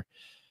September.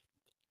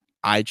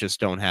 I just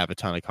don't have a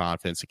ton of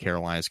confidence that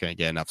Carolina's going to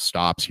get enough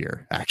stops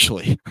here,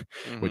 actually,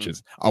 which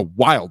is a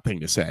wild thing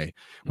to say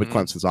with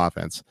Clemson's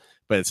offense.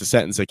 But it's a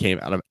sentence that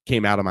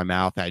came out of my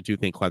mouth. I do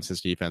think Clemson's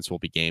defense will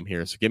be game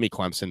here. So give me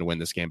Clemson to win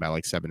this game by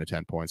like 7 to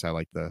 10 points. I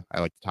like the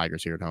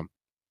Tigers here at home.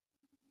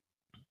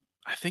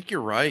 I think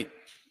you're right.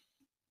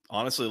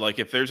 Honestly, like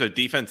if there's a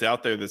defense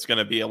out there that's going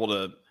to be able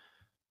to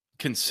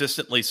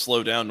consistently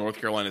slow down North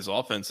Carolina's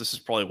offense, this is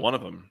probably one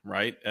of them,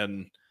 right?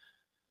 And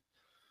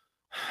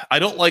I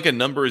don't like a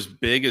number as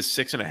big as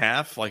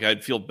 6.5. Like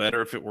I'd feel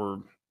better if it were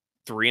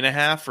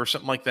 3.5 or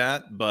something like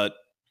that. But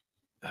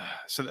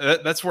so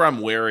that's where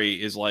I'm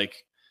wary is like,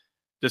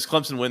 does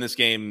Clemson win this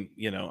game?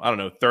 You know, I don't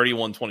know,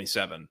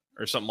 31-27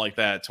 or something like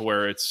that, to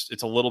where it's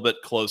a little bit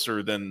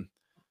closer than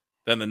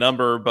the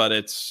number, but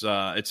it's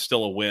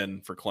still a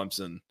win for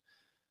Clemson.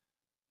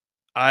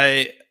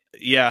 I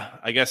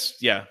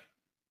guess.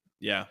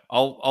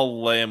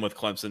 I'll lay him with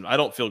Clemson. I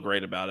don't feel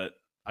great about it.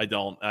 I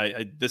don't.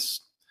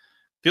 This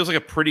feels like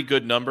a pretty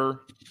good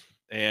number,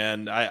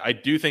 and I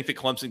do think that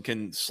Clemson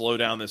can slow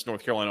down this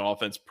North Carolina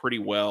offense pretty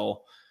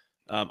well.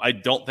 I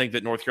don't think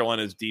that North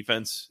Carolina's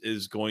defense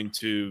is going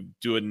to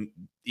do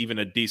even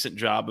a decent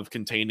job of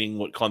containing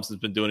what Clemson's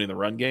been doing in the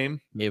run game.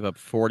 Gave up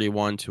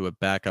 41 to a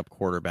backup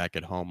quarterback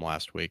at home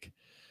last week.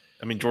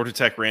 I mean, Georgia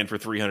Tech ran for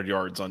 300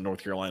 yards on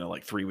North Carolina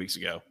like 3 weeks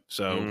ago.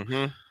 So,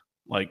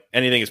 like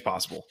anything is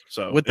possible.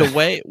 So with the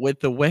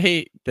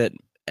way that.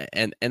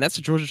 And that's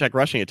the Georgia Tech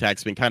rushing attack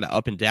has been kind of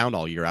up and down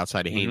all year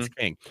outside of Haynes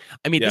King.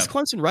 I mean, this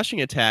Clemson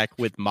rushing attack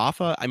with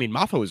Maffa,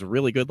 Maffa was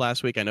really good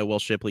last week. I know Will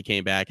Shipley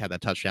came back, had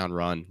that touchdown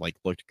run, like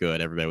looked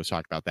good. Everybody was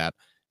talking about that.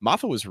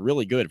 Maffa was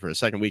really good for a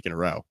second week in a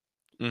row.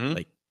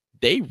 Like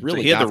they really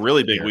so he had the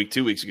really big week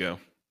 2 weeks ago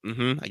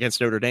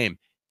against Notre Dame.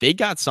 They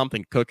got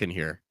something cooking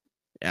here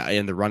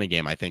in the running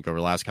game, I think, over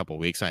the last couple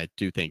of weeks. I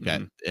do think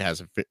that it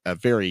has a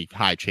very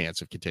high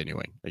chance of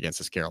continuing against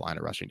this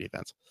Carolina rushing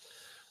defense.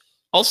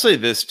 I'll say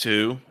this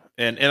too,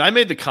 and I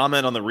made the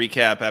comment on the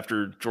recap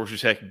after Georgia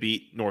Tech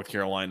beat North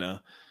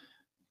Carolina,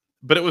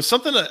 but it was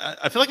something that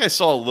I feel like I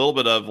saw a little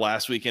bit of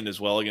last weekend as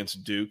well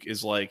against Duke,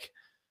 is like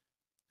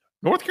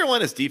North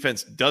Carolina's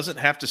defense doesn't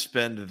have to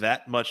spend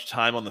that much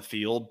time on the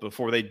field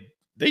before they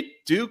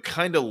do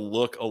kind of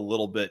look a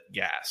little bit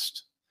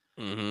gassed.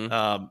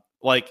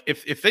 Like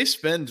if they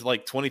spend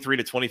like 23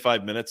 to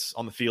 25 minutes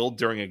on the field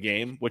during a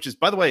game, which is,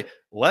 by the way,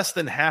 less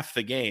than half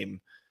the game,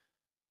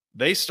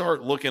 they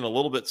start looking a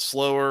little bit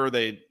slower.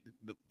 They're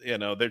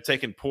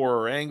taking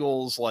poorer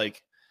angles.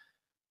 Like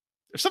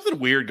there's something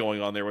weird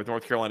going on there with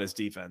North Carolina's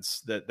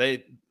defense, that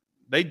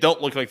they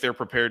don't look like they're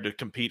prepared to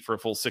compete for a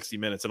full 60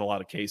 minutes in a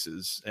lot of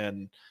cases.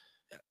 And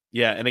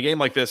in a game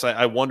like this,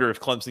 I wonder if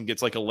Clemson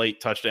gets like a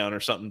late touchdown or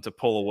something to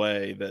pull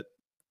away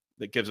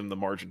that gives them the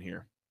margin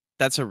here.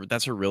 That's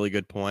a really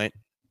good point,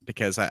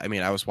 because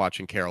I was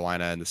watching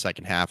Carolina in the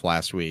second half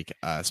last week,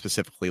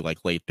 specifically like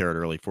late third,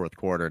 early fourth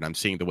quarter, and I'm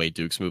seeing the way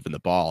Duke's moving the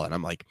ball, and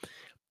I'm like,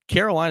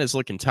 Carolina's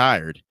looking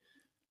tired.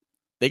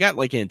 They got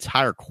like an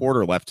entire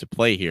quarter left to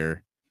play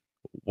here.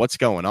 What's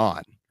going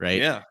on,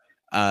 right?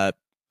 Yeah.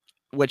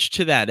 Which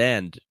to that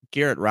end,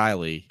 Garrett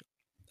Riley,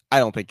 I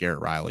don't think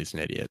Garrett Riley's an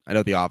idiot. I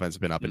know the offense has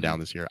been up and down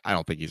this year. I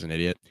don't think he's an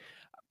idiot.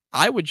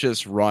 I would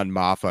just run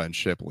Maffa and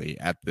Shipley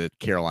at the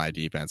Carolina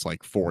defense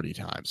like 40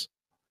 times.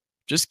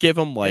 Just give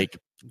them like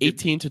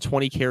 18 to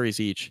 20 carries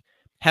each.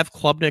 Have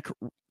Klubnik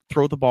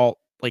throw the ball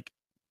like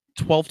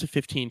 12 to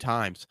 15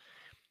 times.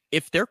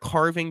 If they're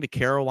carving the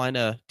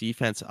Carolina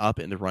defense up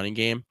in the running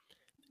game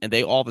and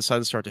they all of a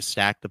sudden start to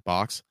stack the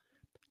box,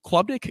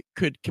 Klubnik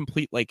could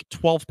complete like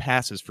 12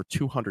 passes for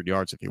 200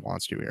 yards if he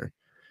wants to here.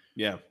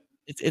 Yeah.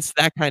 It's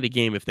that kind of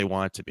game if they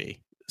want it to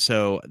be.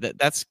 So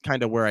that's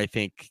kind of where I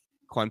think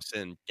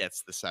Clemson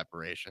gets the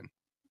separation,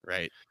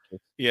 right?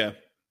 Yeah.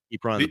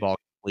 Keep running the ball,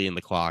 in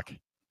the clock.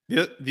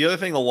 The other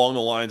thing along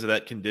the lines of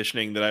that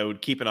conditioning that I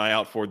would keep an eye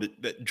out for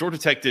that Georgia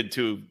Tech did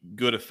to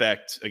good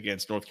effect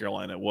against North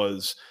Carolina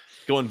was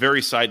going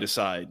very side to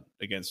side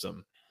against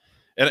them.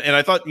 And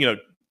I thought,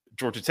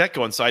 Georgia Tech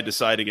going side to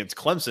side against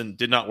Clemson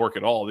did not work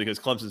at all, because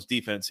Clemson's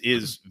defense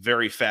is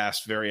very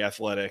fast, very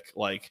athletic.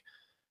 Like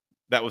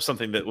that was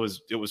something it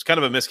was kind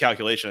of a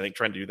miscalculation, I think,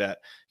 trying to do that.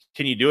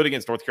 Can you do it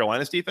against North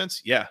Carolina's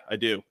defense? Yeah, I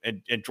do.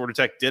 And Georgia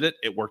Tech did it.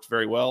 It worked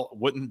very well.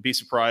 Wouldn't be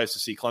surprised to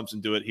see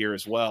Clemson do it here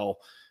as well,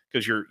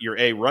 because you're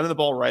A, running the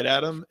ball right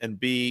at him, and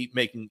B,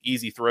 making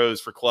easy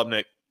throws for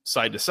Klubnik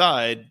side to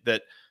side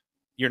that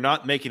you're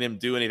not making him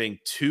do anything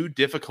too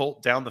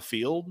difficult down the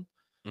field.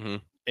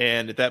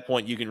 And at that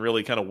point, you can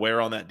really kind of wear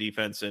on that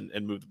defense and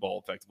move the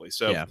ball effectively.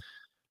 So,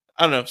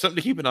 I don't know, something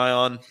to keep an eye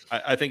on.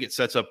 I think it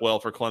sets up well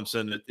for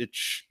Clemson.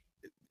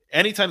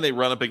 Anytime they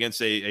run up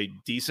against a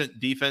decent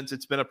defense,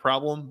 it's been a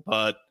problem,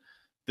 but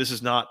this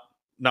is not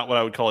what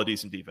I would call a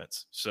decent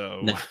defense.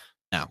 So,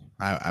 no,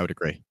 I would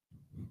agree.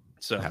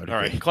 So, all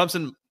right,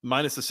 Clemson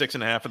minus the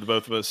 6.5 for the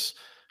both of us.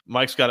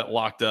 Mike's got it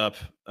locked up.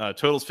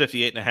 Total's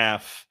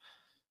 58.5.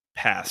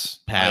 Pass.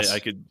 I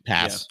could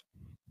pass.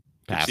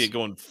 Yeah, could see it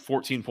going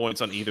 14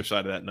 points on either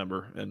side of that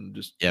number, and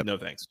just no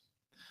thanks.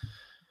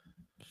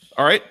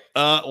 All right.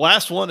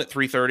 Last one at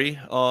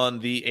 3:30 on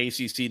the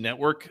ACC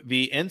network.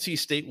 The NC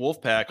State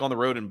Wolfpack on the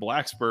road in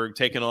Blacksburg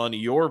taking on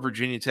your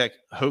Virginia Tech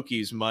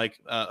Hokies, Mike.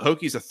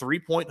 Hokies a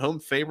 3-point home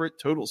favorite.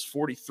 Totals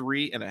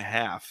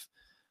 43.5.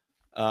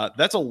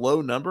 That's a low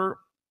number.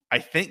 I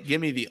think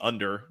give me the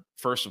under,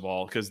 first of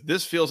all, because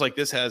this feels like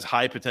this has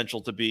high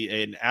potential to be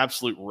an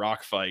absolute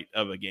rock fight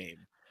of a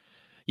game.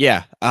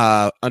 Yeah,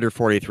 under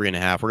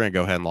 43.5. We're going to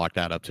go ahead and lock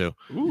that up, too.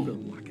 You better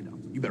lock it up.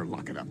 You better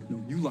lock it up.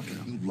 No, you lock it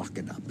up. You lock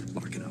it up.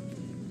 Lock it up.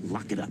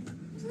 Lock it up.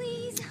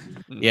 Please.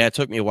 Yeah, it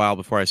took me a while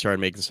before I started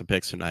making some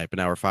picks tonight, but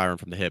now we're firing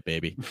from the hip,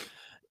 baby.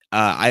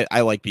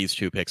 I like these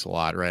two picks a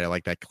lot, right? I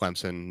like that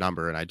Clemson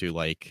number, and I do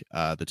like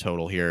the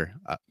total here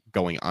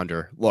going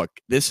under.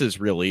 Look, this is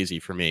real easy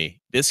for me.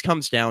 This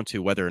comes down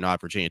to whether or not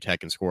Virginia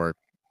Tech can score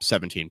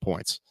 17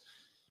 points.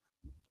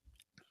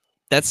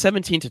 That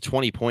 17 to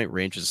 20 point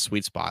range is a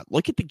sweet spot.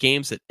 Look at the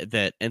games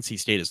that NC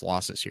State has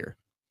lost this year,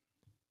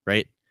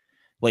 right?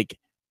 Like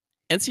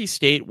NC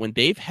State, when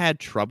they've had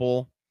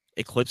trouble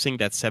eclipsing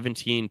that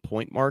 17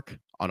 point mark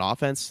on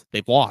offense,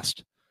 they've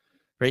lost,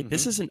 right? Mm-hmm.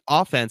 This is an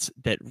offense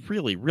that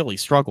really, really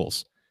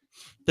struggles.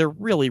 They're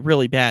really,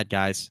 really bad,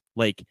 guys.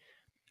 Like,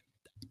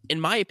 in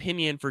my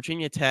opinion,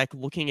 Virginia Tech,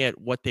 looking at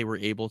what they were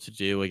able to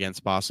do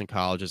against Boston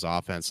College's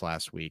offense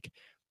last week,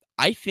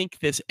 I think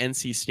this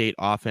NC State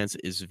offense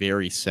is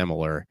very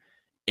similar,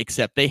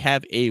 except they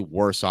have a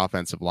worse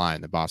offensive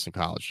line than Boston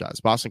College does.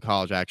 Boston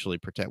College actually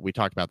we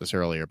talked about this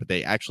earlier, but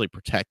they actually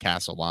protect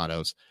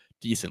Castellanos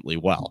decently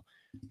well.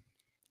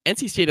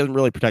 NC State doesn't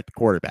really protect the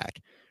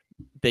quarterback.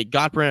 They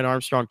got Brandon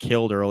Armstrong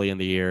killed early in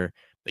the year.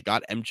 They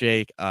got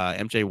MJ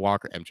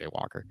Walker.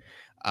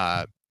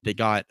 They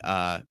got, did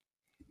I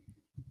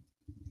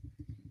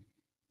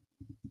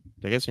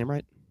get his name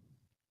right?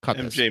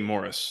 MJ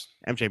Morris.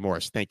 MJ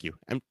Morris, thank you.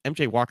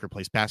 MJ Walker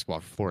plays basketball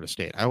for Florida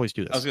State. I always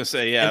do this. I was going to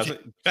say, yeah.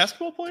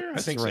 Basketball player?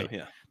 I think right. So,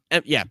 yeah.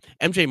 Yeah,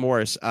 MJ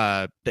Morris.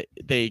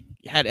 They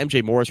had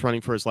MJ Morris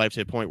running for his life to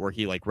the point where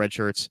he like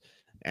redshirts,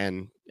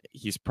 and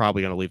he's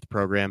probably going to leave the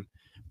program.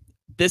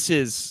 This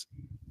is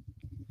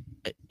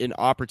an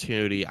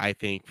opportunity, I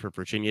think, for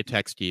Virginia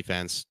Tech's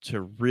defense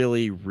to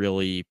really,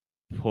 really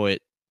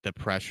put the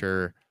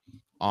pressure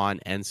on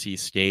NC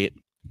State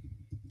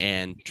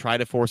and try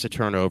to force a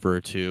turnover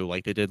to,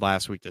 like they did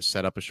last week, to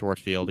set up a short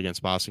field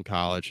against Boston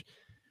College.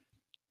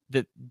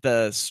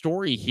 The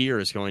story here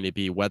is going to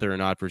be whether or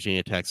not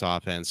Virginia Tech's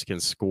offense can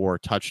score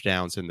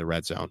touchdowns in the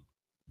red zone.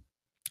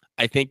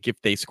 I think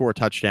if they score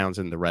touchdowns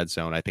in the red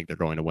zone, I think they're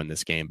going to win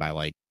this game by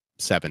like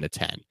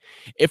 7-10.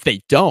 If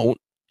they don't,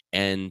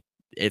 and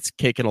it's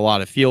kicking a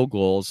lot of field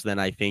goals, then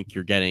I think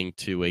you're getting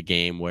to a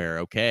game where,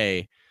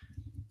 okay,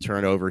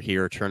 turnover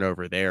here,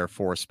 turnover there,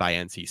 forced by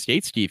NC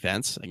State's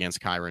defense against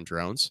Kyron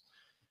Drones,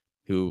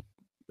 who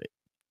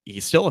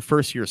he's still a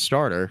first-year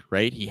starter,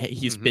 right?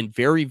 He's been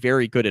very,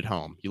 very good at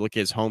home. You look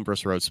at his home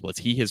versus road splits.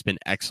 He has been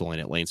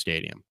excellent at Lane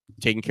Stadium,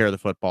 taking care of the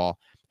football,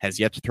 has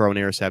yet to throw an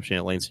interception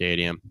at Lane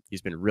Stadium.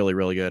 He's been really,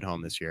 really good at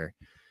home this year.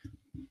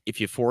 If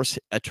you force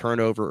a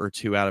turnover or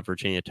two out of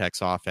Virginia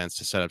Tech's offense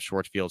to set up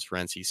short fields for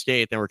NC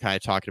State, then we're kind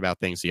of talking about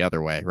things the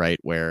other way, right?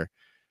 Where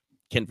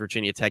can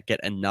Virginia Tech get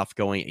enough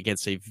going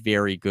against a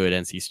very good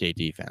NC State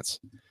defense?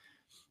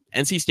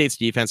 NC State's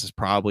defense is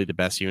probably the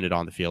best unit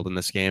on the field in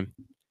this game.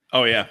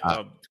 Oh, yeah,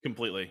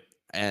 completely.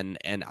 And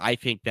I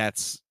think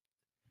that's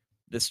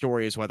the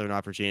story, is whether or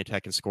not Virginia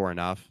Tech can score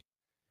enough.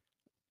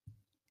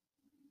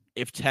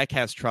 If Tech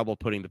has trouble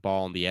putting the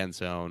ball in the end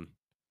zone,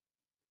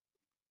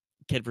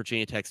 can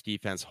Virginia Tech's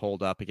defense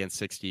hold up against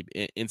 60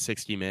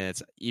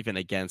 minutes, even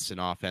against an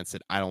offense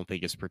that I don't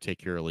think is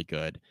particularly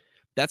good?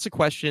 That's a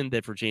question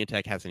that Virginia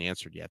Tech hasn't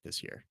answered yet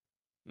this year.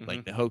 Mm-hmm.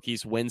 Like, the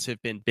Hokies' wins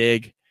have been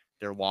big.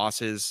 Their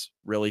losses,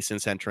 really,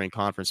 since entering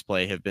conference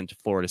play, have been to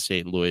Florida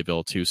State and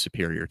Louisville, two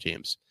superior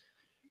teams.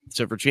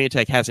 So Virginia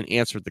Tech hasn't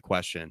answered the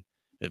question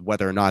of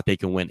whether or not they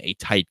can win a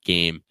tight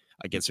game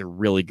against a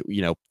really,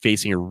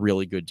 facing a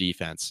really good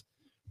defense.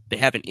 They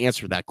haven't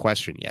answered that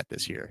question yet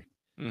this year.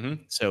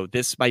 Mm-hmm. So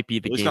this might be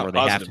the game where they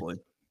have to.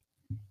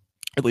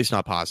 At least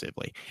not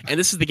positively. And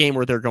this is the game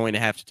where they're going to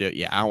have to do it.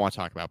 Yeah, I don't want to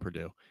talk about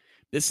Purdue.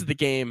 This is the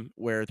game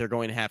where they're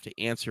going to have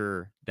to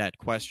answer that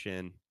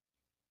question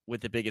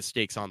with the biggest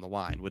stakes on the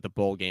line, with a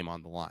bowl game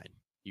on the line.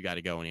 You got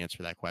to go and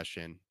answer that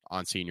question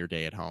on senior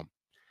day at home.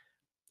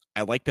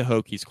 I like the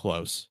Hokies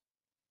close.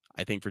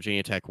 I think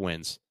Virginia Tech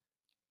wins.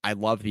 I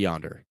love the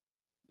under.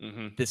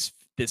 Mm-hmm.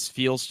 This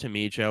feels to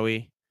me,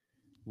 Joey,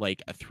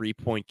 like a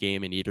 3-point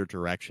game in either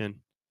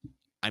direction.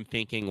 I'm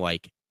thinking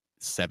like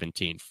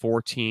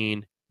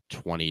 17-14,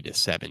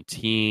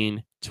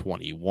 20-17,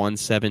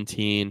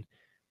 21-17.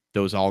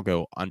 Those all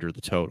go under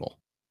the total.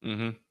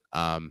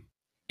 Mm-hmm.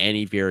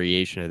 Any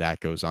variation of that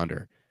goes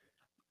under.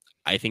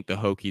 I think the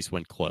Hokies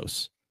went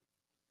close.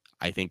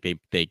 I think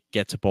they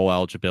get to bowl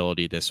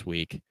eligibility this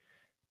week.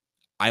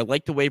 I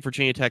like the way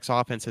Virginia Tech's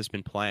offense has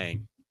been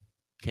playing.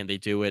 Can they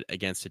do it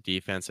against a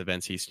defense of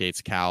NC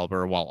State's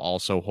caliber while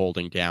also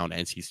holding down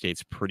NC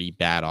State's pretty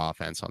bad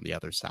offense on the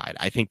other side?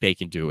 I think they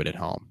can do it at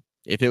home.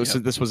 If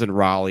this was in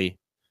Raleigh,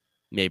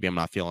 maybe I'm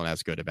not feeling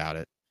as good about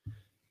it.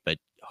 But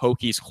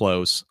Hokies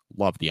close.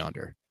 Love the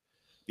under.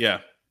 Yeah.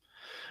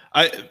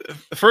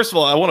 First of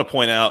all, I want to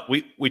point out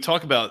we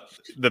talk about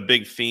the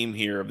big theme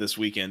here of this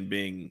weekend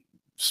being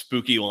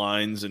spooky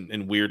lines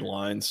and weird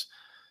lines.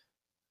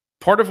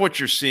 Part of what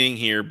you're seeing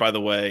here, by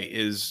the way,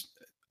 is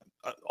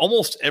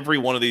almost every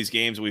one of these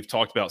games we've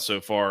talked about so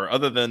far,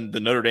 other than the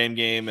Notre Dame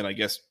game and I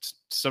guess to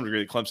some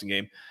degree the Clemson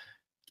game,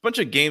 it's a bunch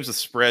of games with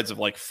spreads of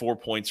like 4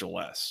 points or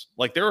less.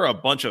 Like there are a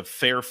bunch of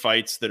fair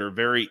fights that are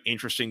very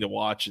interesting to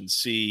watch and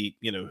see,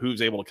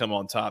 who's able to come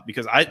on top,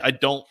 because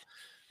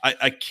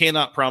I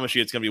cannot promise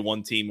you it's going to be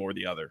one team or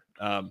the other.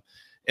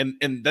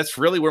 And that's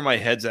really where my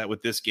head's at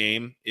with this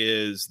game.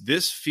 Is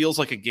this feels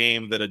like a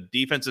game that a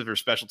defensive or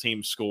special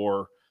team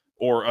score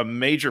or a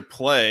major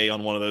play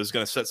on one of those is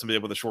going to set somebody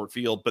up with a short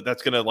field, but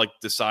that's going to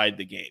decide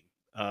the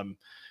game.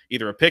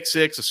 Either a pick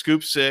six, a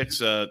scoop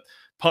six, a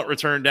punt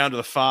return down to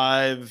the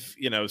 5,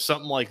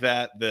 something like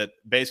that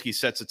basically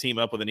sets a team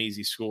up with an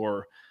easy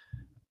score.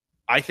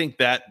 I think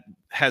that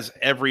has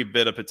every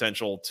bit of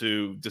potential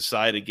to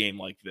decide a game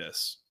like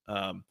this.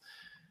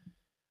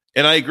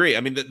 And I agree.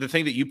 I mean, the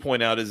thing that you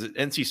point out is that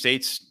NC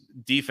State's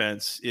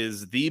defense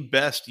is the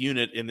best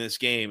unit in this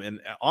game.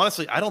 And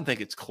honestly, I don't think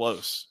it's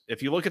close.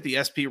 If you look at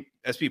the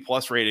SP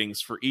plus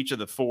ratings for each of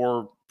the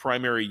 4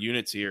 primary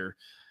units here,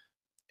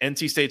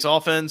 NC State's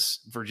offense,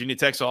 Virginia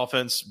Tech's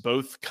offense,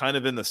 both kind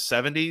of in the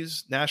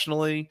 70s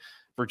nationally.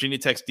 Virginia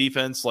Tech's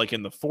defense, like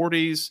in the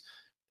 40s.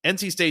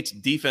 NC State's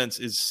defense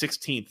is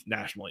 16th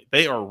nationally.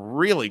 They are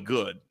really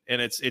good. And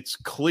it's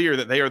clear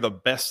that they are the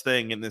best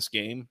thing in this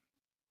game.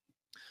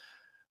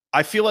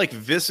 I feel like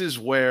this is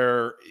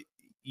where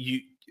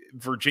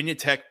Virginia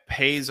Tech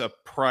pays a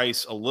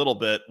price a little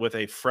bit with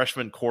a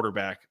freshman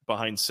quarterback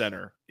behind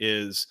center.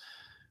 Is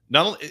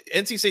not only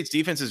NC State's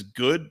defense is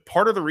good.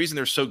 Part of the reason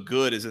they're so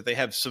good is that they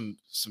have some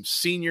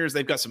seniors.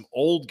 They've got some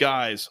old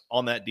guys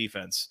on that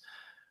defense.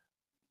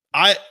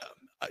 I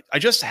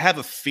just have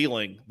a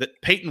feeling that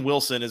Peyton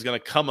Wilson is going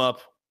to come up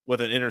with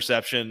an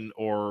interception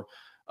or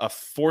a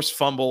forced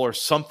fumble or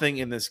something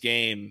in this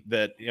game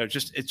that, it's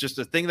just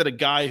a thing that a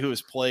guy who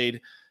has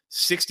played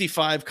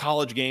 65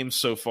 college games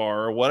so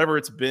far, or whatever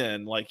it's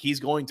been, he's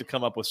going to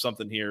come up with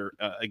something here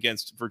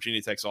against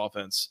Virginia Tech's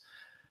offense.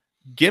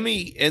 Give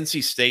me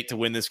NC State to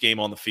win this game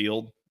on the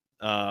field.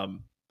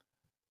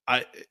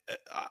 I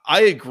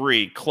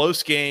agree.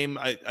 Close game.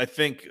 I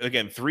think,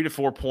 again, 3 to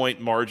 4 point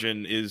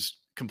margin is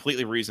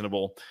completely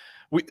reasonable.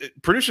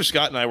 Producer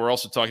Scott and I were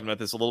also talking about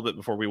this a little bit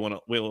before we went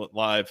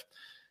live.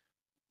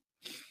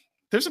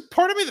 There's a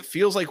part of me that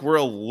feels like we're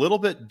a little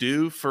bit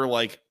due for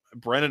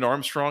Brennan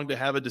Armstrong to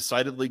have a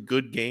decidedly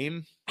good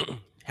game.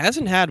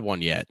 Hasn't had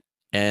one yet,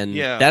 and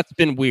yeah, that's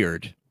been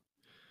weird.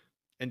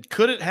 And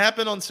could it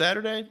happen on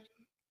Saturday?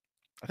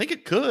 I think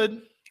it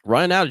could.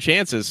 Running out of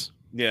chances.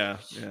 Yeah.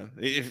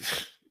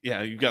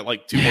 You've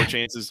got 2 more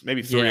chances,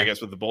 maybe 3, I guess,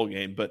 with the bowl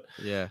game. But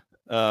yeah,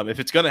 if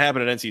it's going to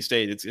happen at NC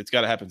State, it's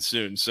got to happen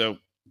soon. So,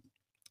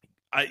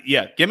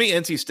 give me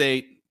NC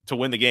State to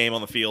win the game on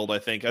the field. I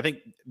think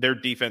their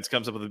defense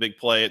comes up with a big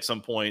play at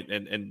some point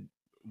and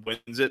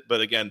wins it.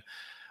 But again,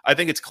 I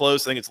think it's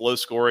close. I think it's low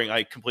scoring.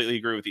 I completely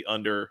agree with the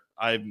under.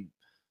 I'm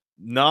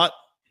not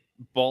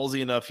ballsy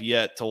enough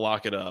yet to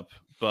lock it up,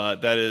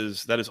 but that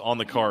is on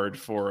the card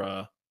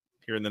for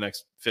here in the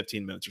next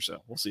 15 minutes or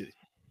so. We'll see.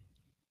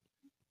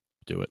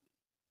 Do it.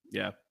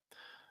 Yeah.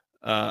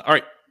 All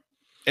right.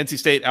 NC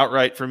State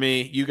outright for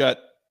me. You got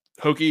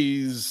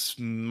Hokies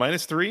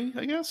 -3,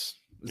 I guess.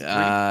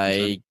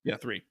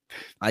 3.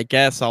 I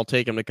guess I'll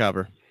take them to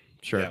cover.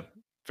 Sure. Yeah,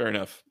 fair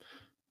enough.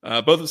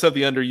 Both of us have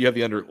the under. You have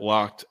the under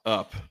locked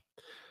up.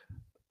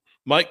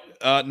 Mike,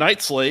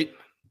 night slate.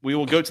 We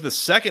will go to the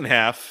second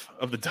half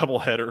of the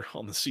doubleheader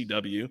on the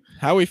CW.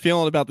 How are we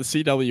feeling about the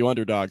CW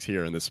underdogs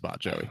here in this spot,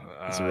 Joey?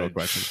 That's a real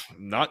question.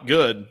 Not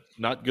good.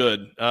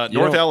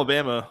 North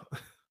Alabama.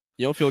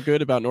 You don't feel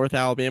good about North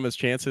Alabama's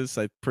chances?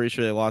 I'm pretty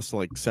sure they lost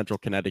to Central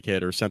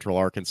Connecticut or Central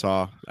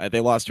Arkansas.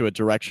 They lost to a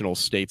directional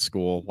state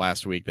school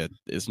last week that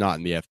is not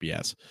in the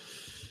FBS.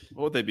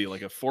 What would they be, a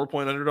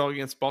 4-point underdog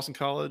against Boston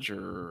College,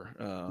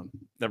 or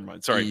never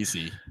mind? Sorry.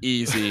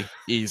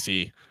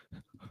 Easy.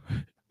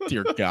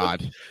 Dear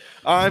God.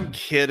 I'm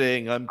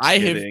kidding. I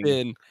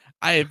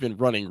have been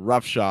running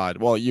roughshod.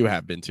 Well, you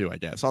have been too, I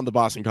guess, on the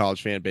Boston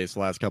College fan base the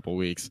last couple of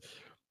weeks.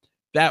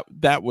 That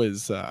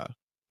was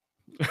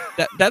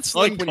that's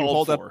like when you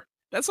hold up.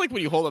 That's like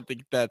when you hold up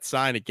that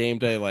sign at game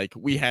day.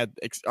 We had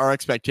our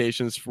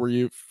expectations for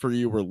you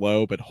were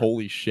low, but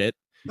holy shit,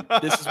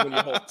 this is when you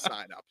hold the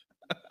sign up.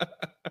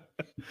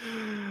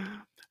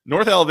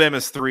 North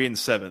Alabama's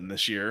 3-7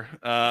 this year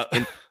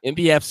in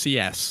the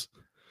FCS.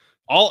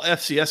 All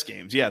FCS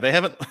games. Yeah, they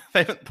haven't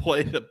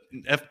played an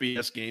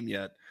FBS game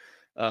yet.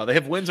 They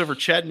have wins over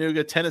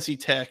Chattanooga, Tennessee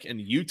Tech,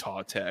 and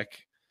Utah Tech.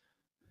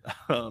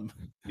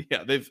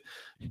 They've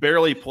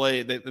barely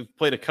played. They've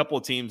played a couple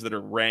of teams that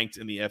are ranked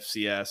in the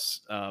FCS.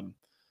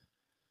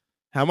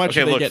 How much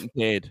are they getting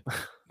paid?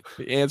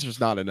 The answer's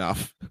not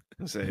enough.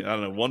 I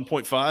don't know,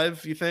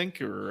 1.5, you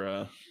think,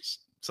 or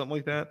something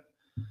like that.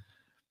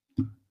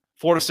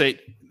 Florida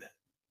State,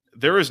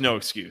 there is no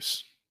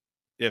excuse.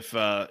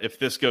 if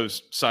this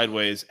goes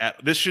sideways.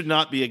 This should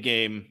not be a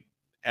game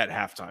at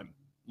halftime.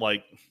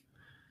 Like,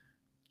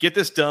 get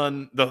this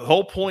done. The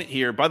whole point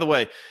here, by the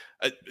way,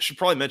 I should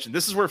probably mention,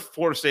 this is where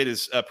Florida State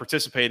is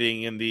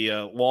participating in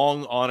the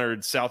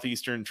long-honored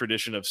Southeastern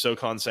tradition of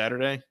SoCon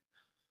Saturday.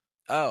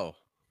 Oh.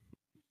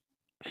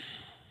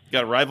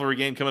 Got a rivalry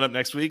game coming up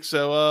next week,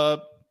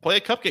 so play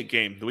a cupcake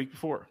game the week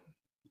before.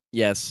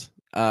 Yes.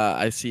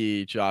 I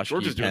see Josh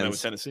Georgia's doing that with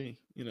Depens. Tennessee,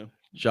 you know.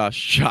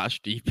 Josh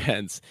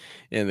Depens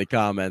in the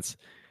comments.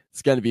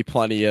 It's going to be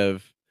plenty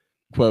of,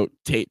 quote,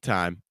 Tate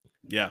time.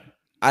 Yeah.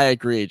 I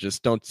agree.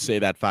 Just don't say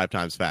that 5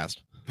 times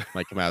fast.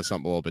 Might come out with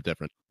something a little bit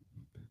different.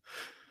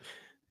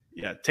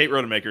 Yeah, Tate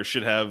Rodemaker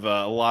should have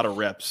a lot of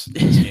reps in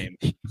this game.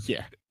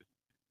 Yeah.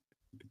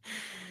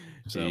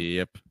 So,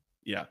 yep.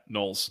 Yeah,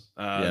 Knowles.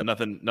 Yep.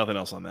 Nothing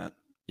else on that.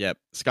 Yep.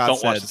 Scott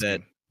Don't watch said this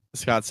game.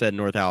 Scott said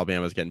North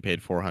Alabama is getting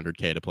paid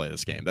 $400K to play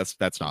this game. That's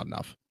not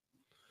enough.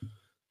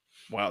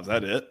 Wow, is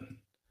that it?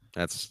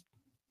 That's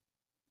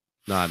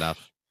not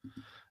enough.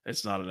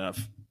 It's not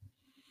enough.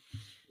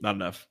 Not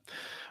enough.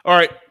 All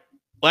right.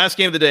 Last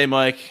game of the day,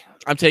 Mike.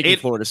 I'm taking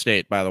Florida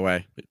State, by the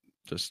way.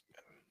 Just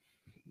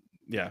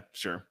yeah,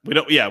 sure. We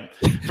don't. Yeah,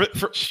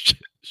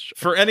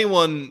 for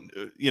anyone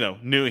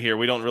new here,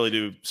 we don't really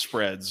do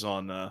spreads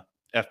on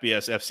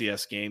FBS,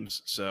 FCS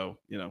games. So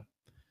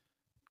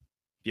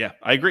yeah,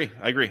 I agree.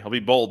 I'll be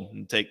bold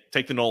and take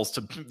the Knowles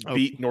to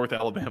beat North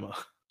Alabama.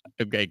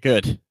 Okay,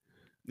 good.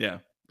 Yeah,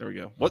 there we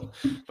go. What?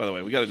 By the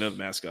way, we got to know the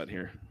mascot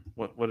here.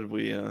 What did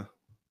we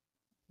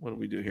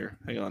do here?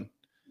 Hang on.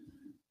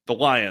 The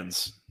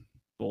Lions.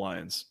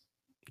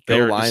 They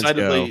are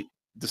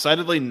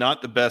decidedly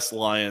not the best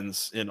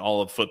Lions in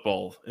all of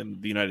football in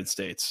the United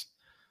States.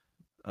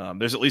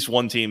 There's at least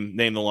one team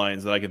named the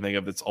Lions that I can think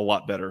of that's a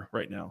lot better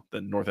right now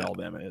than North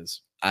Alabama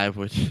is.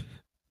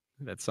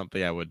 That's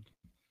something I would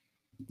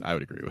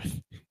agree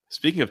with.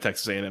 Speaking of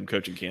Texas A&M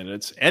coaching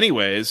candidates,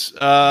 anyways,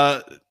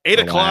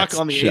 8:00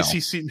 on the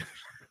ACC.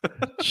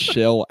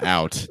 Chill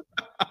out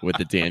with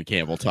the Dan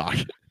Campbell talk.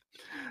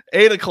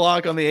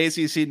 8:00 on the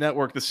ACC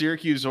network. The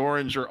Syracuse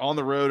Orange are on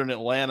the road in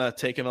Atlanta,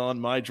 taking on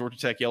my Georgia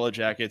Tech Yellow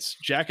Jackets.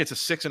 Jackets a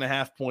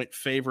 6.5-point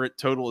favorite.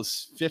 Total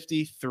is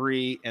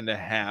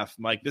 53.5.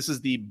 Mike, this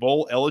is the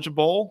bowl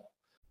eligible.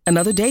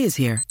 Another day is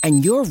here,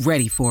 and you're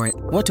ready for it.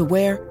 What to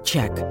wear?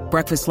 Check.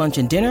 Breakfast, lunch,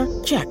 and dinner?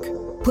 Check.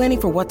 Planning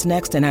for what's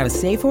next and how to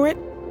save for it?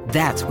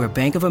 That's where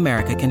Bank of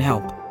America can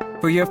help.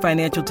 For your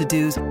financial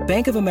to-dos,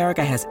 Bank of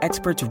America has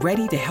experts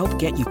ready to help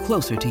get you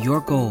closer to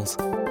your goals.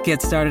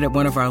 Get started at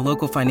one of our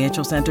local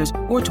financial centers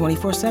or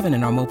 24/7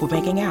 in our mobile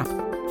banking app.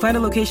 Find a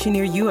location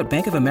near you at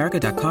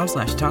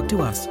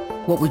bankofamerica.com/talktous.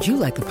 What would you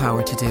like the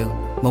power to do?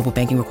 Mobile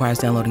banking requires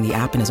downloading the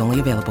app and is only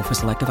available for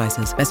select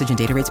devices. Message and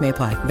data rates may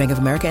apply. Bank of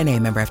America N.A.,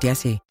 member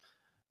FDIC.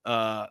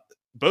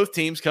 Both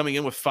teams coming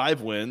in with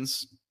 5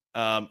 wins.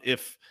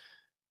 If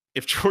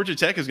Georgia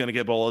Tech is going to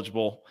get bowl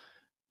eligible,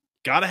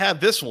 got to have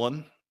this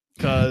one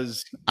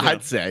because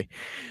I'd say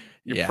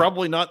you're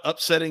probably not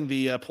upsetting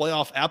the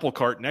playoff apple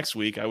cart next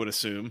week, I would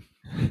assume.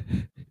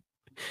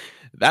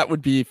 That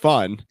would be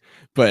fun,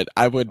 but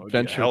I would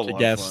venture to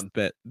guess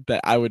that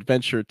I would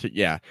venture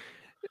to,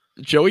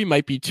 Joey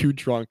might be too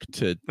drunk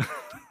to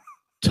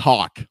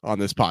talk on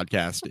this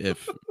podcast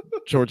if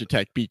Georgia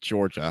Tech beat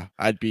Georgia.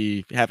 I'd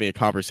be having a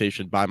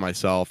conversation by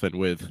myself and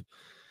with,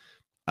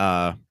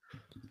 I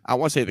don't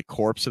want to say the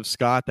corpse of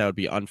Scott. That would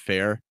be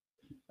unfair.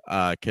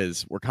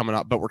 Because we're coming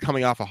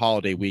off a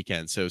holiday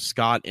weekend, so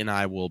Scott and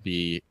I will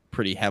be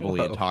pretty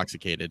heavily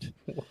intoxicated.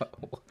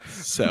 Whoa.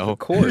 So, of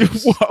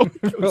course,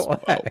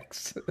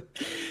 relax.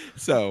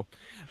 So,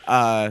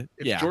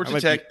 if Georgia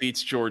Tech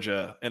beats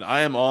Georgia, and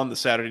I am on the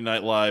Saturday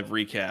Night Live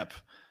recap,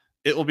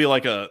 it will be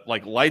like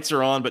lights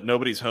are on but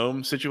nobody's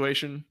home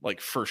situation, like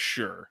for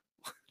sure.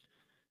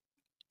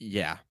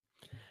 Yeah.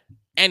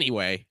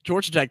 Anyway,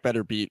 Georgia Tech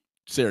better beat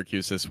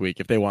Syracuse this week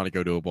if they want to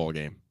go to a bowl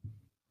game.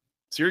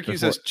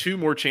 Syracuse has 2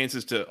 more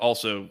chances to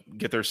also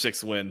get their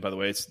 6th win, by the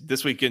way. It's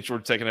this week against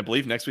Georgia Tech, and I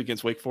believe next week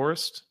against Wake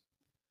Forest.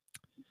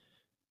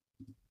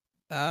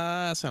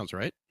 Sounds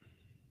right.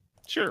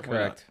 Sure.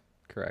 Correct.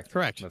 Correct.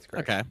 That's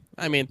correct. Okay.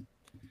 I mean,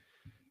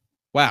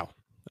 wow.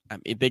 I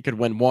mean, they could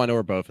win one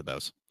or both of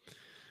those.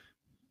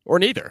 Or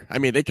neither. I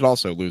mean, they could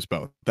also lose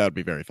both. That would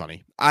be very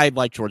funny. I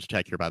like Georgia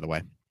Tech here, by the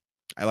way.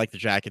 I like the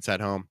Jackets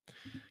at home,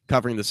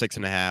 covering the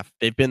 6.5.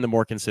 They've been the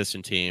more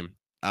consistent team.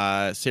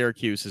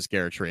 Syracuse's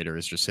Garrett Schrader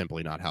is just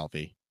simply not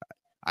healthy.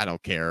 I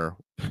don't care.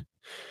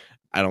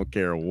 I don't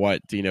care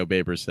what Dino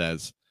Baber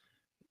says.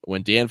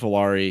 When Dan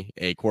Villari,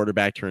 a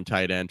quarterback turned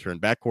tight end,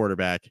 turned back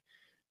quarterback,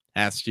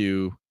 has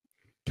to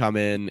come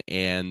in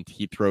and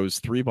he throws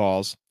 3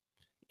 balls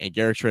and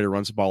Garrett Schrader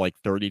runs the ball like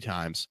 30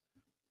 times,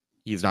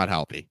 he's not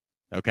healthy.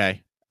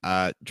 Okay.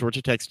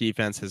 Georgia Tech's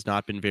defense has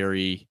not been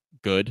very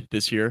good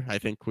this year, I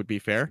think would be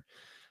fair.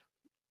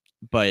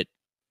 But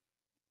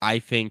I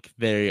think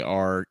they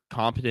are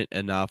competent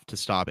enough to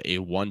stop a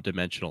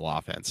one-dimensional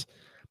offense.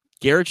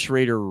 Garrett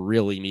Schrader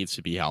really needs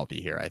to be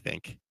healthy here, I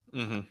think.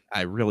 Mm-hmm.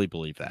 I really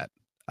believe that.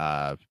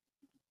 And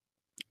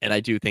I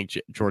do think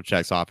Georgia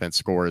Tech's offense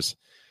scores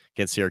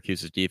against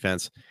Syracuse's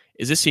defense.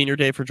 Is this senior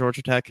day for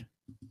Georgia Tech?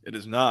 It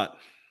is not.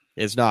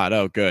 It's not.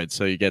 Oh, good.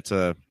 So you get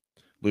to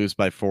lose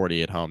by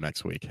 40 at home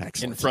next week.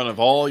 Excellent. In front of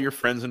all your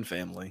friends and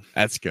family.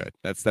 That's good.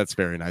 That's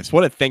very nice.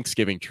 What a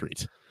Thanksgiving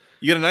treat.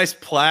 You get a nice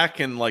plaque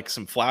and like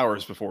some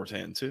flowers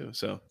beforehand too.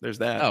 So there's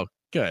that. Oh,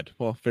 good.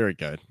 Well, very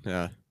good.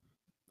 Yeah.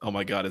 Oh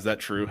my God, is that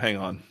true? Hang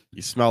on.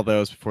 You smell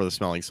those before the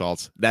smelling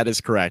salts. That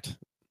is correct.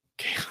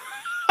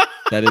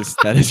 that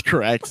is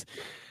correct.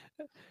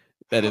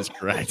 That is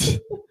correct.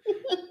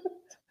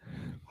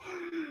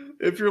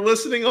 If you're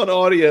listening on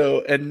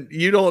audio and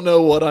you don't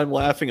know what I'm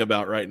laughing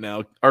about right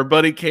now, our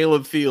buddy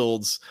Caleb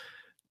Fields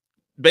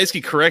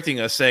basically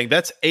correcting us, saying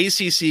that's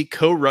ACC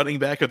co-running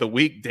back of the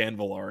week, Dan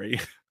Villari.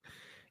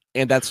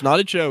 And that's not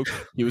a joke.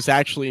 He was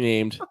actually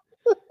named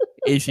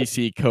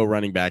ACC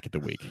co-running back of the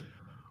week.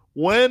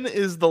 When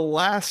is the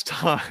last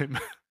time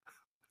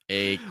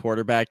a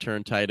quarterback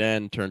turned tight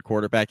end, turned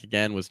quarterback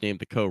again, was named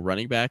the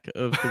co-running back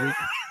of the week?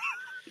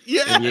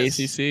 Yes. In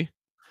the ACC?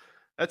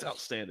 That's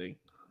outstanding.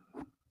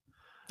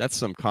 That's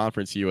some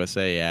Conference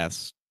USA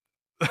ass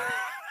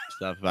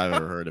stuff if I've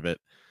ever heard of it.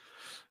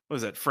 What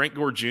was that? Frank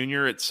Gore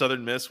Jr. at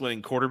Southern Miss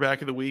winning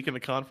quarterback of the week in the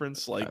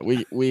conference? Like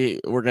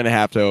we're gonna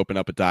have to open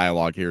up a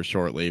dialogue here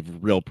shortly,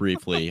 real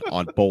briefly,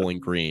 on Bowling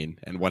Green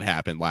and what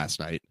happened last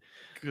night.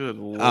 Good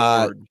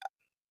Lord.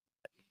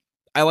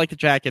 I like the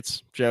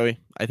Jackets, Joey.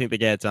 I think they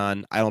get it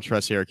done. I don't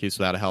trust Syracuse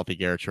without a healthy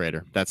Garrett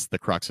Schrader. That's the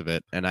crux of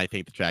it. And I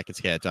think the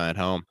Jackets get it done at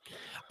home.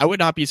 I would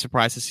not be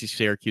surprised to see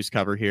Syracuse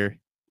cover here,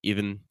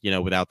 even,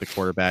 without the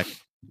quarterback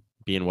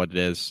being what it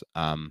is.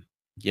 Can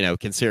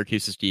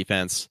Syracuse's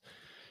defense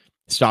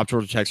stop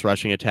Georgia Tech's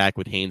rushing attack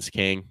with Haynes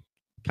King,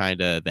 kind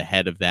of the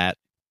head of that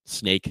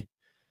snake?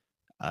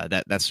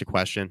 That's the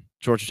question.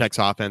 Georgia Tech's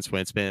offense,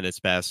 when it's been at its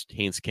best,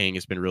 Haynes King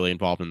has been really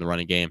involved in the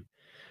running game.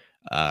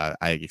 I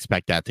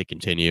expect that to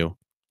continue.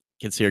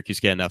 Can Syracuse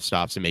get enough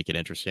stops and make it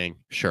interesting?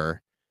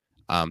 Sure.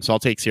 So I'll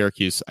take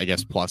Syracuse, I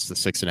guess, plus the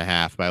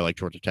 6.5, but I like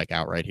Georgia Tech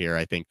outright here.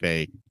 I think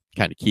they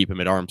kind of keep them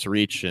at arm's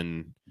reach,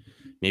 and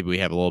maybe we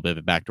have a little bit of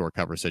a backdoor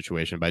cover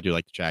situation, but I do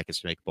like the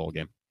Jackets to make a bowl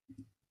game.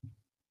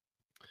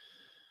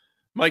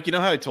 Mike, you know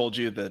how I told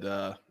you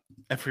that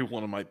every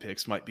one of my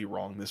picks might be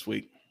wrong this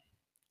week?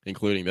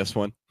 Including this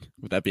one?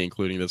 Would that be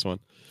including this one?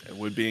 It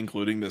would be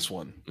including this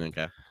one.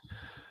 Okay.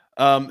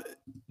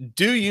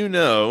 Do you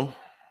know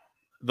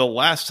the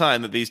last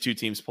time that these two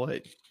teams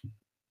played?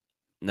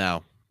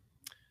 No.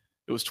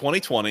 It was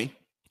 2020.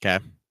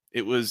 Okay.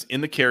 It was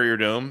in the Carrier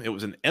Dome. It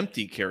was an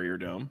empty Carrier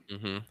Dome.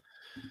 Mm-hmm.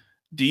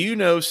 Do you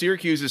know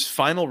Syracuse's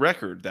final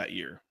record that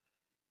year?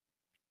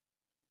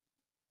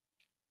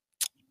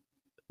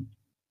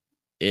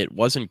 It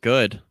wasn't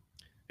good.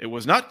 It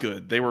was not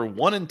good. They were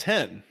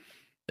 1-10.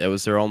 That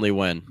was their only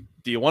win.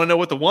 Do you want to know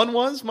what the one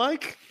was,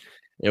 Mike?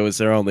 It was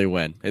their only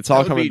win. It's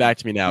all coming back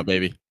to me now,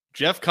 baby.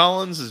 Jeff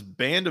Collins'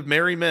 band of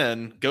merry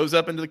men goes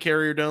up into the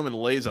Carrier Dome and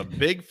lays a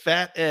big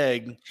fat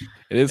egg.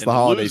 It is the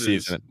holiday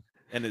season.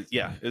 And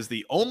is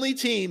the only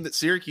team that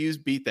Syracuse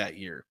beat that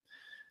year.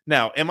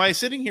 Now, am I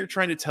sitting here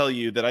trying to tell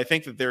you that I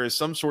think that there is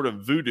some sort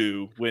of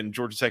voodoo when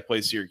Georgia Tech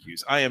plays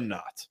Syracuse? I am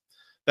not.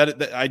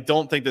 That I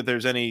don't think that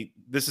there's any.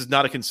 This is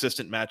not a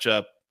consistent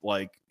matchup.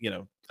 Like,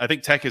 I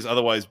think Tech has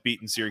otherwise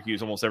beaten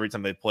Syracuse almost every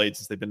time they've played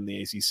since they've been in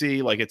the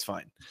ACC. Like, it's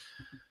fine.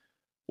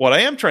 What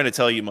I am trying to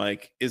tell you,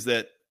 Mike, is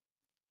that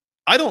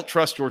I don't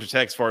trust Georgia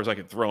Tech as far as I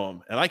can throw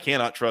them, and I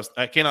cannot throw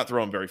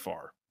them very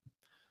far.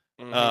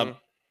 Mm-hmm.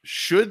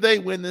 Should they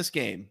win this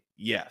game?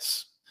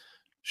 Yes.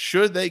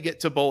 Should they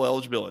get to bowl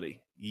eligibility?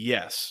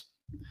 Yes.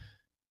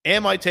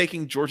 Am I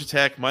taking Georgia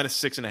Tech minus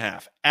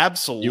 6.5?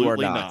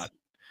 Absolutely not.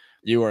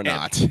 You are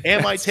not.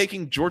 Am I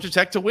taking Georgia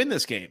Tech to win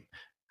this game?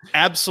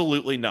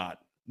 Absolutely not.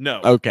 No.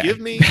 Okay.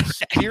 Give me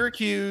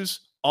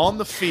Syracuse on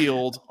the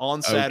field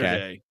on Saturday.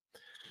 Okay.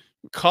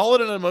 Call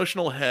it an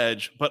emotional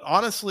hedge, but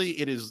honestly,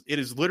 it is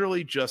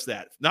literally just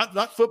that.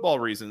 Not football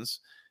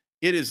reasons.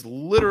 It is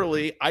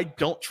literally, I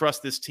don't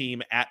trust this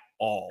team at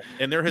all.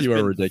 And there has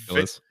been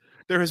ridiculous.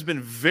 There has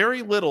been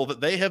very little that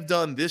they have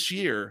done this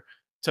year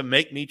to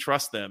make me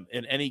trust them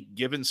in any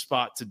given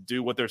spot to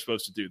do what they're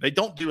supposed to do. They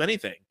don't do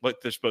anything like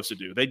they're supposed to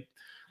do.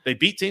 They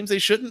beat teams they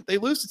shouldn't. They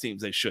lose to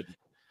teams they shouldn't.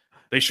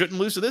 They shouldn't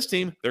lose to this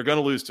team. They're going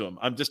to lose to them.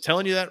 I'm just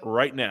telling you that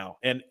right now.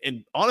 And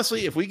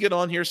honestly, if we get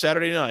on here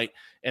Saturday night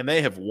and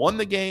they have won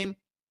the game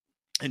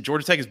and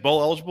Georgia Tech is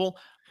bowl eligible,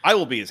 I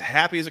will be as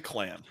happy as a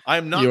clam.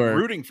 I'm not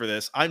rooting for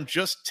this. I'm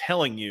just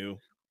telling you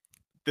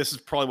this is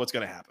probably what's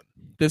going to happen.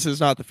 This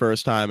is not the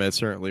first time. It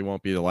certainly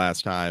won't be the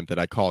last time that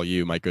I call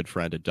you, my good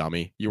friend, a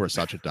dummy. You are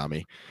such a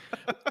dummy.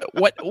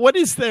 What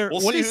is there?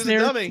 What is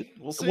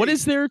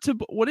there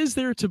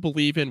to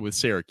believe in with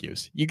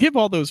Syracuse? You give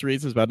all those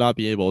reasons about not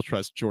being able to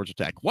trust Georgia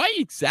Tech. Why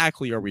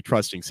exactly are we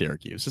trusting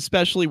Syracuse,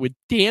 especially with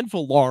Dan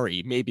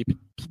Villari maybe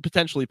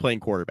potentially playing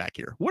quarterback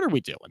here? What are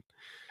we doing?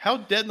 How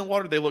dead in the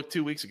water they looked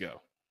 2 weeks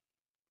ago,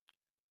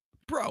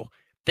 bro?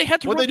 They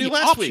had to run the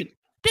option.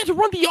 They had to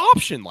run the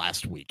option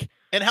last week.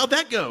 And how'd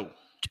that go?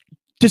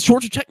 Does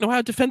Georgia Tech know how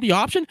to defend the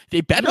option?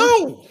 They better.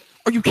 No.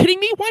 Are you kidding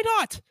me? Why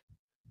not?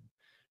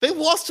 They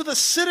lost to the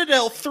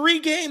Citadel 3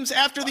 games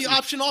after the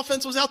option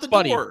offense was out the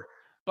door.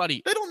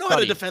 Buddy, they don't know how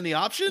to defend the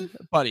option.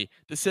 Buddy,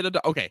 the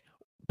Citadel. Okay,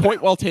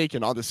 point well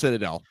taken on the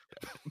Citadel.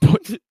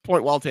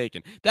 Point well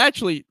taken. That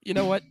actually, you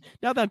know what?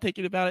 Now that I'm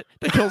thinking about it,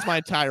 that kills my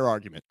entire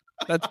argument.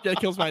 That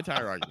kills my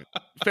entire argument.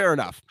 Fair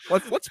enough.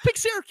 Let's pick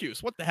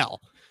Syracuse. What the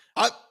hell?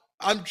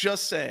 I'm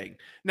just saying.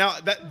 Now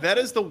that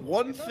is the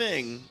one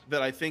thing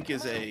that I think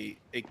is a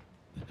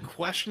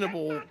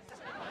questionable.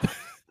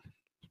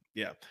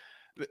 Yeah.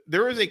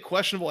 There is a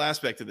questionable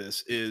aspect to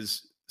this.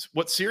 Is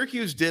what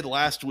Syracuse did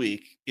last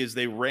week is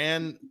they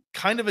ran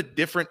kind of a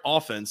different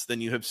offense than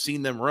you have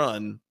seen them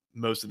run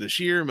most of this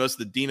year, most of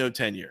the Dino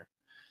tenure.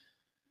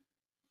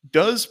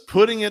 Does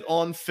putting it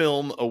on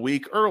film a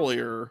week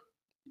earlier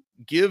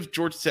give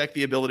Georgia Tech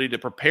the ability to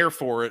prepare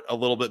for it a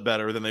little bit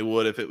better than they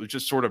would if it was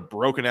just sort of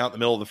broken out in the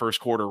middle of the first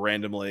quarter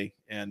randomly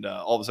and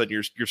all of a sudden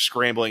you're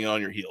scrambling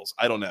on your heels?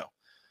 I don't know.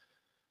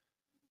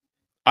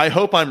 I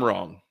hope I'm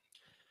wrong.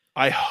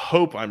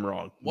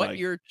 What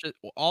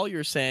all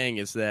you're saying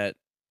is that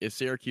if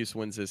Syracuse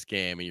wins this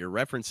game, and you're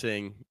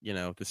referencing,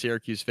 the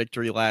Syracuse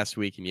victory last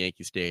week in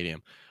Yankee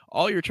Stadium,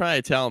 all you're trying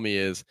to tell me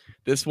is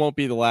this won't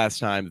be the last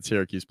time that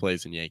Syracuse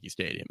plays in Yankee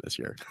Stadium this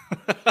year.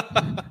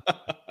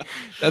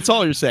 That's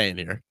all you're saying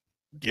here.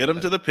 Get them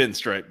to the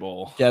Pinstripe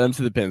Bowl.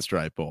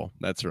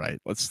 That's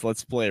right.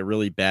 Let's play a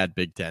really bad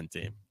Big Ten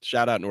team.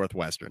 Shout out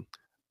Northwestern.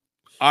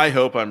 I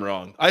hope I'm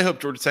wrong. I hope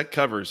Georgia Tech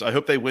covers. I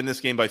hope they win this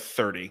game by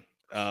 30.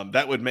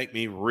 That would make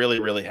me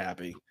really, really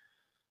happy.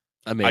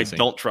 Amazing. I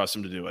don't trust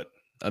them to do it.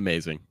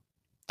 Amazing.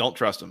 Don't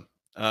trust them.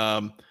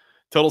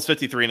 Total's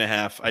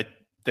 53.5. I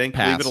think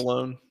Pass. Leave it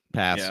alone.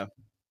 Pass. Yeah.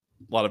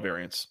 A lot of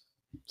variance.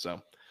 So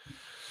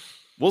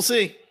we'll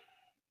see.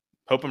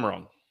 Hope I'm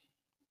wrong.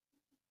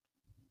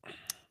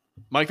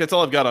 Mike, that's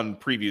all I've got on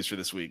previews for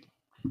this week.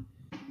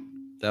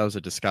 That was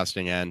a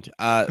disgusting end.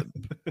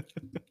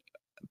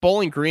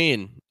 Bowling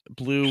Green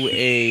blew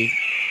a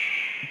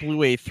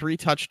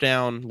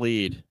 3-touchdown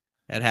lead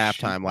at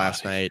halftime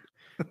last night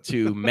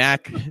to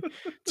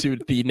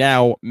the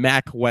now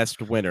MAC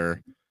West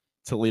winner,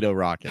 Toledo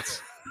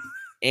Rockets.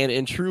 And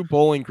in true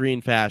Bowling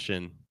Green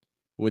fashion,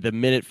 with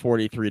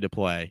 1:43 to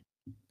play,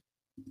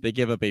 they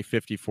give up a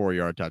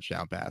 54-yard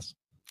touchdown pass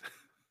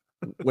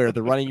where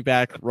the running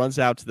back runs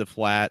out to the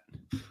flat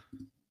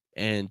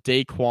and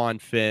Daquan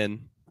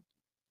Finn,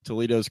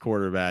 Toledo's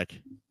quarterback,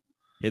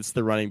 hits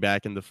the running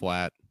back in the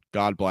flat.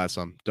 God bless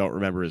him. Don't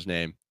remember his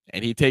name.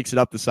 And he takes it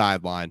up the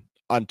sideline,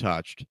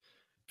 untouched.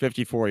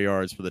 54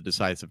 yards for the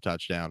decisive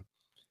touchdown.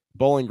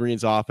 Bowling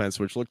Green's offense,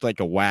 which looked like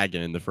a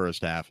wagon in the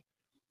first half,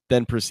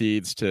 then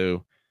proceeds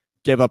to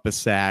give up a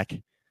sack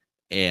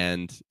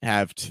and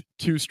have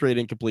 2 straight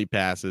incomplete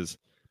passes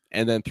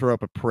and then throw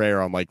up a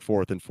prayer on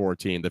 4th and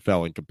 14 that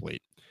fell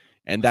incomplete.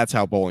 And that's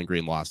how Bowling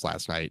Green lost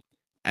last night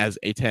as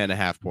a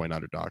 10.5-point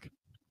underdog.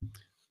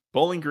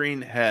 Bowling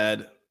Green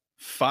had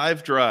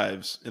 5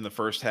 drives in the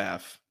first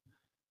half,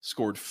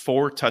 scored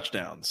 4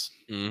 touchdowns.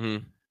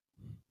 Mm-hmm.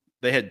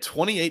 They had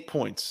 28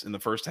 points in the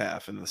first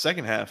half. In the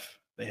second half,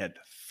 they had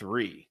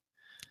 3.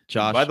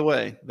 Josh, and by the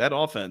way, that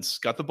offense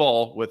got the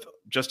ball with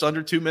just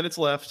under 2 minutes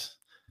left.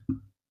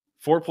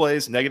 4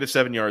 plays,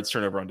 -7 yards,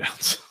 turnover on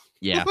downs.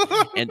 Yeah.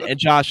 And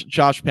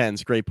Josh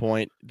Penn's great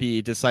point.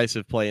 The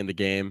decisive play in the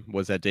game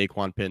was that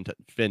Daquan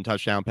Finn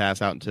touchdown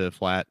pass out into the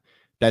flat.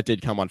 That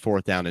did come on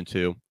 4th down and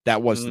 2.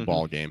 That was the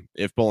ball game.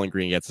 If Bowling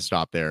Green gets a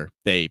stop there,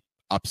 they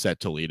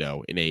upset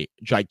Toledo in a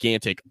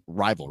gigantic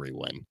rivalry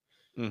win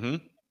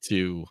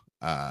to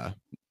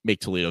make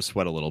Toledo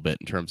sweat a little bit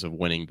in terms of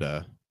winning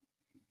the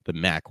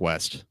MAC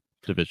West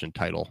division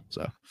title.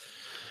 So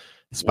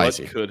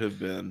spicy. What could have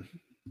been?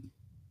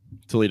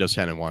 Toledo's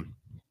 10-1.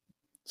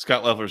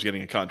 Scott Loeffler's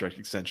getting a contract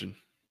extension.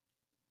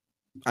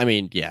 I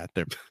mean, yeah,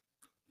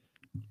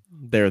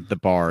 they're the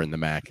bar in the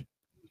MAC.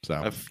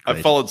 So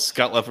I've followed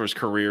Scott Loeffler's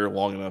career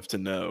long enough to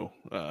know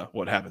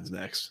what happens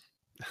next.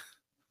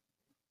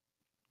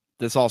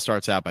 This all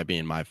starts out by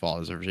being my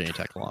fault as a Virginia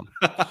Tech alum.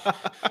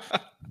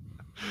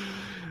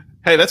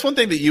 Hey, that's one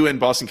thing that you and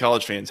Boston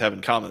College fans have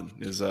in common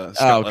is Scott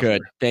Loeffler.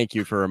 Good. Thank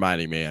you for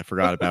reminding me. I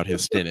forgot about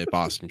his stint at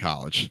Boston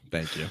College.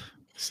 Thank you.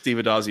 Steve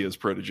Adazio's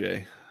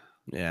protege.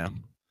 Yeah.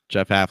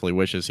 Jeff Hafley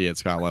wishes he had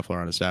Scott Loeffler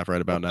on his staff right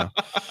about now.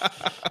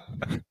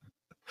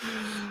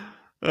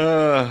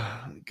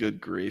 Good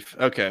grief.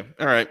 Okay.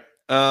 All right.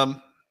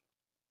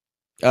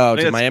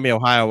 Did Miami,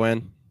 Ohio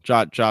win?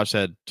 Josh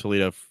said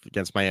Toledo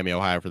against Miami,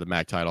 Ohio for the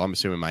MAC title. I'm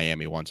assuming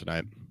Miami won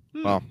tonight.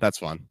 Well, that's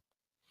fun.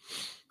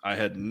 I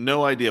had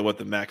no idea what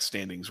the MAC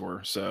standings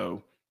were,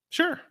 so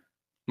sure.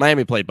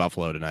 Miami played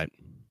Buffalo tonight.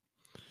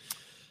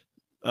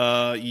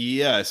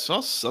 Yeah, I saw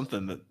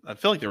something that I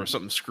feel like there was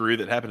something screwy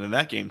that happened in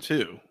that game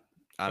too.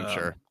 I'm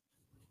sure.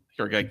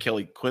 Our guy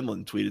Kelly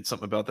Quinlan tweeted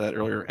something about that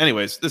earlier.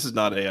 Anyways, this is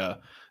not a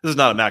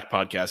MAC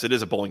podcast. It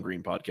is a Bowling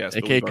Green podcast.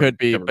 It could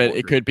be, but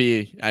it could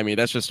be. I mean,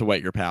 that's just to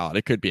whet your palate.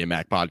 It could be a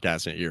MAC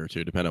podcast in a year or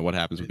two, depending on what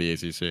happens with the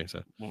ACC.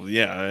 So, well,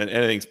 yeah,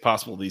 anything's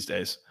possible these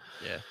days.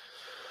 Yeah.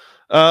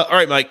 All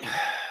right, Mike.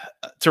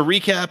 To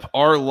recap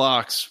our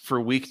locks for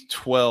week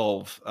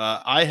 12,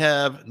 I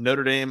have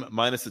Notre Dame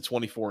minus the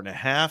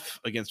 24.5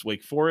 against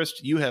Wake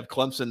Forest. You have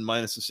Clemson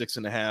minus the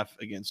 6.5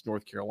 against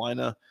North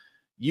Carolina.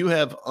 You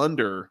have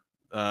under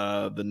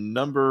the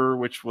number,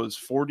 which was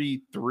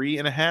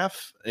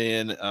 43.5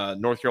 in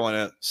North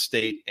Carolina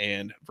State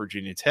and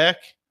Virginia Tech.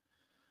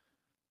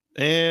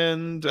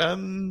 And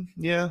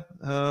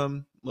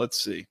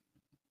let's see.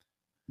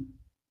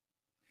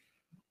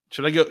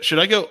 Should I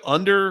go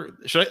under?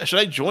 Should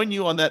I join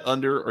you on that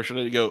under, or should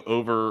I go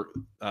over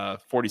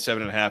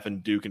 47.5 in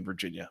Duke and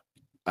Virginia?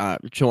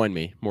 Join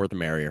me. More the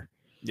merrier.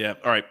 Yeah.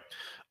 All right.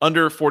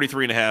 Under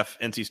 43.5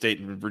 NC State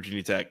and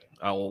Virginia Tech.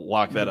 I'll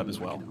lock that up as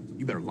well.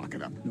 You better lock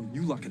it up. No,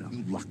 you lock it up.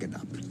 You lock it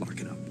up.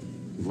 Lock it up.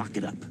 Lock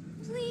it up.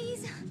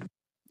 Please.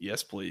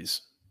 Yes,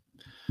 please.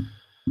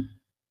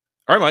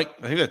 All right, Mike.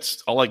 I think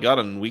that's all I got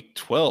on week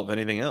 12.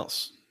 Anything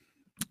else?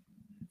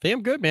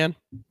 Damn good, man.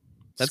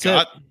 That's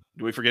Scott, it.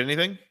 Do we forget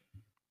anything?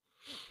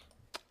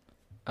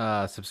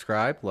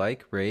 Subscribe,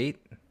 like, rate.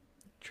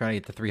 Trying to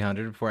get to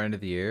 300 before end of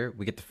the year.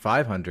 We get to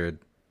 500.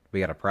 We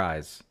got a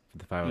prize for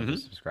the 500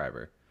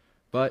 subscriber.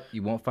 But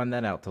you won't find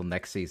that out till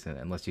next season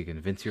unless you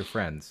convince your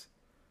friends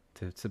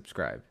to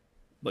subscribe.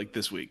 Like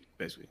this week,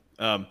 basically.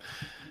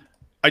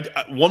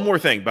 One more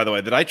thing, by the way,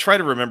 that I try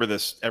to remember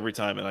this every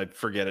time, and I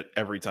forget it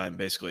every time,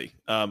 basically.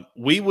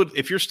 We would,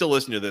 if you're still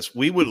listening to this,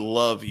 we would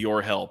love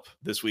your help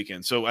this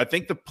weekend. So I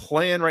think the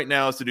plan right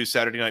now is to do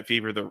Saturday Night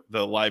Fever,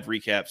 the live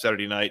recap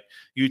Saturday night,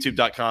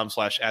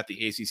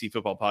 youtube.com/@the-ACC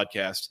Football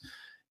Podcast.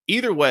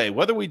 Either way,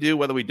 whether we do,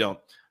 whether we don't,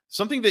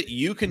 something that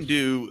you can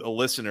do, a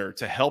listener,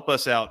 to help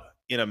us out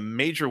in a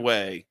major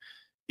way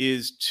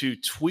is to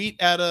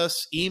tweet at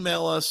us,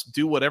 email us,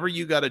 do whatever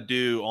you got to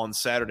do on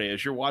Saturday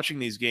as you're watching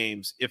these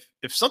games. If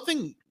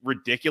something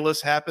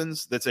ridiculous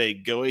happens that's a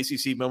Go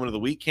ACC Moment of the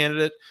Week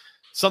candidate,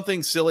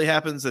 something silly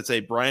happens that's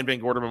a Brian Van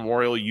Gorder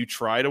Memorial You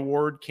Tried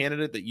Award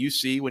candidate that you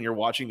see when you're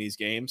watching these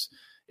games,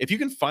 if you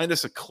can find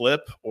us a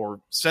clip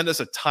or send us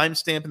a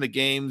timestamp in the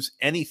games,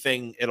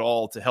 anything at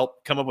all to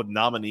help come up with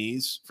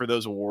nominees for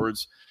those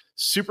awards,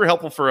 super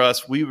helpful for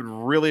us. We would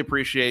really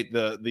appreciate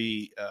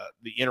the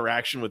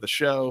interaction with the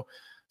show.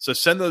 So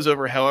send those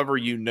over however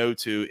you know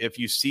to. If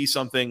you see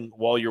something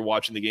while you're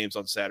watching the games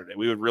on Saturday,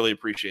 we would really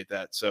appreciate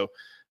that. So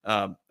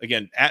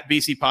again, at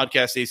BC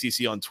Podcast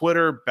ACC on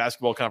Twitter,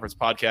 Basketball Conference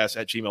Podcast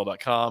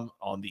 @gmail.com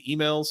on the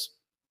emails.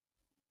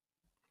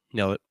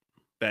 Nailed it.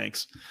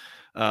 Thanks.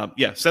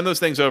 Send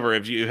those things over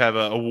if you have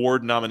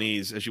award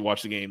nominees as you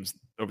watch the games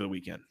over the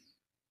weekend.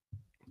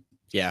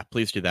 Yeah,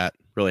 please do that.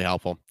 Really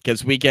helpful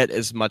because we get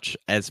as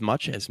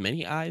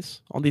many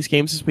eyes on these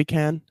games as we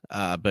can.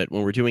 But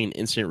when we're doing an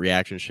instant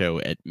reaction show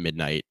at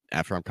midnight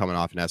after I'm coming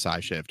off an SI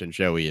shift, and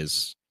Joey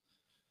is,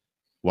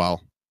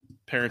 well,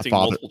 parenting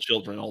multiple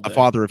children all day. A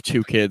father of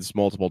 2 kids,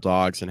 multiple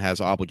dogs, and has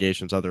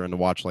obligations other than to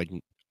watch like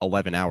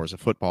 11 hours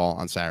of football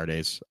on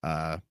Saturdays.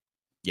 As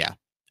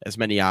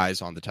many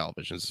eyes on the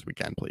televisions as we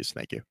can, please.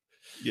 Thank you.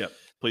 Yep,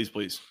 please.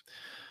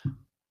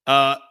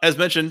 As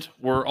mentioned,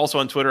 we're also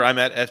on Twitter. I'm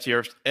at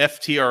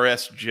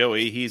FTRS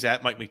Joey. He's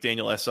at Mike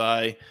McDaniel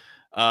SI.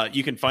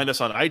 You can find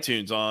us on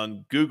iTunes,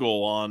 on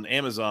Google, on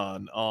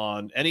Amazon,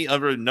 on any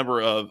other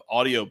number of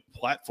audio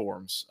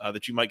platforms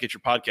that you might get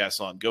your podcasts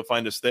on. Go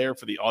find us there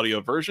for the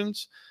audio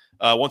versions.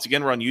 Once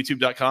again, we're on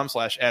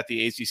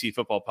youtube.com/@the-ACC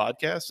Football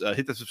Podcast.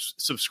 Hit the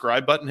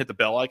subscribe button, hit the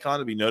bell icon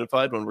to be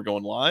notified when we're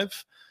going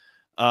live.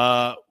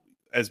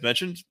 As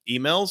mentioned,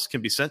 emails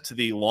can be sent to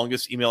the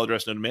longest email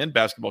address known to man,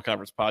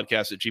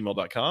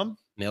 basketballconferencepodcast@gmail.com.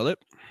 Nailed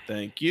it.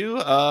 Thank you.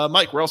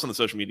 Mike, where else on the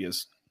social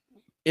medias?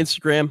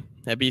 Instagram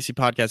at BC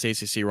Podcast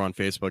ACC. We're on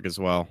Facebook as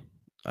well.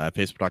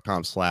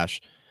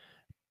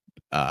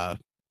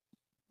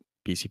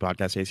 Facebook.com/BC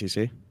Podcast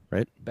ACC,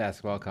 right?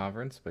 Basketball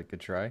conference, but good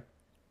try.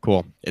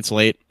 Cool. It's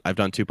late. I've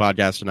done 2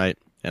 podcasts tonight,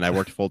 and I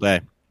worked a full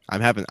day.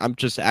 I'm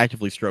just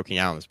actively stroking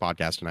out on this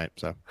podcast tonight.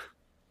 So,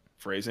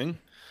 phrasing.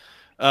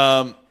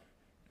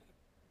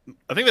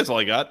 I think that's all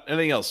I got.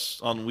 Anything else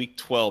on week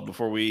 12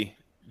 before we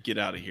get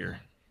out of here?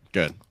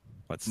 Good.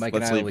 Mike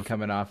and I will be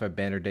coming off a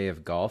banner day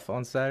of golf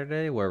on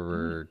Saturday where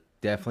we're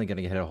definitely going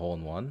to hit a hole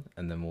in one,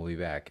 and then we'll be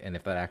back. And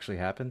if that actually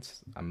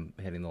happens, I'm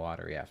hitting the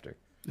lottery after.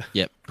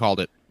 Yep, called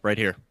it right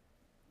here.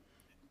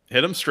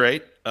 Hit them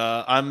straight.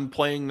 I'm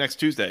playing next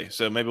Tuesday,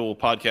 so maybe we'll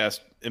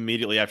podcast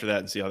immediately after that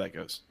and see how that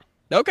goes.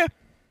 Okay.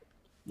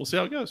 We'll see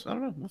how it goes. I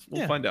don't know.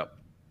 We'll find out.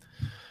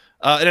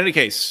 In any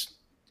case,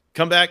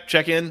 come back,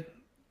 check in.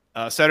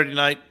 Saturday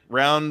night,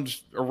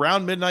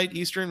 around midnight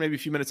Eastern, maybe a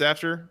few minutes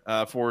after,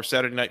 for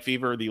Saturday Night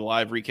Fever, the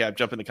live recap.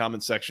 Jump in the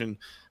comments section.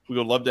 We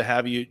would love to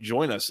have you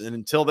join us. And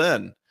until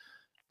then,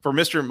 for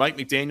Mr. Mike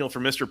McDaniel, for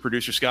Mr.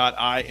 Producer Scott,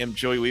 I am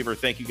Joey Weaver.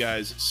 Thank you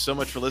guys so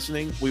much for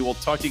listening. We will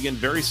talk to you again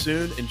very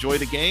soon. Enjoy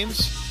the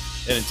games.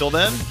 And until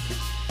then,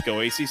 go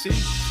ACC.